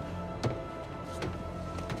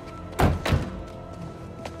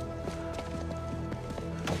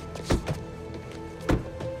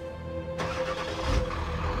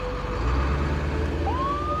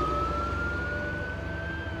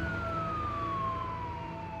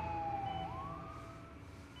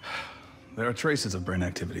 There are traces of brain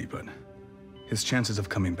activity, but his chances of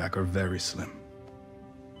coming back are very slim.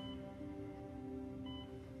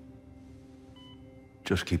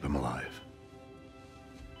 Just keep him alive.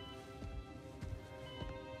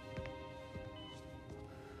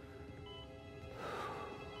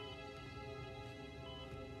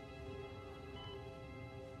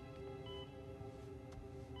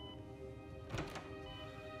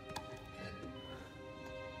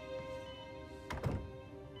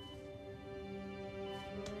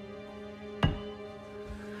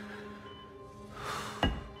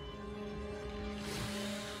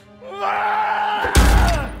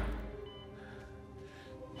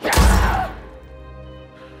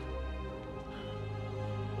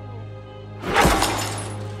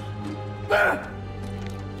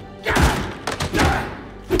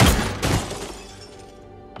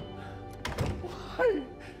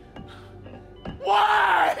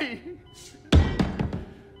 Why?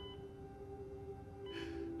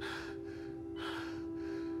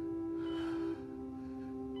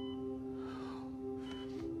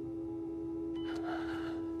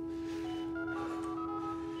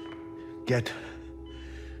 Get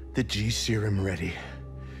the G serum ready.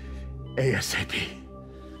 ASAP.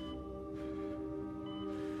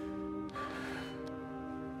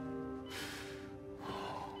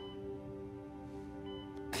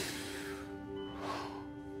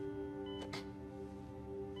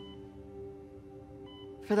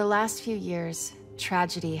 For the last few years,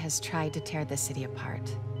 tragedy has tried to tear the city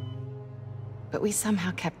apart. But we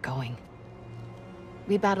somehow kept going.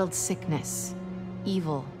 We battled sickness,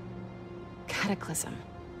 evil, cataclysm.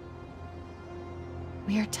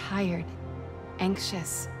 We are tired,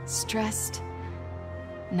 anxious, stressed,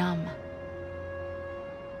 numb.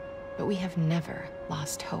 But we have never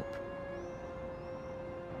lost hope.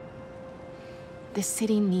 The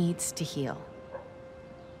city needs to heal.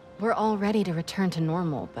 We're all ready to return to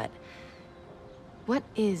normal, but what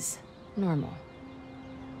is normal?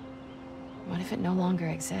 What if it no longer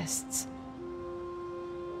exists?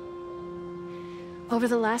 Over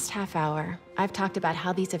the last half hour, I've talked about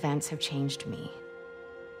how these events have changed me.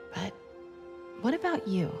 But what about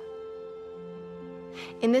you?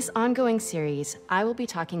 In this ongoing series, I will be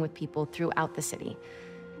talking with people throughout the city,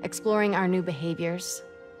 exploring our new behaviors,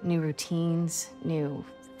 new routines, new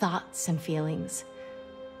thoughts and feelings.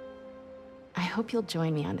 I hope you'll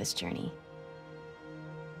join me on this journey.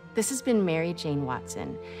 This has been Mary Jane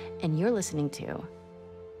Watson, and you're listening to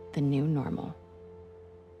The New Normal.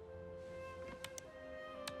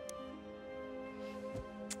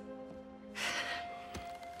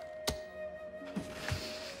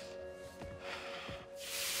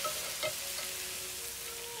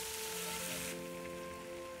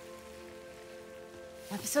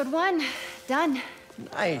 Episode 1, done.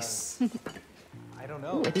 Nice. I don't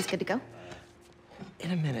know. Ooh, are these good to go?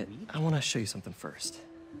 In a minute, I want to show you something first.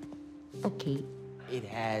 Okay. It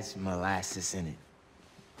has molasses in it.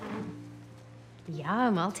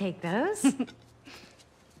 Yum, I'll take those.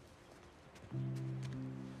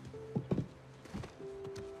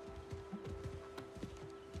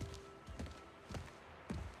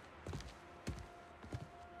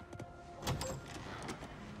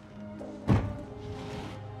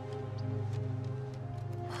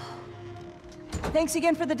 Thanks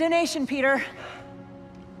again for the donation, Peter.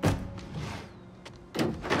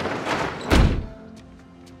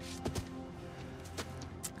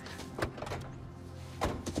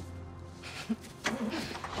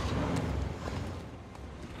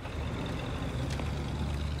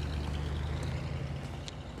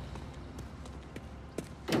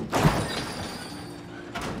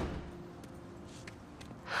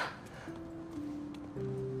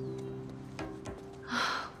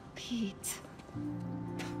 Pete.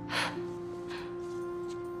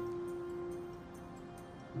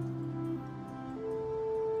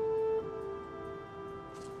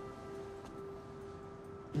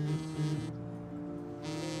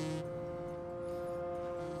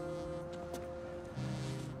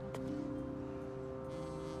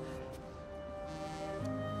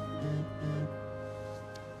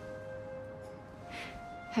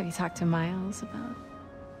 Have you talked to Miles about?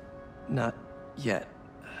 Not yet.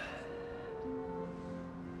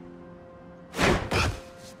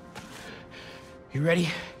 You ready?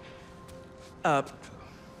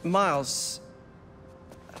 Miles,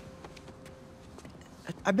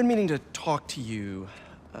 I've been meaning to talk to you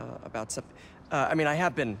about something. I mean, I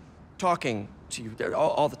have been talking to you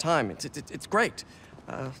all the time. It's great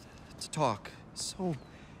to talk. So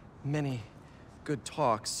many good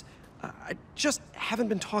talks. I just haven't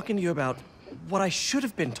been talking to you about what I should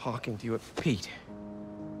have been talking to you about. Pete.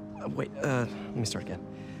 Wait, let me start again.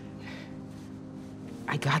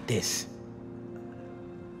 I got this.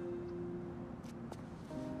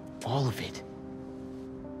 All of it.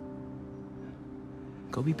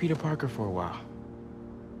 Go be Peter Parker for a while.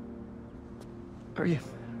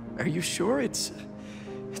 Are you sure? It's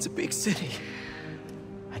a big city.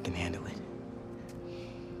 I can handle it.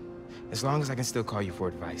 As long as I can still call you for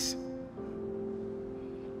advice.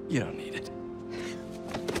 You don't need it.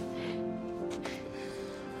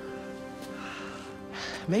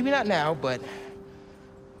 Maybe not now, but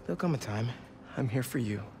there'll come a time. I'm here for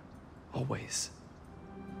you. Always.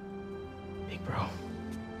 Big bro.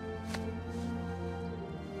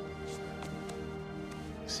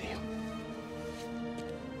 See you.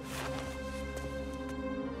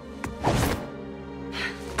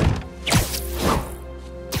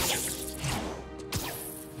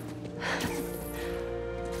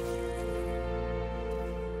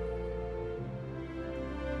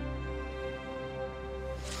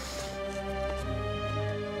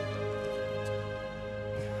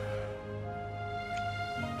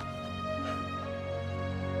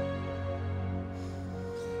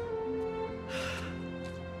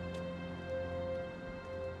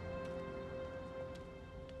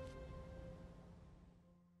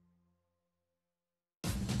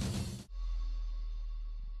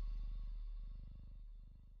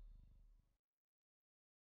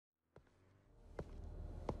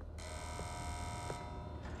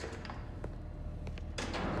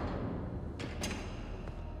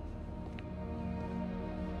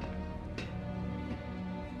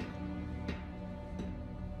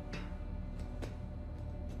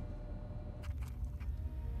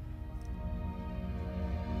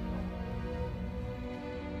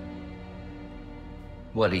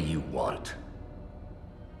 What do you want?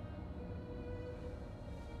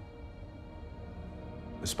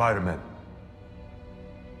 The Spider-Men.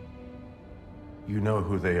 You know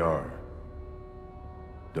who they are,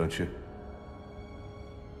 don't you?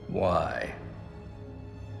 Why?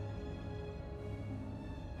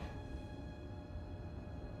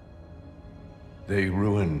 They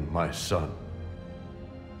ruined my son.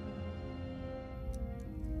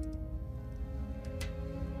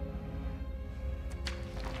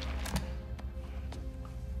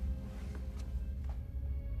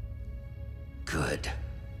 Good.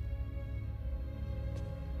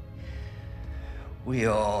 We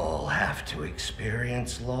all have to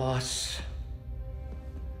experience loss.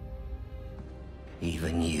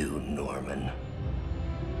 Even you, Norman.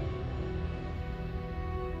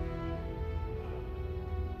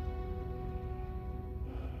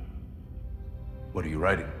 What are you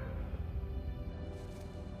writing?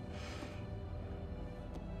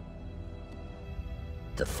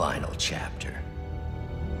 The final chapter.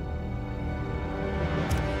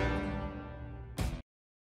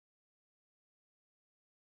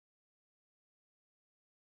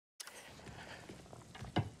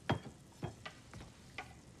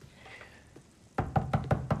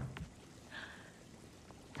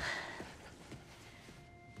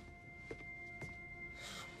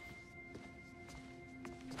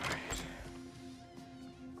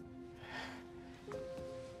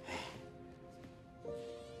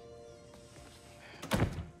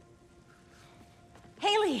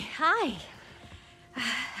 Hi. I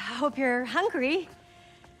hope you're hungry.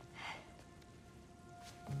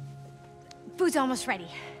 Food's almost ready.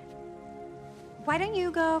 Why don't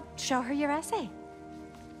you go show her your essay?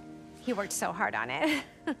 You worked so hard on it.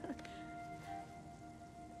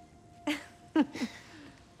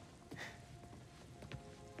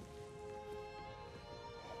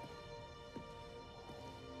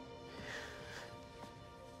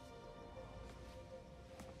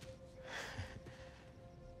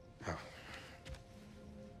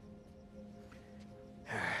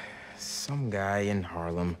 Some guy in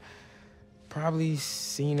Harlem. Probably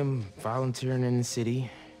seen him volunteering in the city,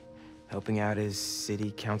 helping out his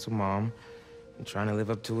city council mom, and trying to live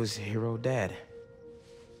up to his hero dad.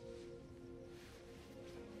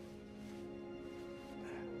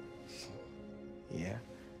 Yeah.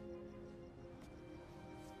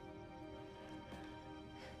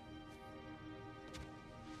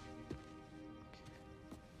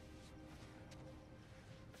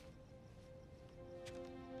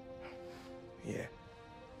 Yeah.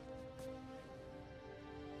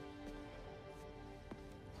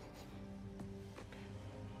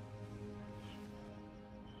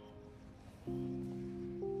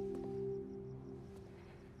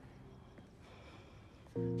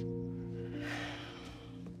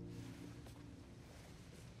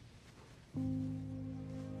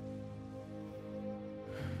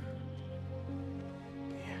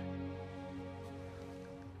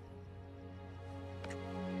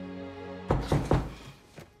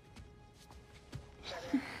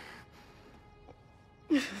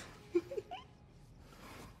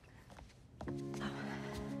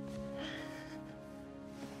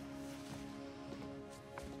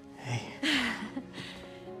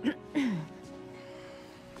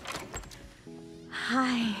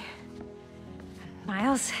 Hi.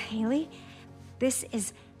 Miles, Haley, this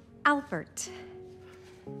is Albert.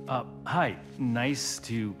 Hi. Nice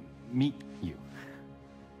to meet you.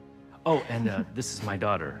 Oh, and this is my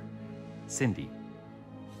daughter, Cindy.